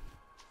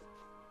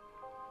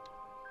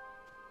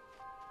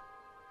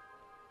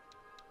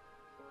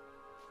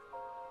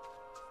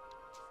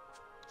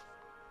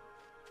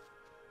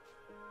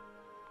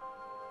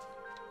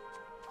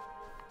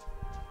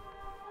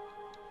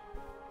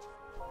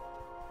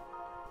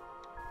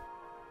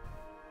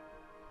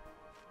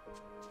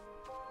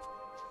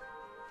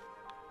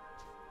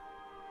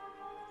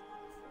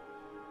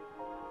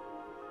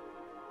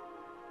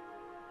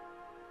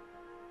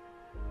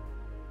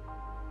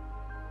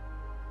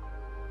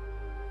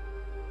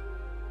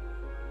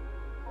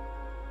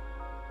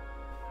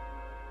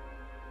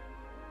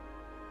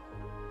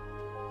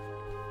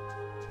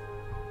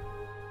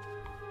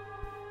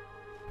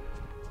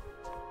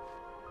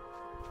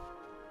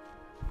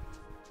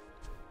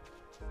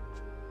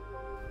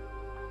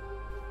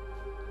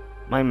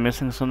 Am I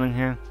missing something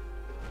here?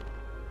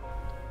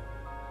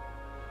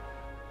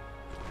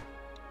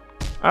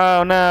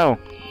 Oh no!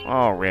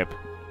 Oh, rip.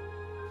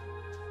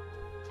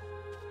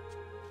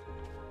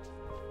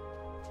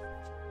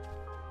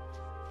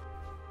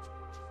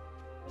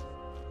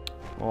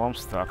 Well, I'm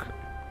stuck.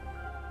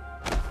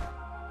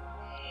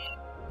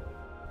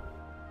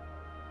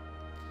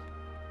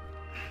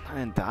 I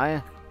didn't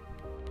die?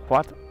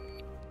 What?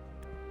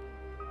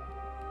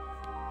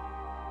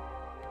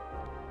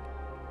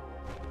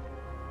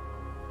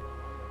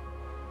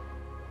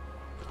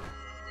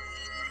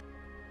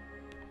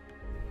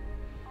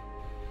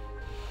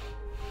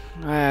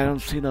 I don't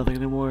see nothing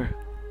anymore.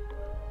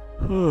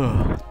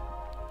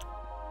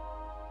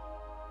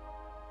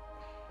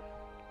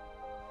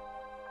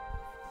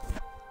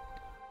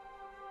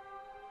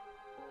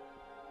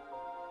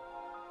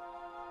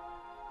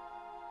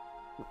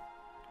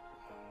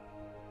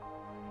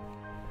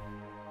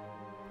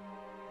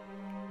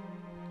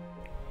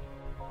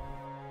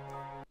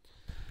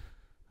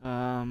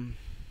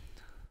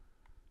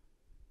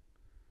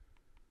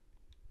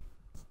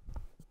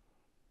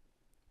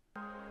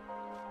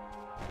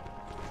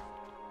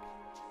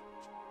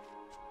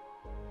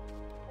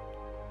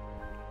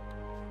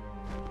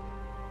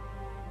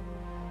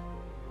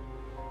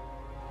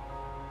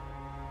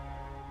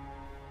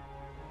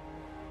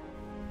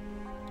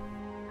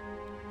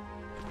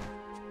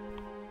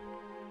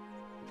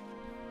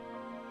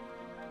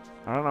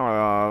 I don't know where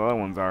the other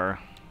ones are.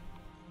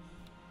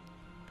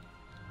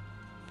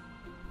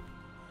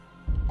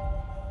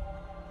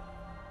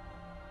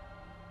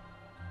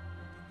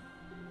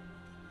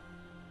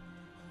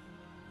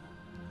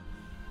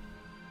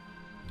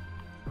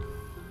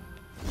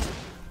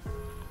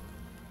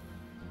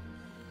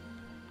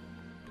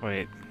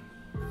 Wait.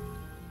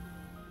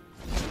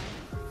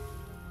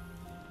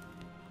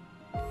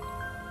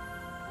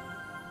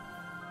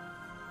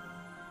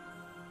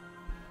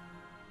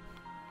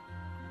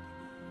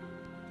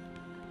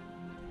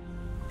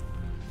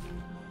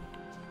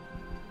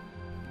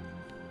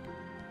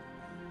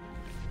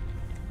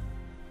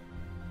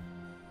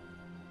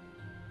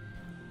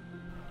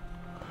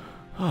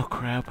 Oh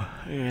crap.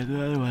 Yeah,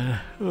 the other one.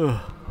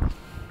 Ugh.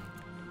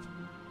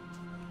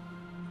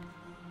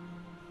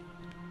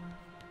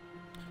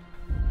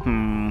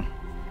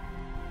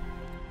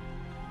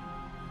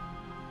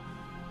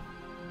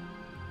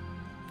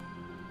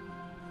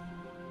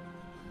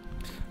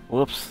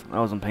 Whoops, I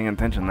wasn't paying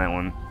attention to that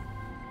one.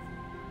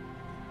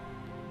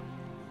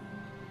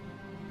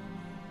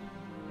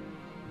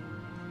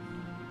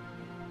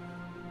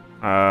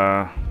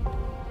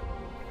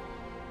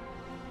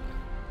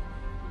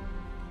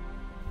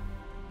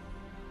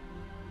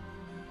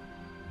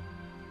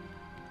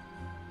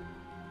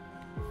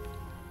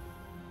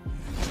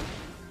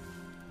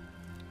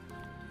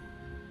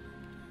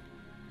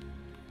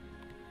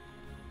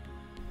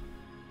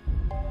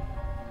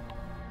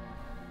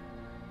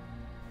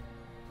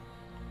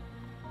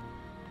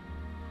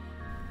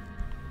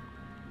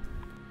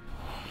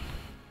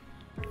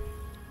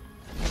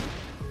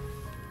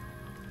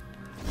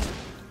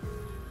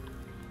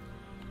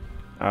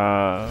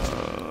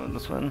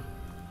 This one?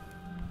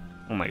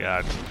 Oh my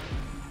god.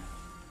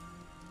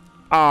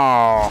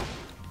 Oh!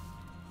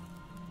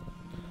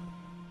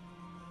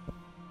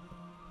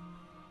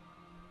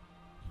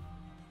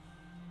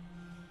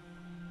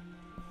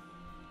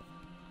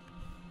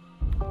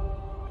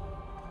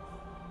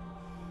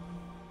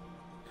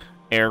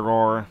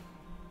 Error.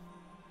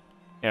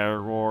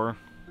 Error.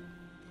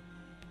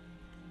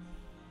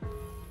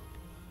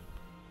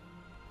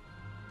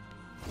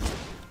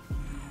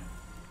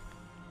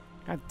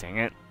 God dang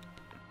it.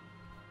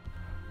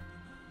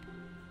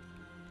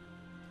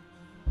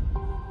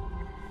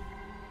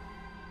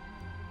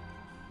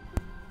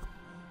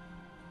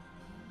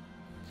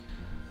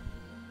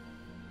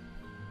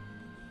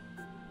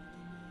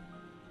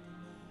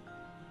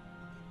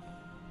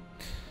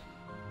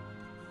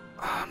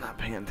 Oh, I'm not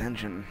paying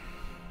attention.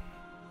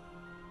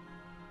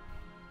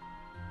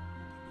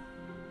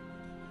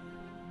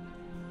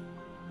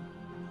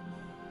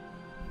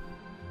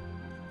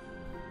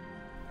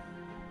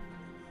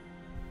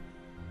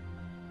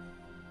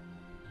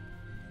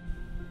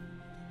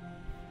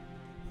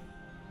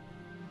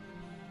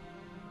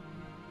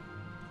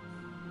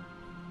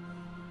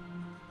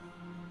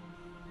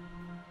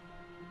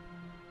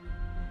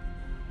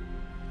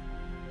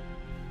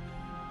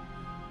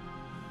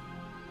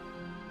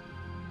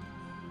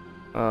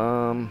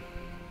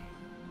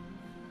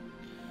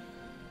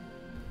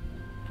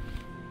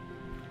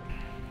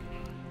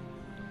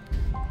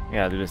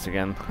 Yeah, I'll do this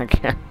again. I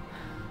can't.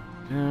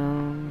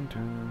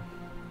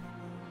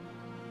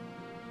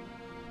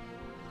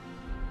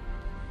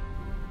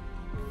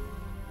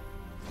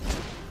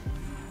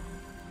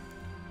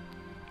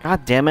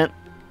 God damn it!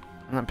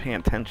 I'm not paying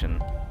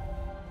attention.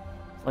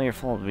 It's not your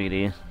fault,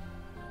 VD.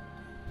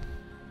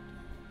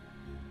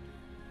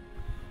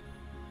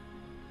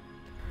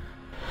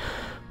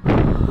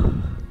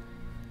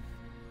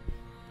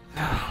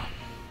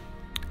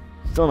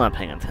 Still not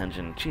paying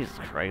attention. Jesus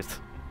Christ.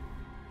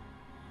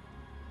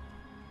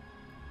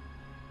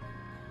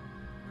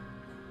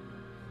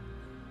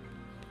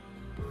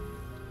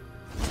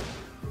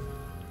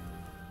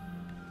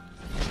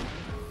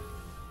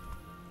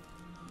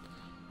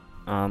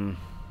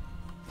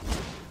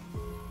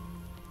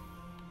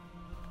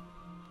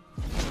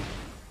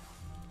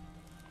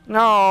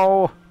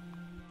 No!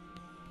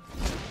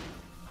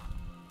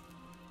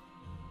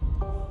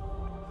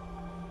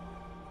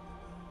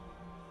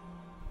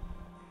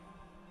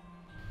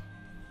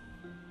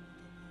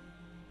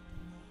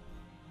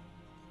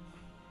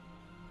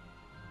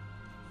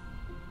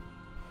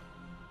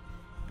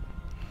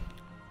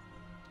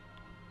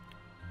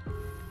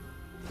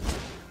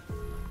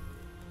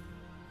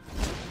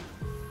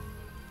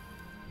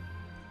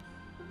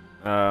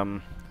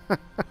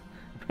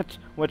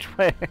 Which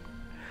way?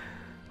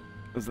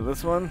 Is it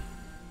this one?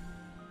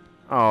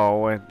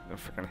 Oh, I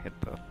freaking hit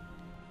the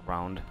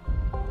ground.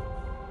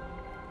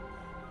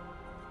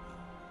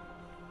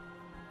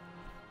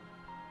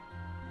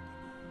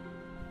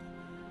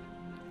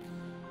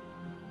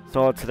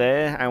 So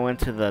today I went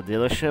to the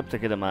dealership to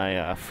get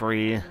my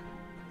free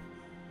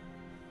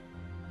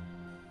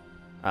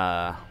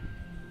I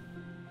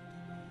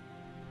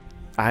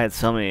had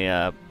so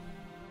many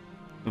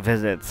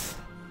visits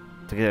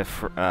to get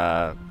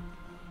a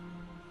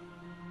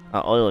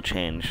oil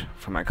change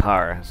for my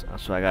car,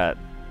 so I got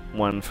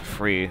one for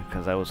free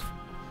because I was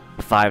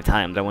 5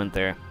 times I went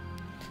there.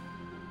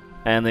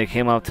 And they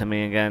came up to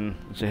me again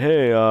and said,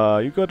 "Hey,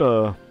 you got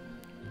uh,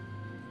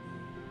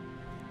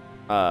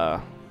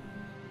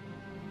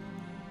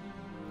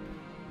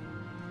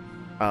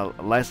 a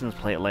license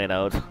plate laid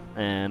out,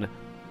 and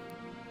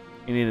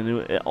you need a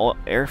new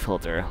air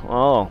filter."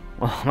 Oh,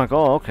 I'm like,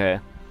 "Oh, okay."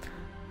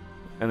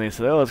 And they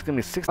said, "Oh, it's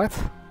gonna be what?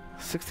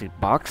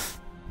 $60?"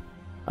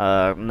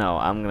 No,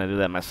 I'm gonna do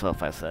that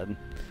myself," I said.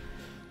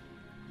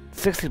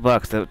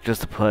 $60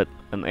 just to put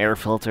an air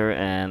filter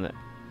and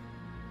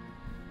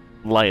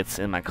lights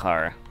in my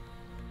car.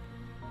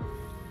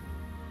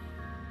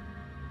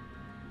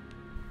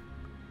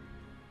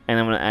 And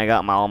then when I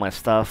got all my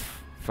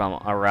stuff from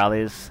our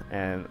rallies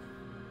and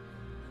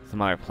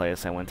some other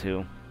place I went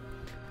to,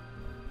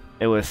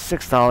 it was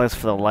 $6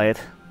 for the light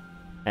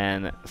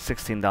and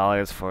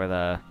 $16 for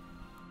the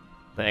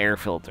air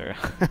filter.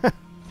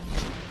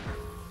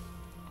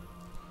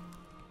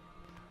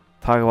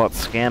 Talk about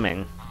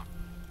scamming.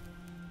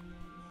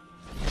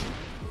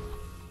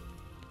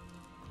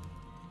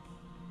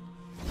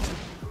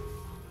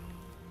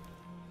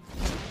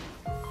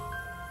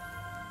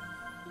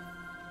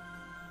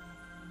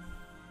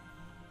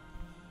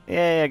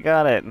 Yay, I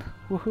got it!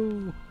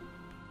 Woohoo!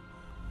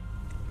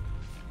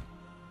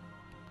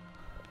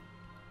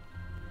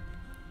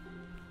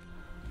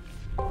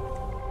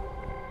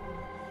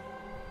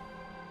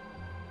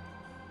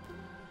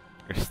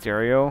 Your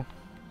stereo?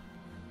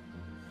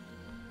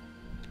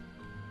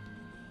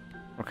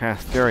 What kind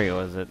of stereo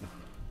is it?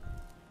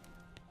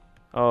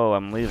 Oh,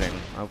 I'm leaving.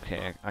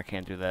 Okay, I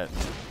can't do that.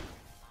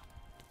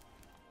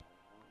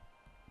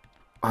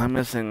 I'm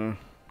missing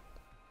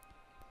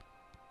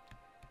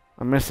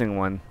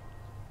one.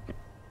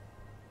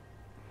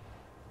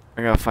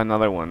 I gotta find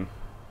another one.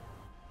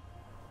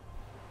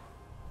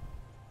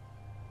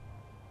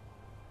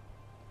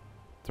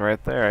 It's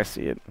right there, I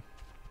see it.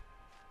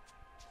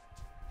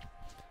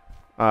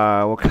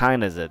 What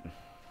kind is it?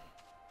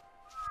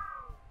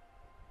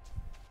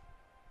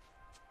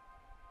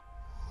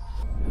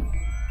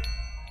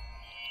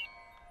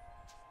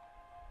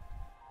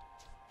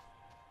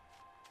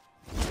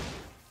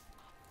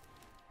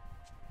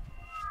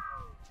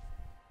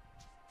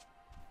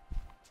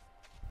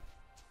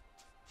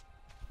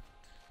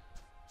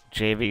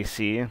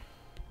 JVC.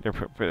 They're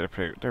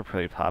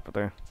pretty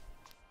popular.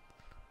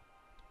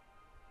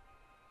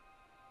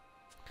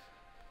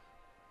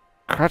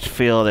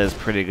 Crutchfield is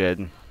pretty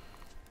good.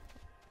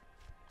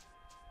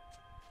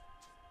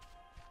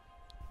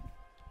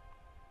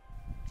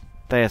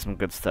 They have some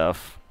good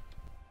stuff.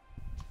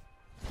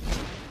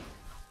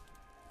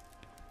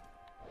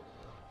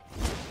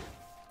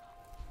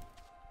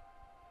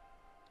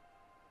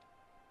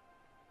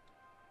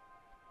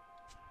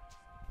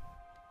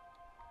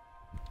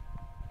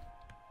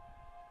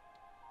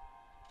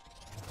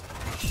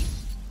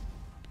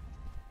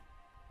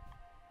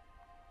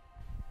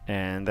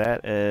 And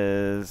that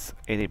is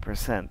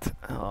 80%.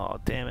 Oh,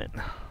 damn it.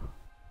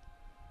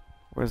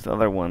 Where's the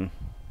other one?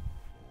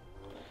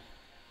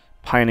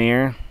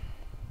 Pioneer.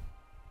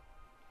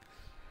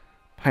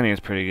 Pioneer's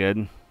pretty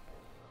good.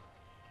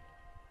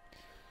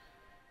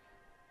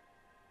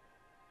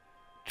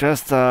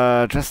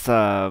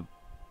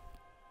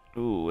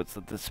 Ooh, it's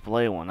a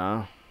display one,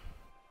 huh?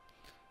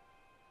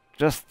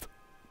 Just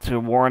to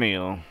warn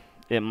you,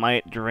 it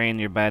might drain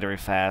your battery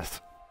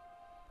fast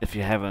if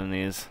you have one of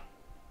these.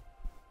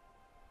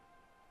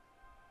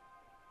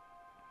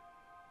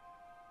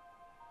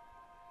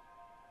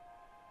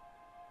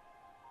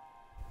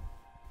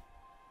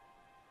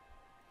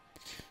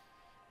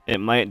 It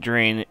might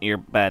drain your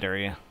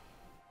battery.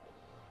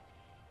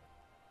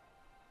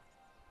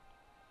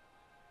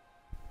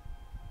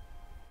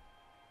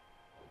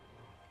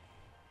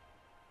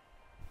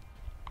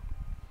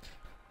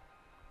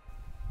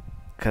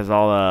 Cause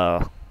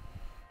Alright,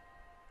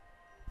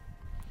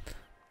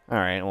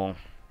 well,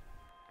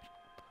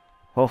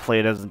 hopefully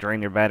it doesn't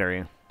drain your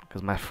battery.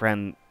 Cause my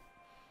friend's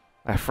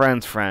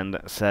friend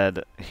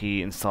said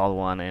he installed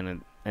one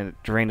and it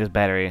drained his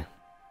battery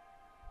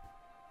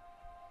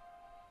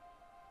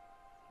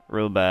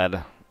real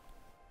bad.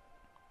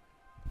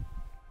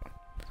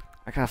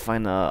 I gotta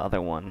find the other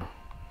one.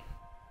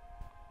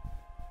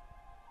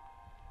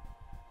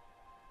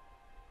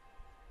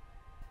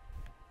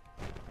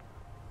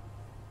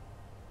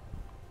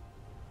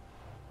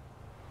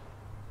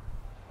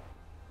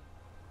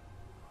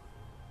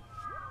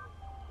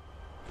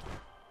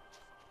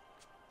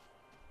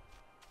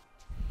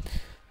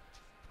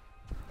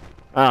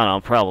 I don't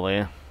know,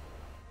 probably.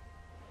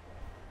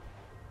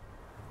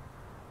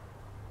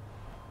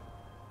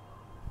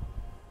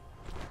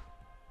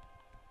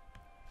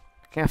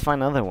 I can't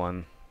find another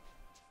one.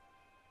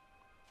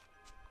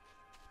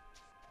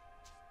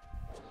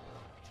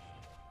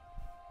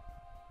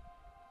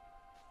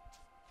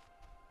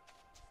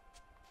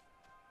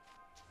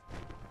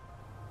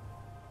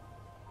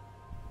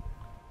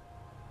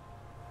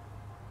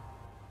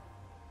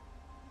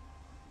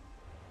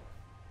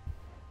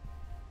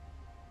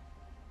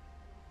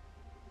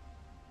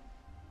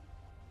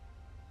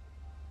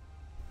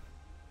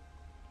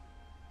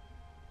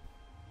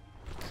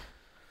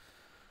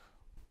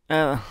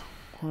 I'm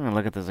gonna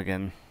look at this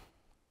again.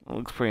 It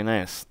looks pretty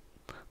nice.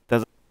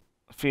 Does it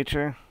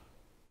feature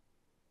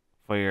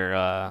for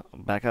your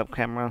backup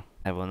camera?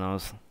 Everyone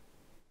knows.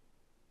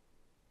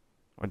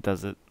 Or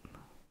does it?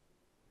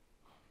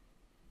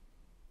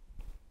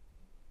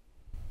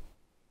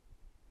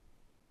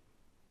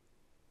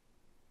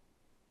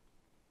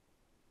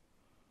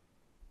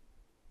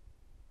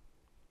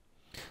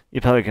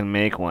 You probably can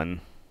make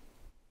one.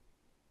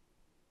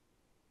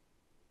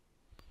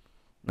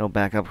 No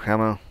backup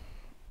camera.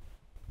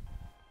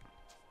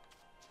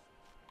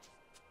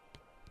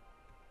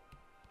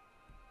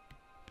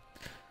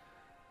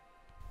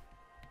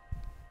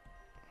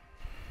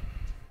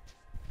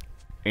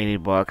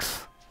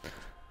 $80.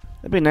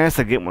 It'd be nice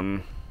to get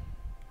one.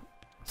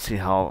 See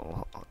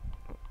how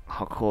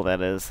cool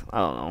that is. I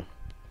don't know.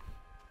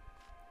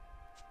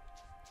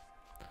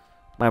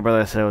 My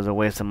brother said it was a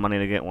waste of money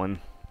to get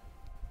one.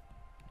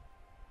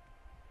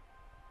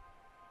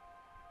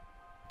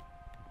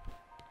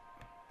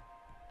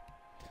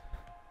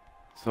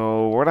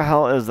 So where the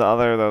hell is the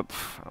other?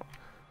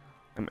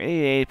 I'm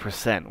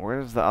 88%.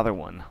 Where's the other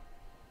one?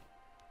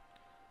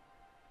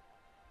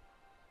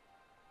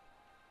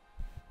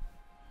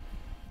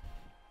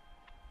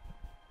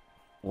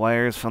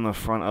 Wires from the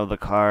front of the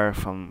car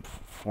from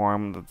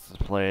form that's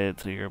displayed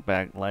to your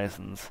back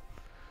license.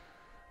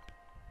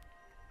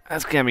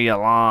 That's gonna be a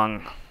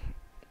long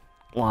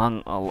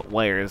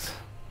wires.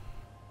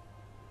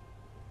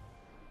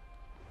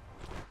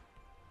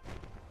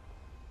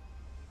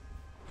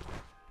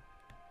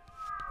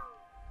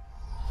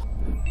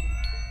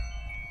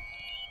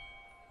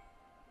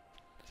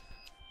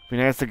 Be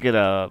nice to get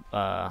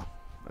a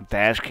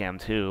dash cam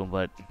too,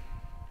 but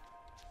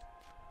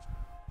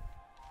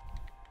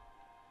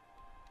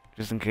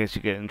just in case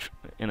you get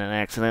in an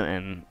accident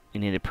and you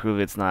need to prove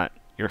it's not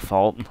your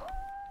fault.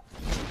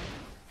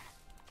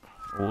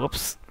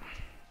 Whoops.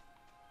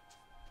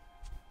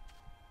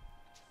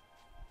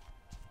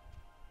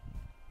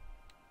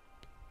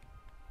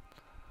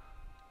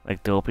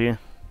 Like Dopey,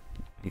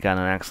 you got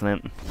in an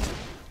accident.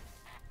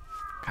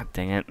 God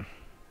dang it.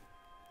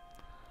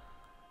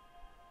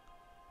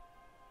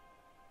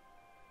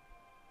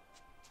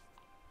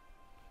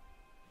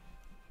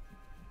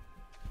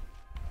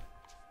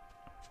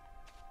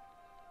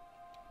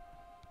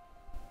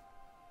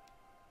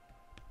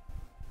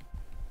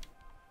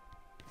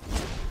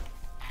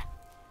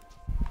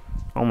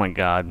 Oh my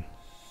god.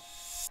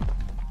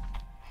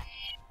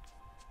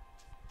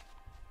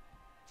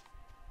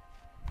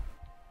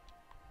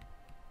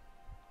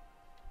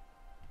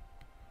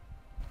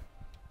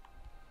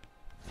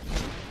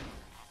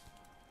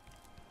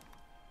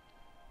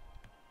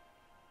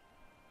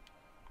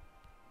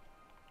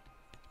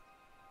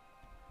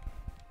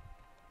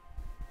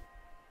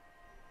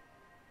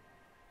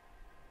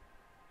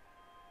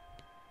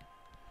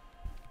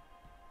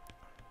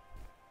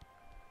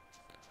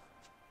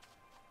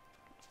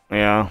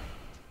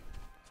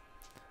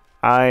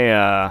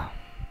 Yeah.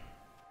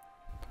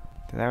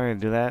 Did I already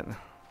do that?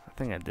 I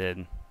think I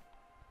did.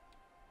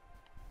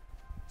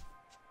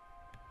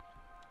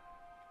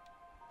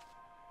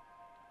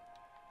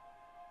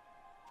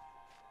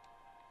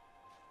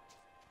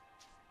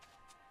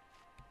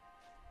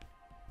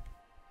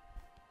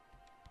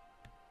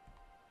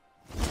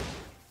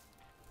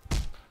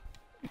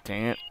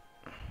 Dang it.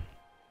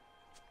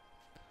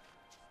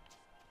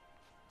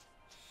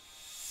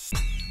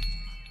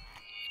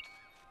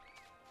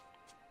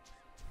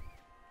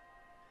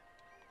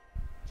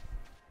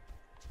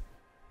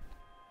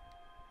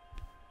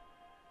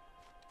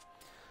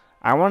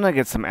 I want to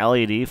get some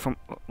LED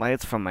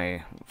lights from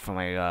my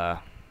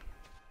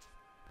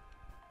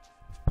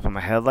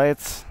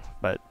headlights,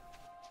 but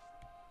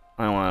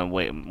I don't want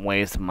to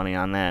waste money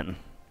on that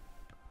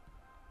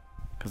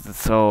because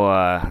it's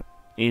so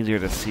easier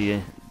to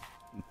see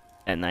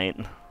at night.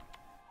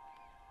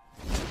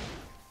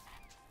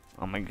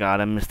 Oh my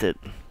god, I missed it.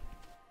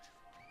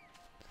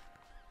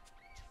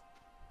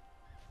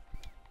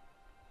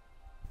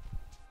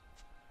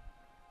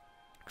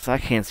 Because I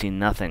can't see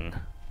nothing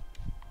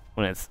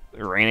when it's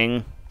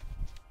raining.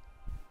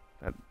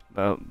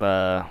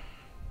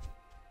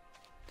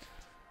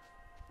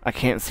 I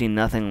can't see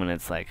nothing when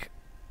it's like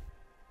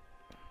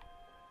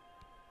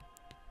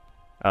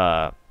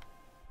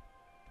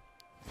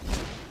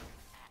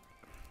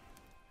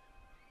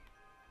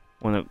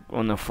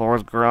when the floor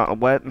is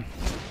wet.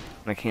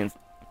 I can't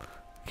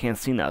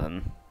see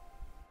nothing.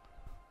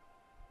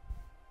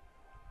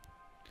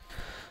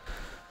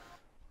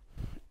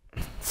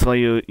 So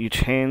you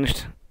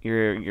changed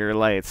your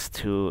lights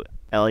to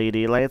LED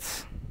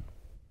lights?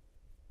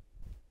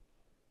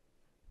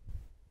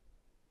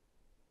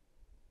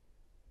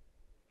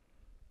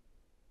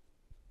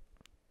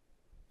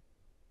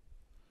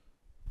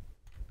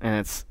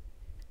 And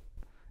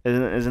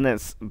isn't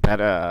it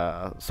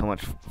better so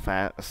much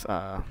fast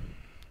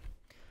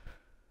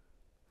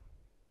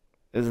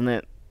isn't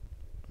it?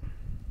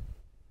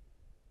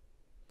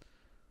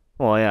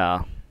 Well,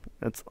 yeah.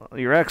 It's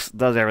your ex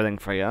does everything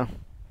for you.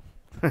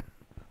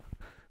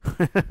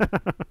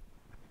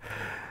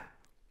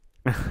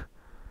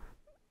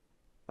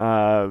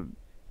 Uh,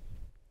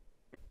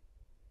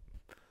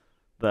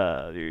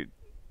 the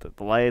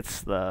the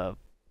lights, the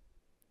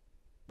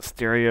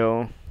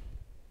stereo.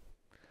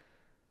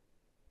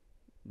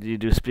 Did you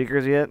do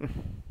speakers yet?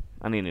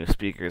 I need new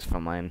speakers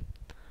for mine.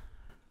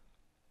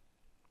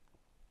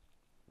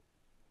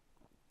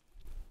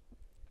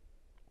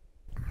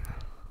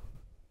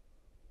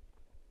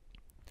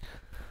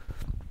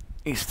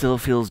 He still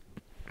feels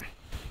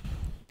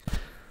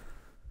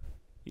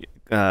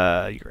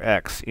your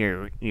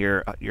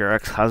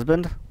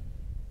ex-husband?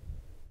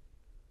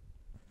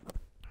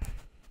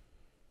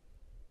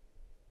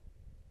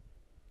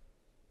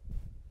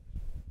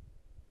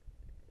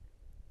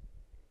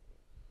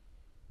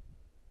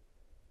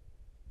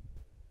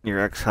 Your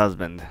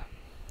ex-husband.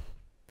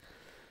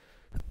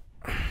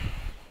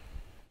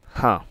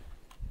 Huh.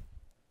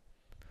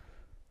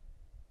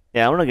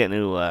 Yeah, I want to get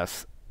new uh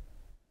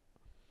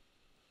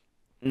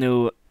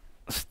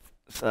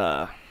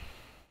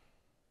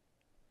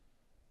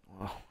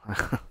well,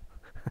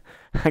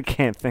 I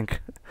can't think.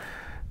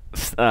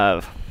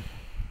 Uh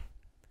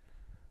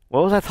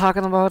what was I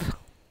talking about?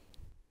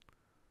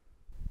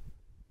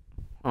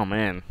 Oh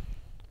man.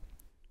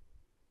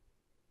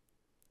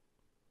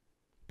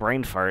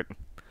 Brain fart.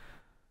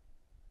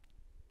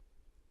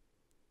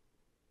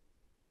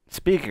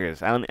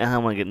 Speakers. I want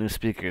to get new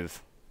speakers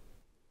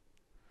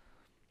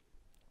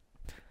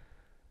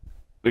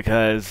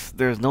because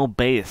there's no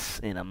bass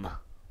in them.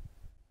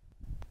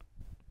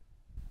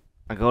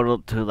 I go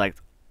to like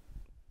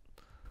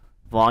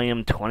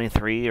volume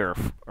 23 or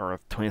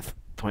 20,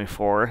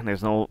 24 and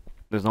there's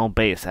no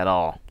bass at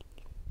all.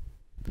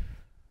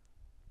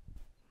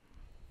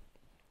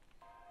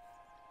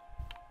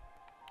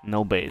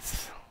 No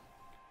bass.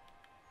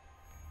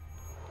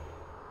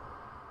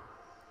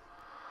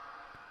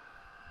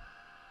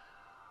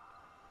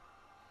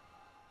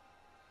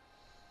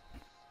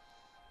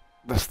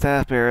 The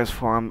staff bearers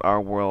formed our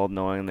world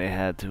knowing they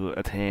had to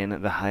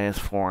attain the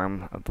highest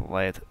form of the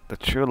light. The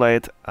true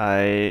light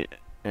I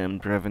am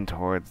driven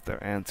towards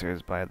their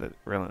answers by the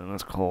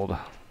relentless cold.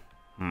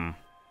 Hmm.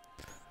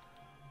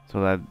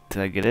 So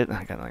did I get it?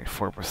 I got like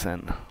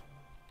 4%.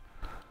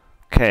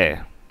 Okay.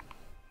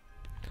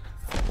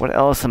 What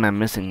else am I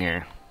missing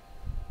here?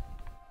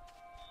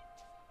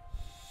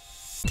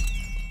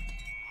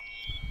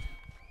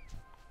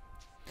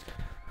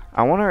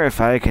 I wonder if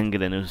I can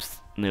get a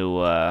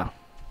new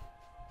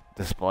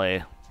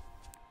display.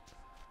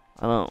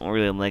 I don't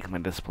really like my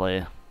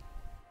display.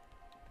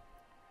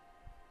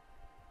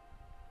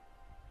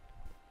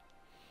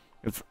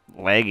 It's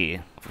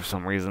laggy for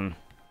some reason.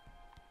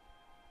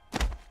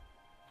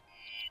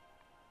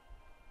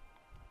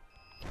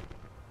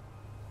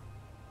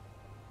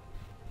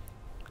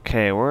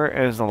 Okay, where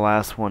is the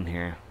last one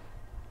here?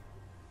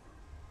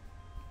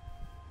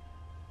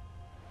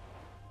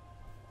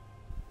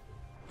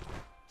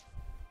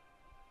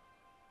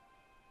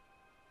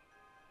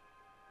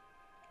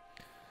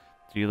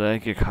 Do you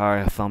like your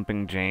car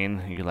thumping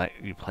Jane?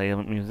 You play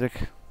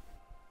music?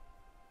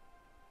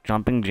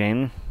 Jumping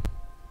Jane?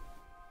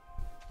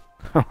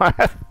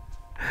 What?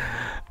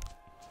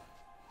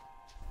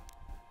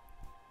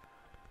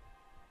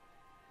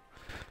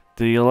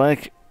 Do you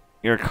like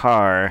your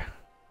car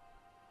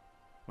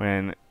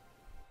when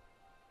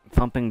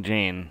thumping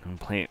Jane and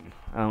play?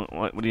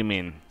 What do you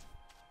mean?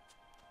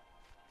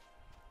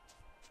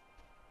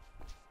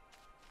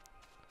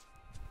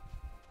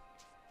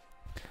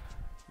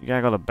 You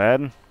gotta go to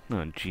bed? Oh,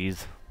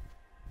 jeez.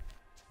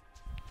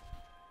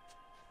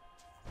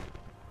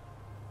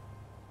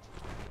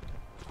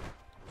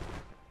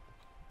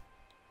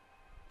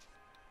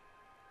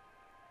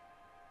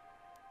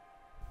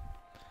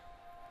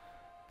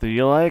 Do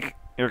you like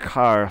your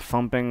car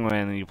thumping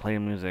when you play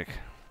music?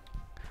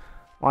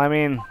 Well, I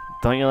mean,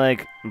 don't you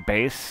like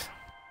bass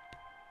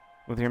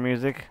with your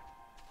music?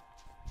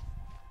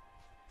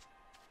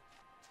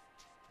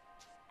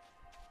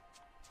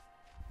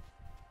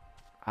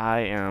 I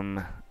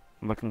am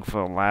looking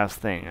for the last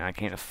thing. I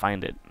can't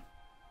find it.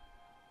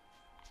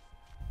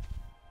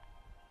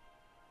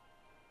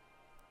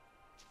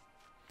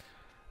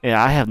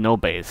 Yeah, I have no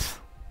bass.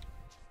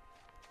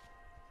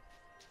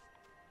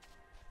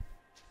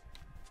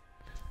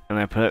 And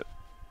I put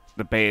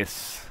the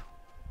bass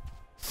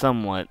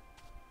somewhat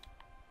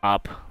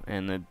up,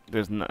 and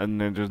there's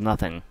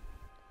nothing.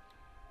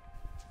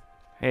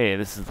 Hey,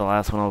 this is the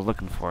last one I was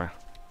looking for.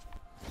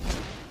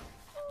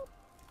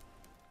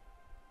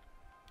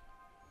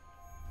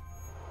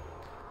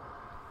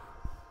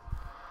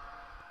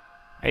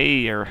 Hey,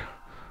 you're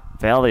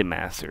Valley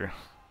Master.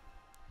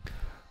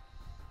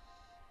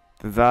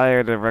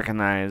 Desire to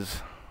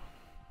recognize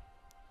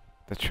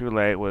the true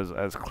light was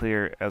as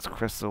clear as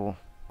crystal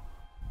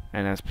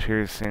and as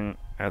piercing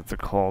as the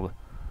cold.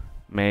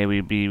 May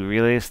we be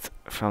released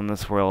from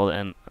this world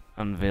and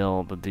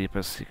unveil the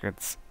deepest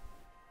secrets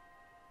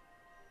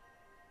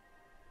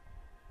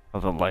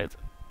of the light.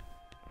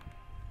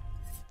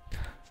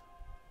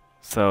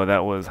 So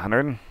that was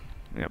 100?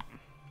 Yep.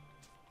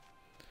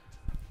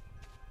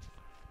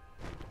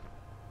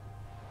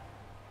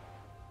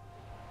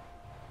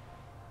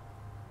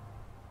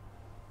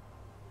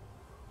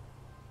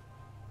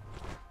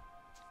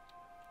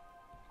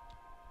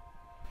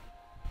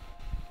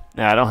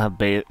 Yeah, I don't have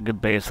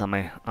good bass on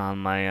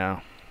my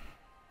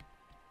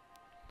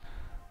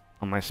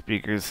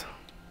speakers.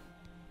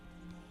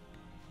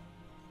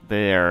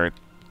 They are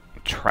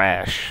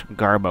trash,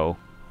 garbo.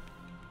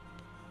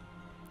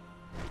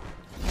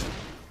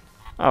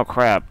 Oh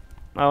crap!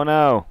 Oh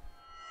no!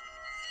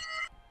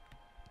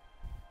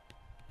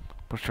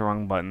 Push the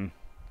wrong button.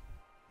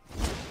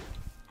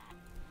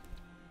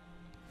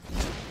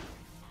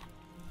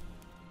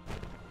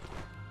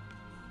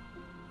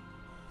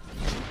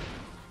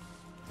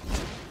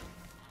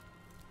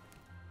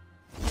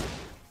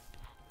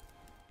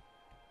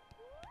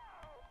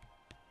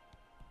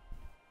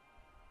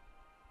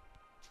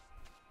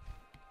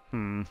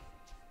 Hmm.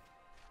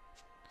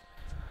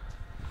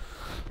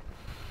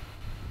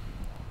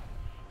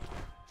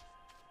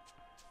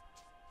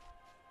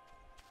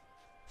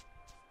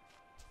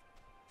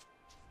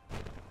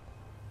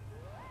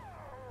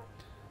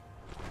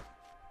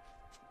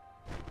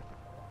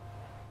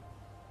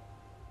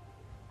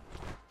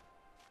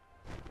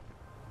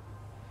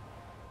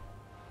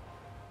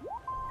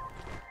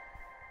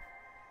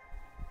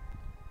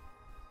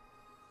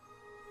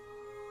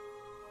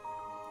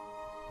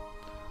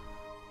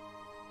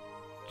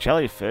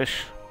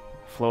 Jellyfish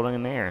floating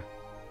in the air.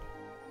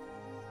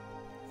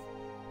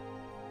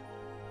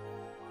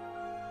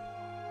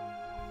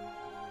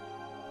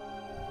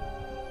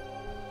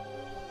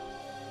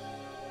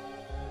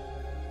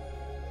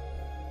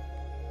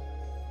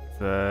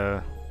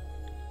 The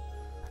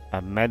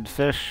a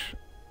medfish,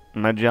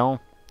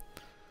 medgel.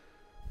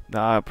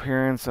 The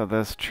appearance of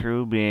this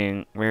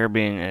rare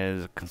being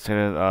is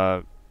considered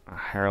a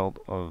herald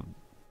of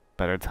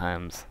better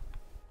times.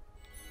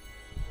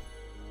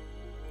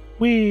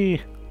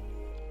 Whee!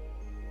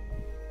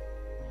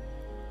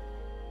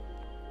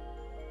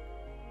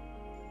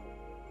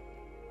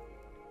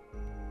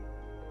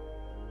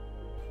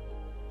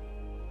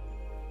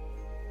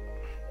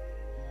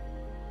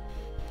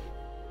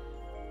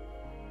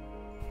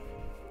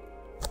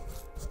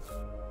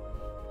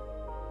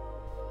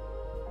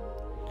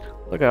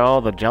 Look at all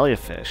the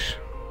jellyfish.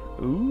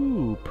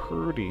 Ooh,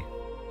 pretty.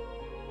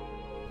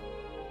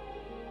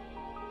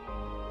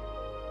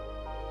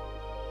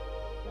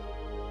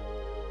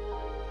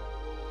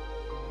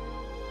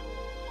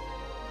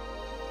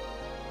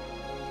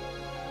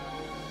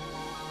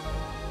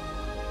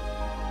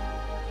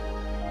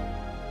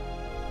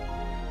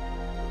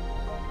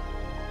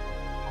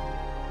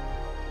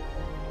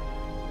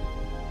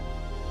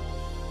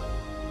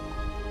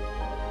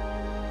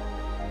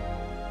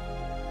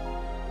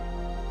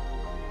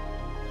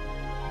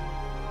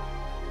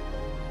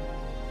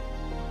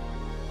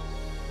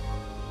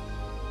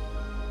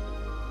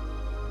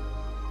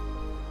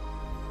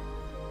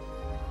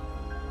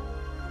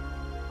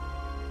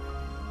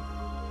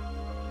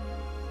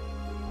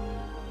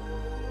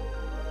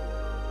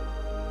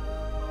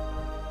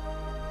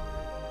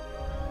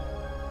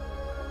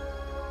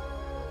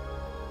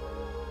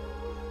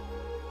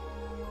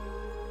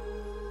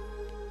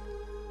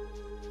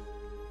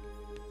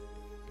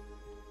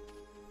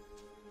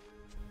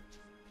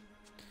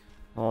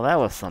 Well, that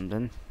was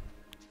something.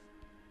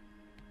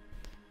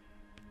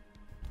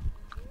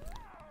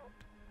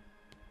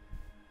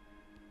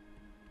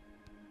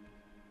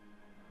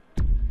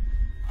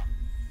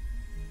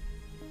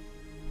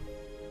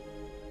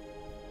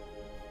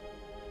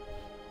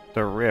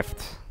 The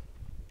rift.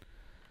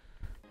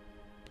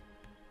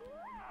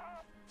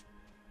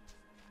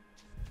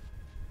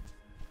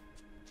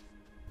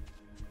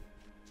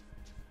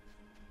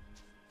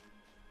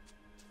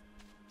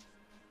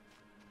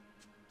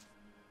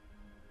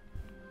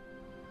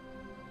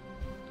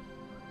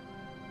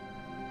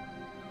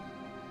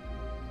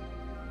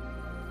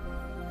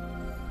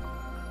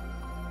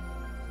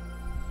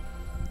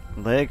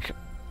 Lake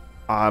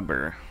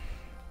Auber.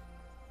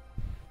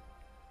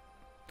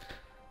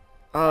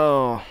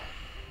 Oh.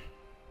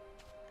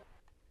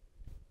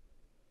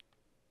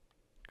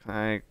 Can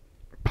I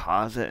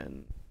pause it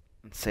and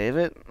save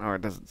it? Or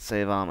does it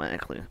save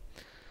automatically?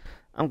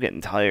 I'm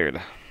getting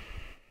tired.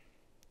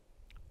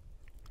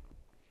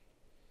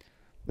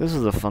 This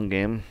is a fun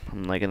game.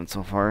 I'm liking it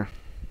so far.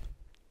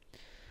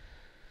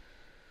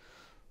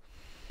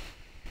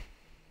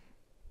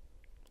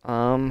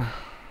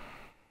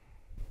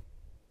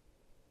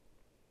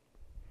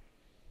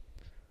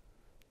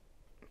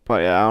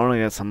 But yeah, I want to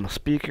get some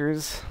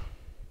speakers.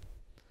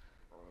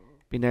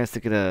 Be nice to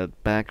get a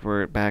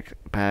backup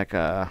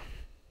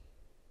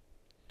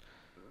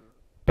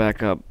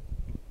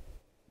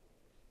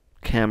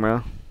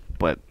camera,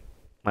 but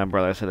my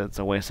brother said it's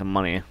a waste of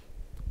money.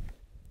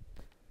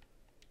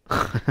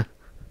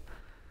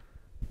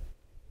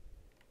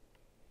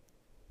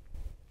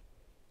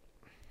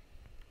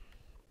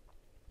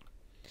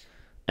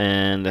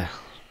 And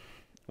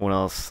what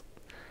else?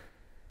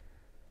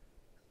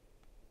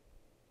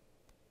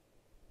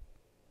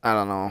 I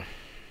don't know.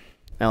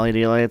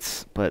 LED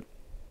lights, but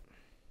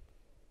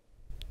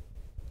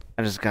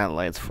I just got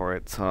lights for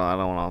it, so I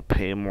don't want to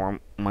pay more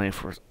money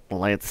for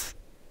lights.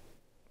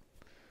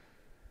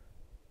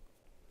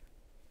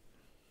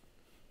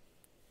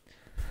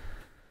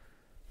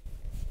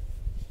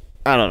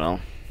 I don't know.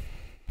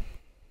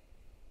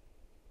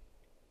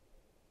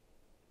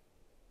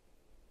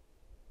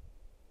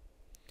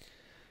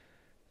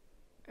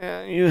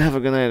 Yeah, you have a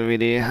good night,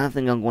 VD. I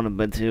think I'm going to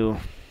bed too.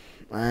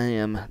 I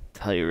am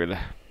tired.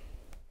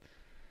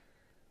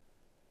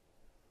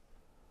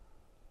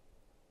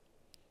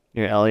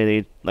 Your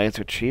LED lights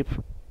are cheap?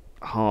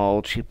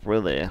 How cheap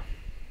were they?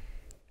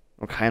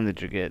 What kind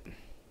did you get?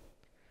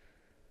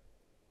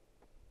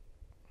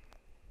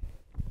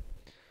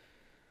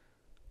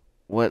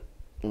 What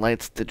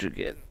lights did you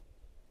get?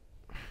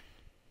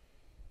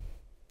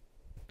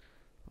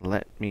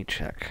 Let me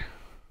check.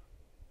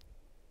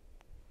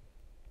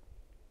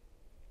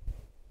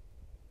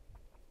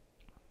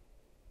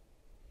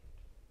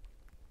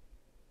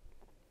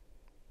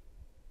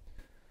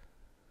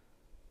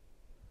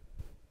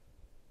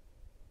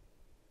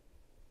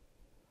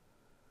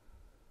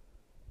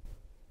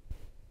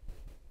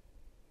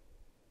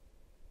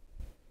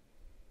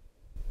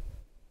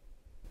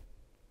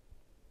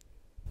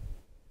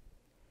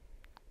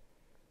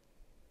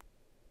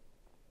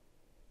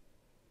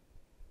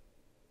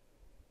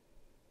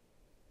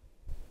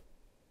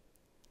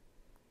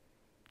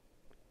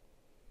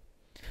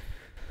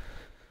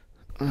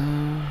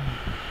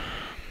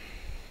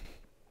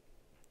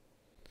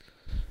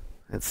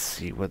 Let's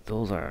see what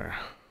those are.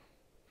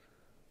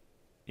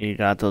 You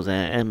got those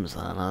at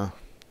Amazon, huh?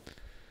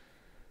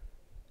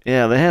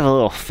 Yeah, they have a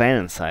little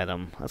fan inside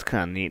them. That's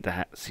kind of neat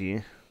to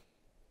see.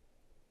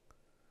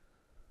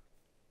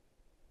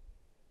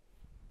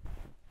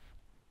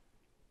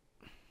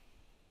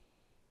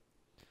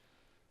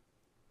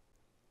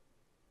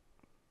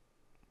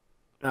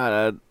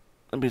 God,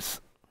 it'd be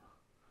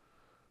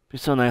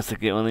so nice to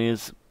get one of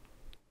these.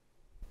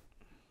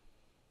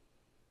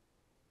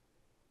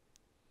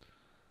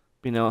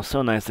 You know,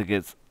 so nice to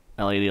get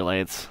LED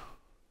lights,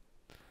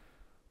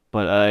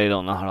 but I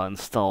don't know how to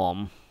install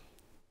them.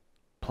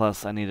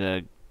 Plus, I need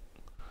a.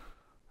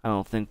 I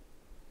don't think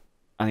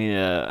I need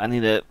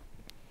a.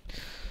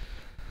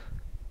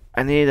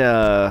 I need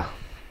a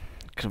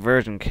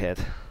conversion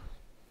kit.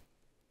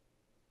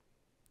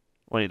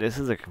 Wait, this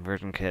is a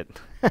conversion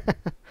kit.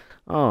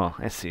 Oh,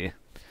 I see.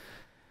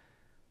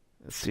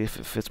 Let's see if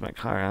it fits my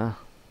car, huh?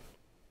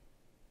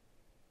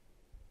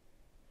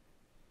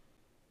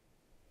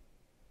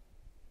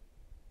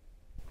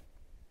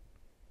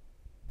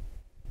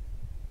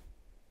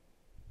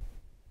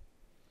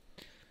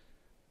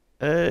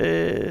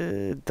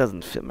 It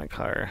doesn't fit my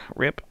car.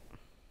 Rip.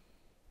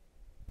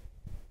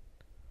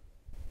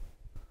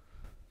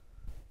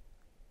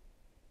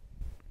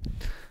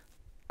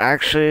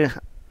 Actually,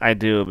 I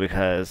do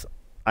because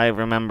I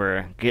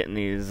remember getting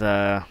these.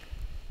 I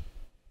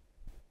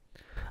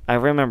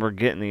remember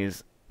getting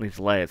these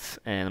lights,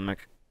 and I'm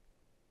like,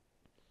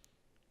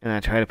 and I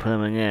tried to put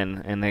them in,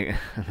 and they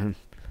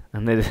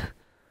and they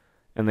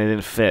and they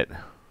didn't fit.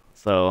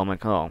 So I'm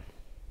like, oh,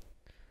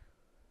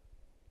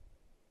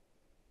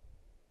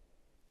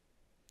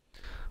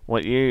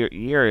 what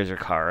year is your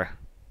car?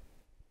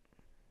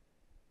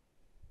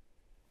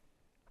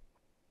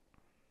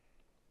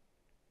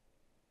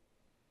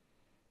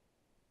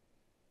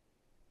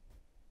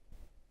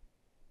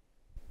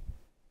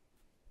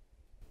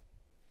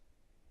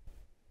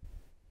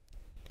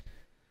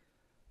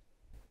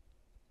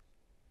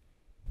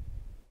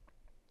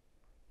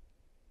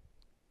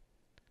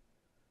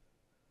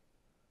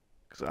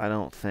 Because I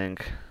don't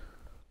think.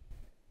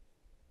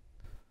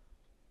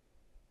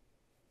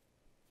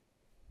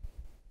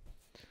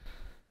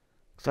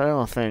 Because I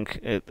don't think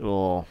it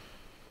will.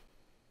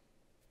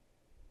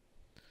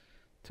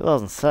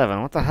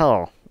 2007. What the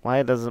hell?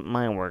 Why doesn't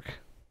mine work?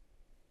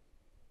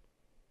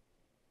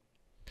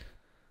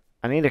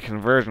 I need a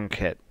conversion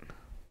kit.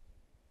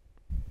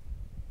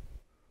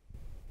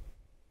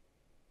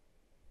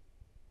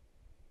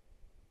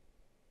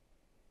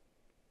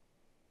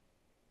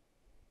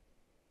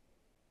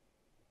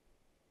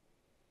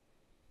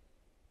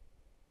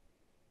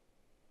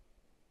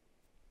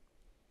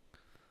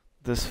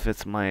 This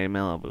fits my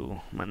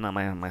Malibu, not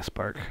my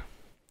Spark.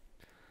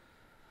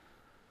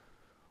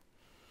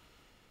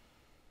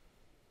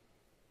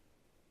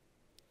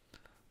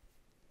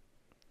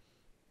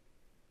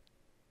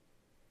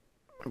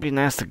 It'd be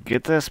nice to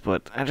get this,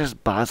 but I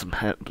just bought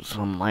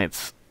some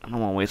lights. I don't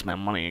want to waste my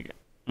money,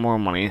 more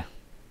money.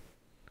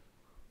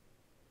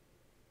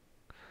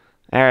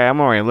 Alright,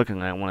 I'm already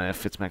looking at one that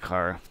fits my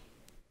car.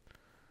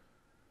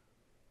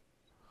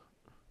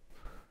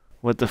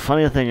 What the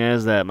funny thing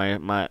is that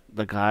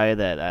the guy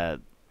that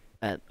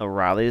at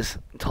O'Reilly's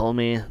told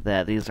me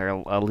that these are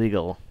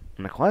illegal.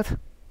 I'm like, what?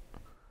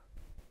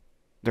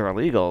 They're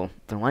illegal?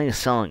 Then why are you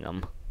selling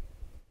them?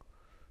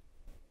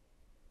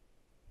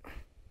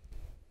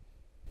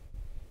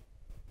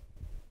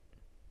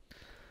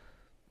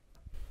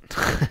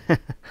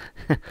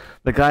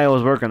 The guy who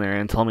was working there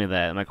and told me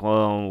that. I'm like,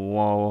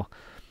 well,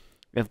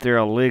 if they're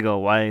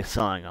illegal, why are you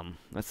selling them?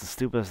 That's the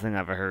stupidest thing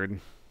I've ever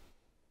heard.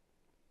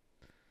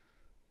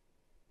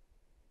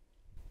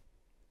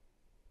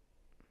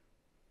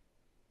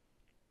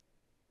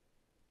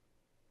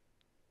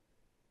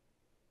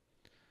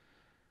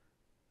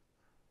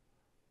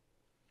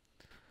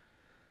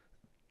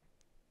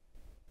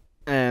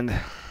 And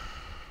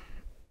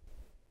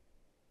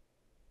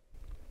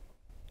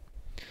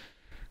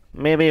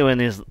maybe when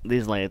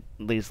these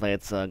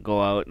lights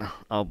go out,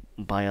 I'll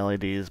buy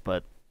LEDs,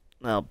 but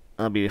I'll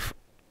be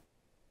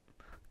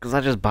because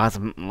I just bought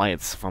some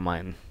lights for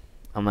mine.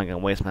 I'm not gonna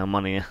waste my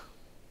money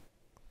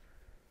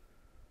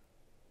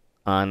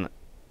on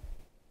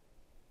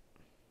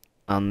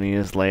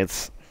these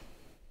lights.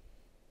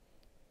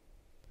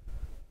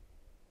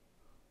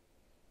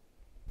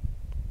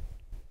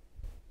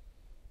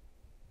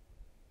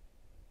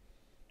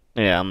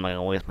 Yeah, I'm not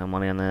gonna waste my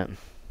money on that.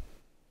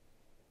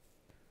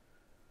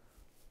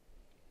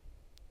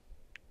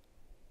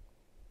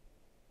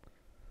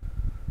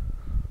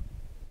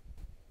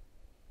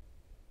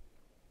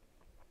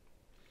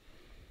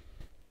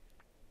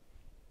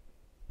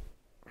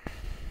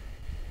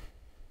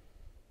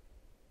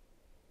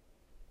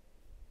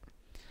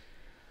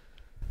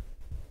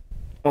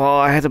 Well,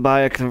 I had to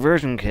buy a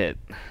conversion kit,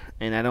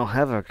 and I don't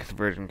have a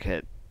conversion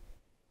kit.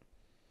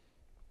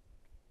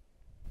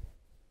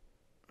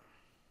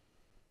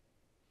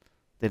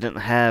 They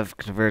didn't have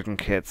conversion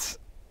kits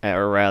at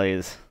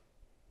O'Reilly's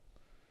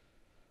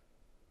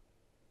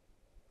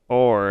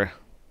or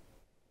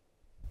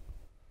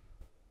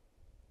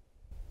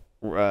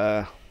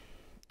uh,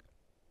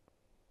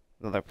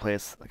 another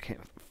place. I can't.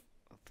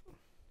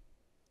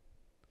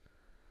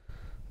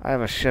 I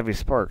have a Chevy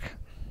Spark,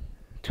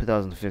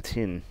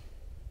 2015.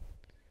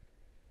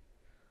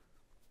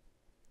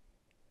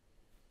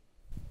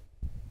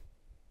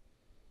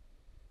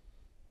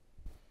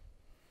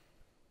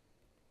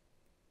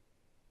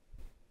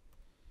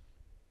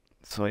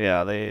 So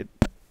yeah,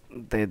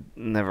 they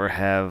never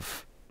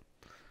have.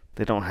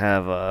 They don't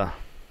have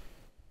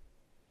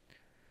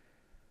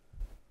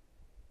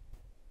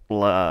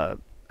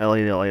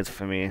LED lights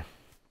for me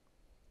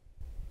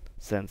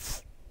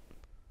since.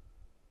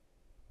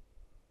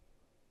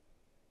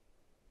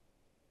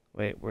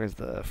 Wait, where's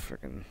the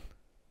freaking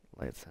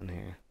lights in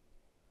here?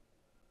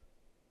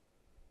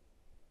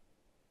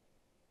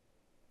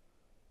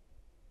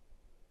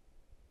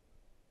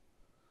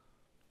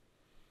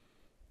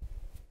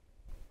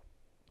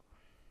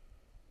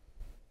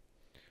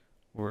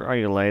 Where are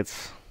your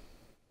lights?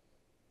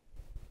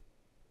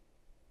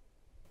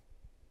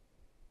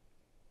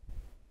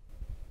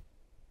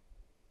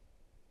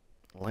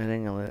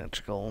 Lighting,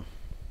 electrical,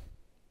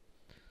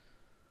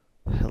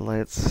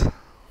 headlights.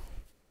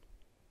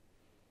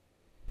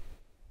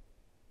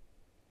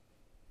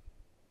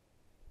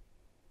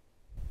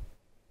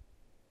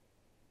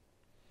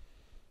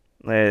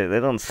 They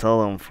don't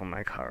sell them for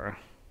my car.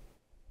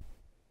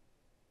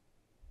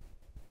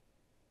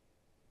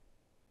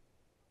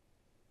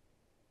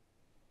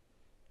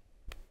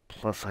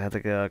 Plus, I had to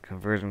get a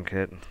conversion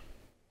kit,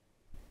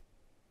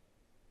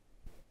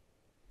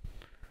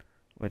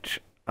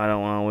 which I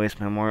don't want to waste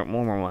my more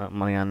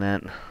money on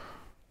that.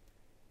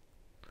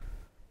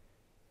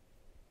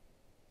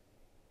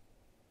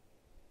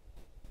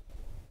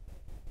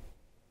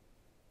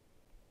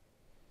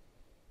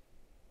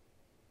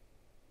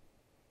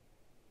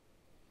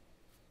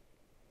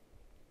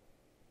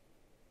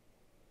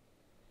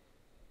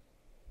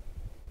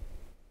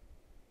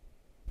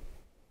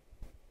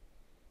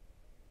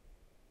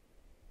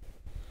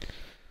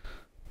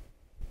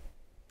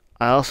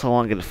 I also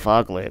want to get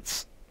fog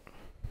lights,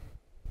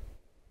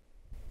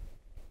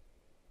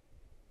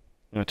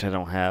 which I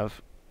don't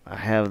have. I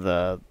have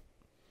the.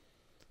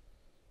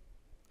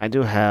 I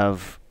do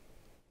have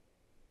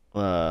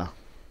uh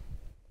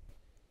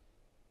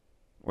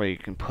where you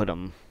can put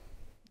them,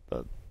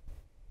 the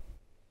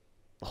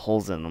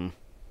holes in them.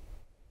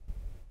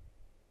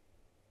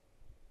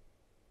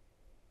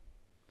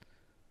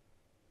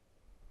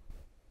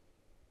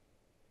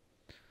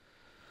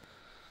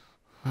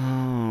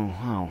 Oh,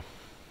 wow.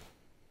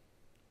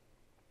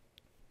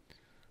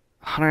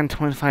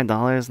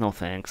 $125? No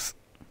thanks.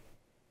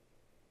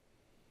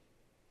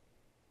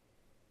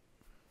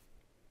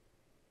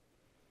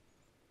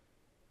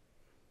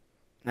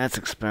 That's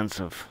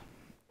expensive.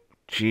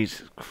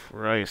 Jesus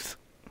Christ.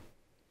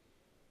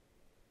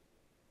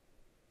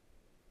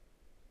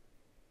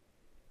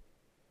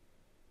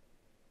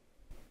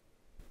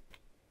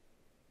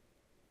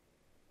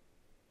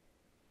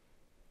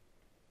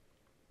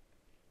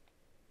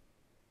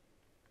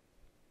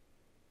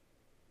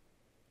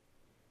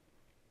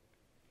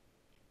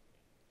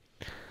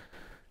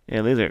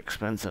 Yeah, these are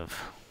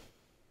expensive.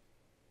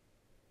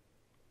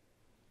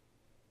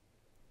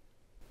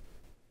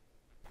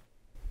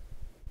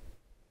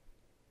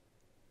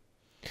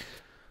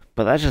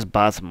 But I just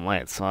bought some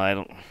lights, so I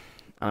don't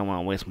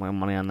want to waste my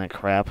money on that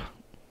crap.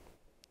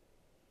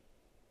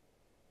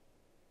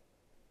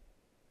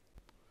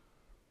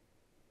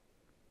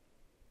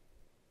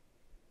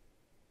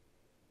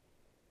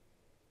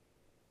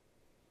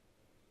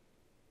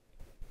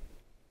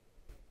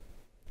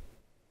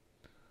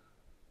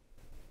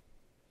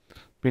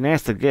 Be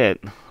nice to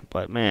get,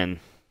 but man,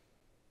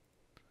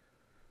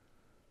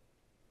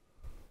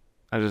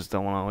 I just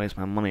don't want to waste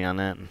my money on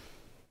that.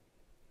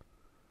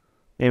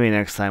 Maybe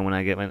next time when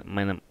I get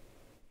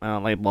my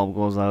light bulb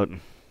goes out.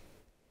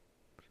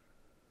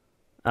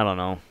 I don't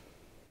know.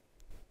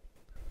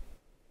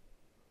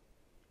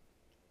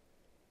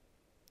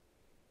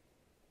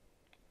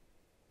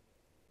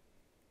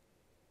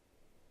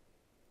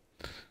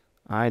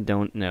 I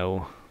don't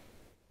know.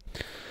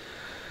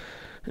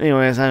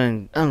 Anyways,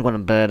 I'm going to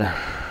bed.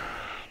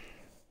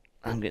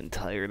 I'm getting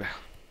tired.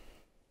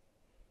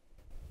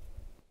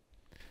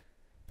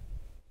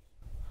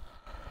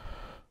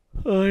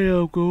 I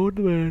am going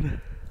to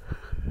bed.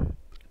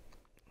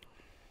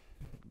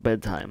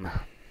 Bedtime.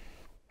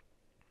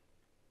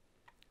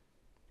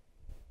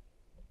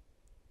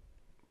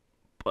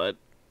 But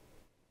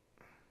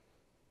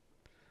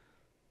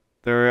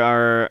there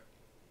are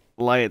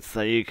lights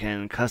that you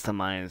can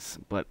customize,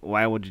 but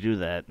why would you do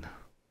that?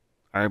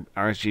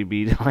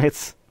 RGB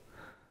lights?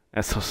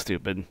 That's so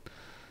stupid.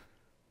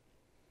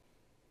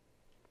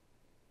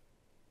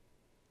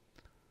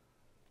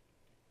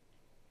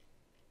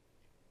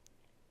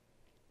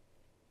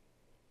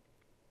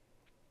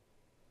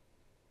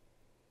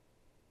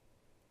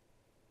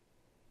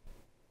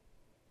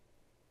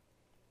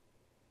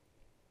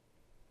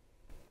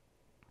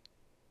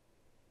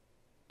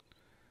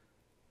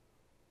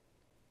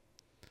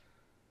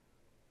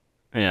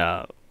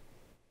 Yeah,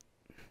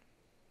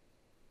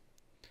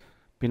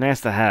 be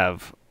nice to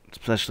have,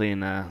 especially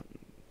in at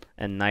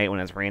night when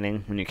it's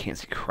raining, when you can't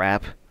see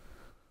crap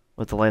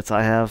with the lights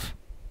I have.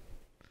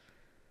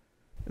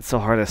 It's so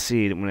hard to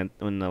see when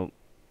the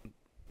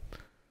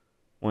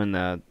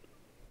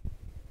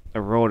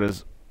road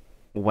is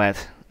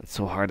wet. It's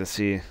so hard to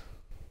see.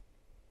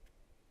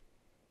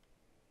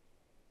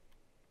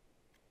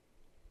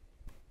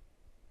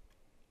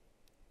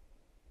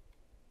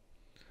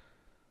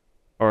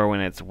 Or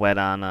when it's wet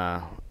on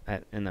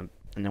in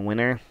the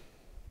winter,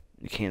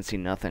 you can't see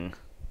nothing.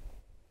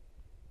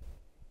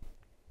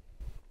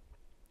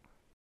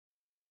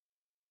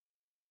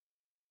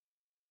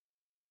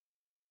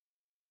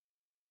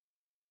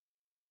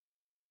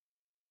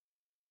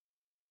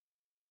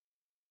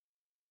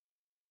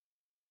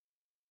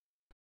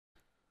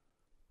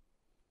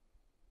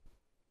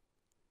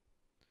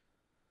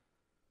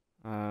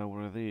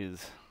 What are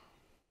these?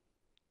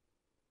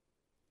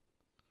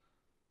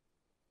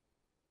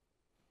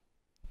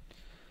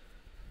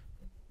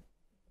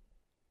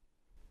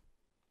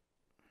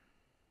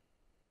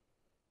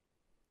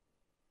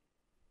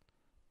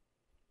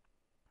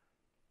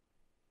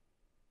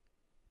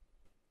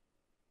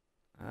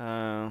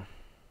 Uh,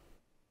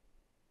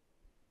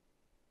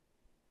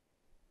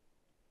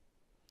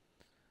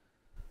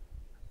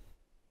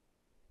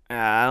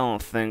 I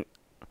don't think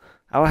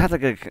I would have to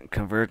get a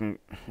conversion,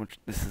 which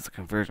this is a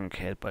conversion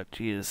kit, but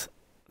geez,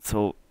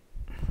 so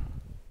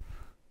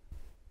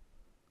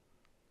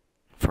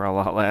for a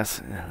lot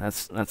less, yeah,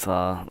 that's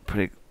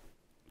pretty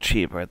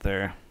cheap right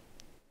there.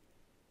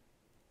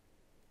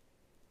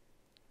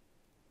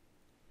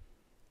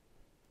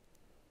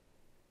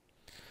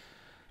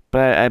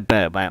 But I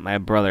bet my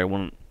brother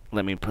wouldn't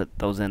let me put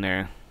those in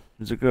there.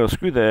 He's like, oh,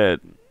 screw that.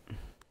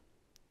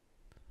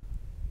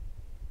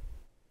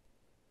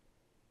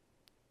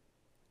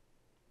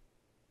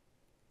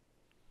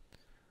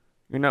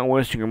 You're not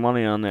wasting your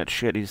money on that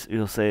shit,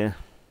 he'll say.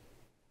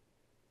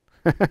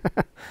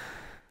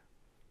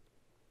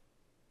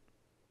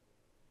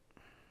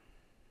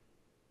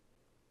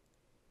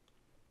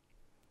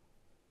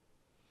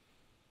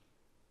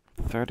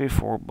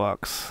 34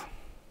 bucks.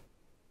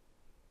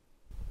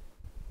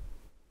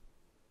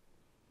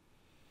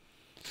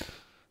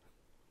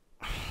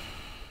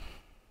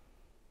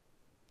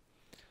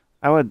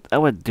 I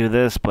would do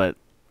this, but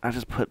I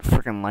just put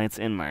freaking lights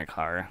in my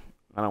car.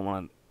 I don't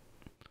want to.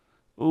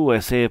 Ooh, I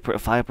saved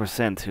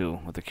 5% too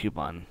with the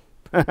coupon.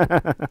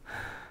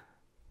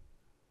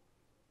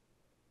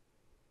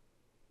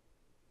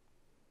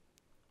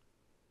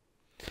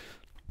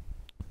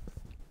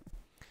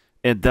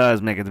 It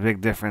does make a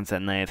big difference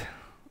at night.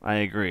 I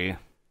agree.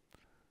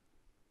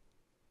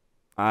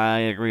 I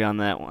agree on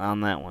that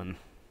one.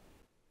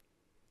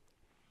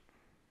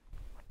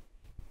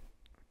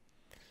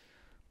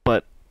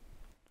 But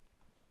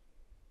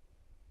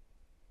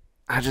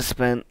I just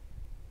spent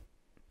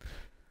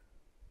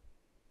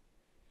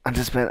I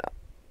just spent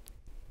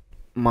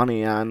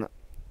money on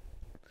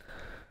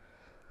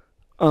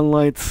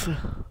lights.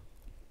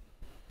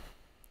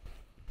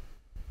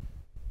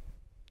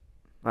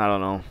 I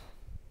don't know.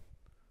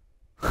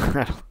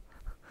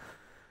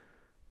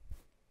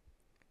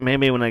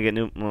 Maybe when I get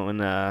new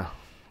when a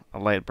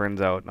light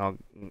burns out,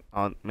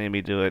 I'll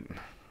maybe do it.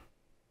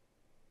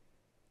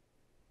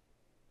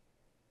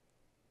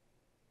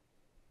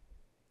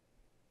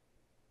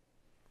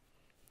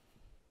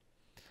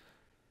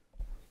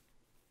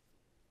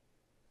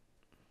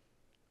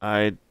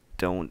 I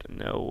don't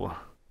know.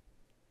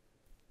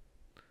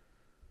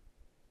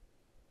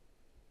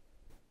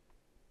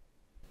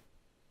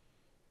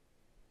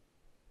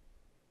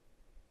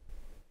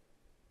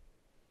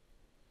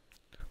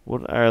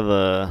 What are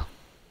the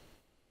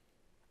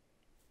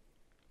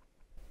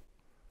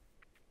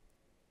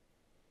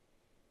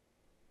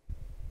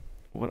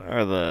what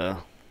are the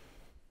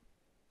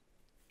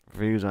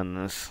reviews on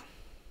this?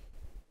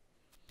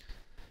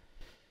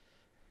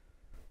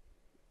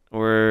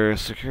 were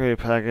security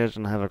packaged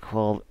and have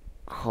a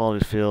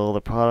quality feel.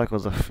 The product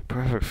was a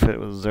perfect fit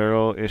with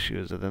zero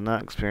issues. It did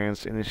not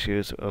experience any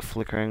issues of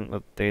flickering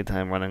with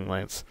daytime running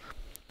lights,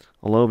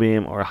 a low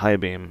beam or high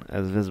beam,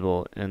 as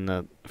visible in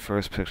the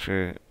first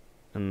picture.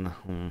 Yeah,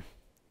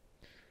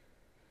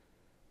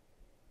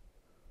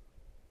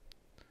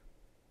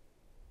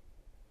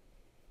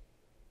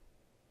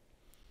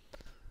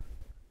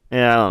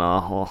 I don't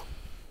know.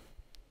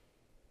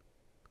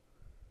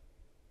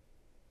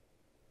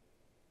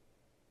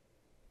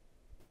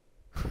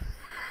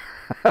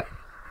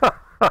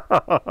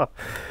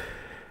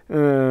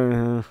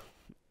 uh,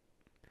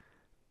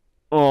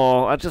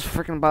 oh, I just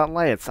freaking bought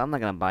lights. I'm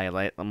not gonna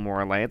buy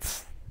more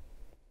lights.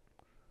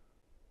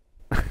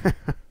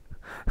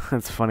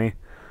 That's funny.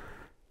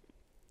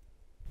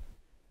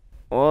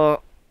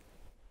 Well,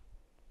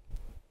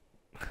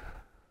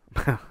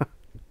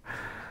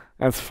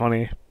 that's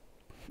funny.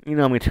 You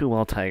know me too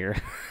well, Tiger.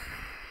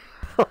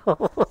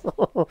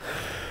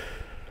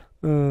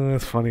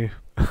 That's funny.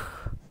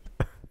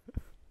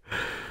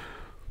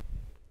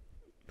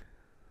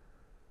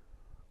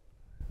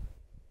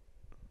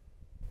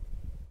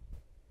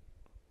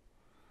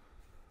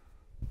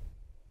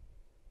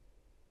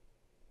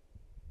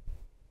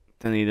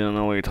 Then you don't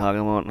know what you're talking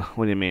about?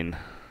 What do you mean?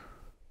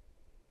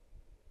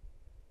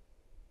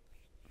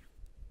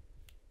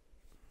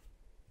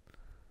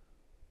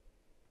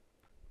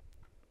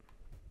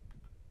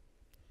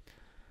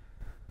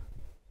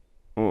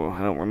 Oh, I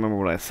don't remember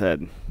what I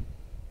said.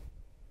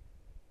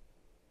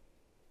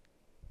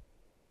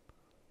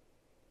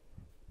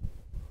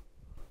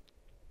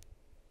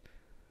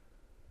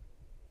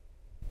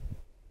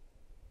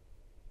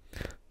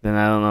 Then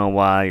I don't know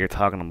why you're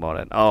talking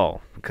about it.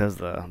 Oh, because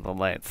the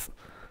lights.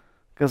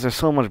 Because they're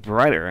so much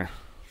brighter.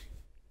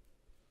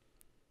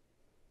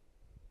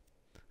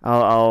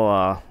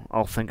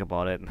 I'll think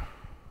about it.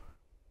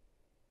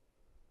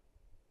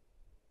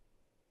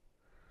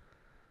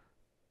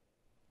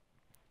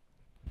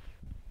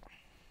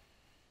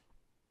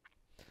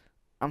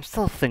 I'm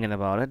still thinking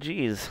about it.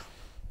 Jeez.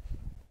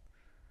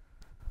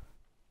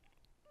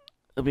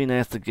 It'd be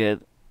nice to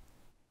get,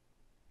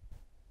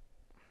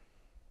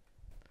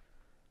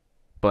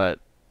 but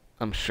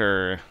I'm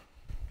sure.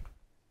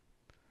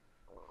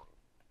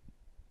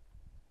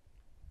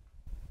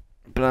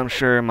 But I'm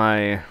sure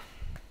my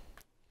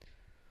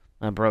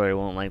brother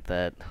won't like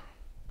that.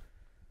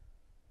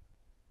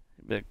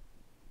 But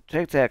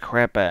take that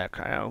crap back.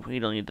 We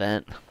don't need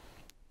that.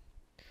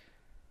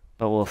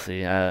 But we'll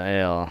see.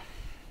 I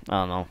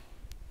don't know.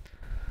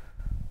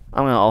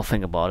 I'll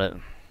think about it.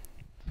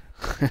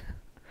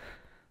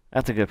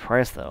 That's a good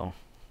price though.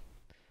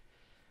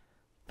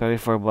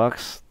 34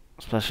 bucks,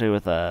 especially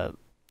with a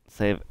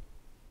save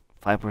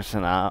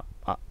 5%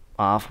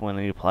 off when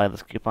you apply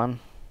this coupon.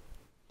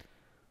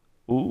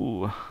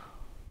 Ooh.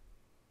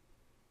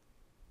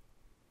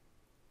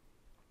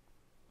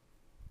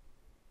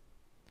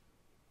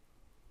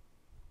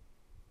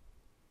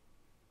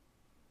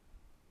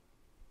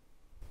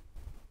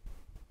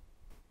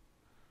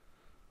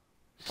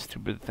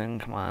 Stupid thing,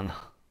 come on.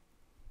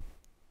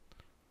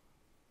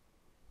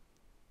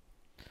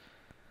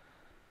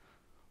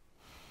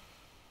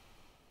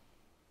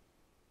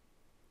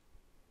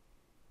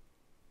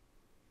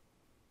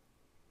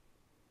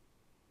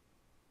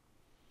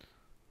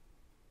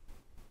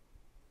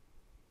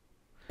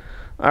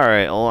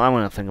 Alright, well, I'm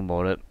gonna think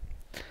about it.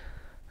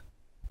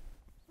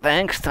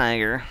 Thanks,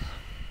 Tiger.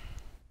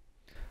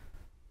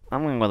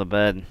 I'm gonna go to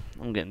bed.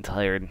 I'm getting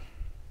tired.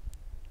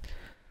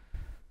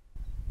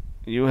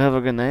 You have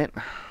a good night.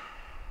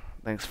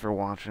 Thanks for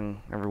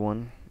watching,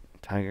 everyone.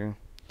 Tiger.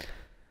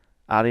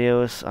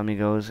 Adios,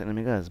 amigos and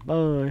amigas.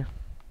 Bye.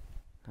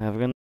 Have a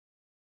good night.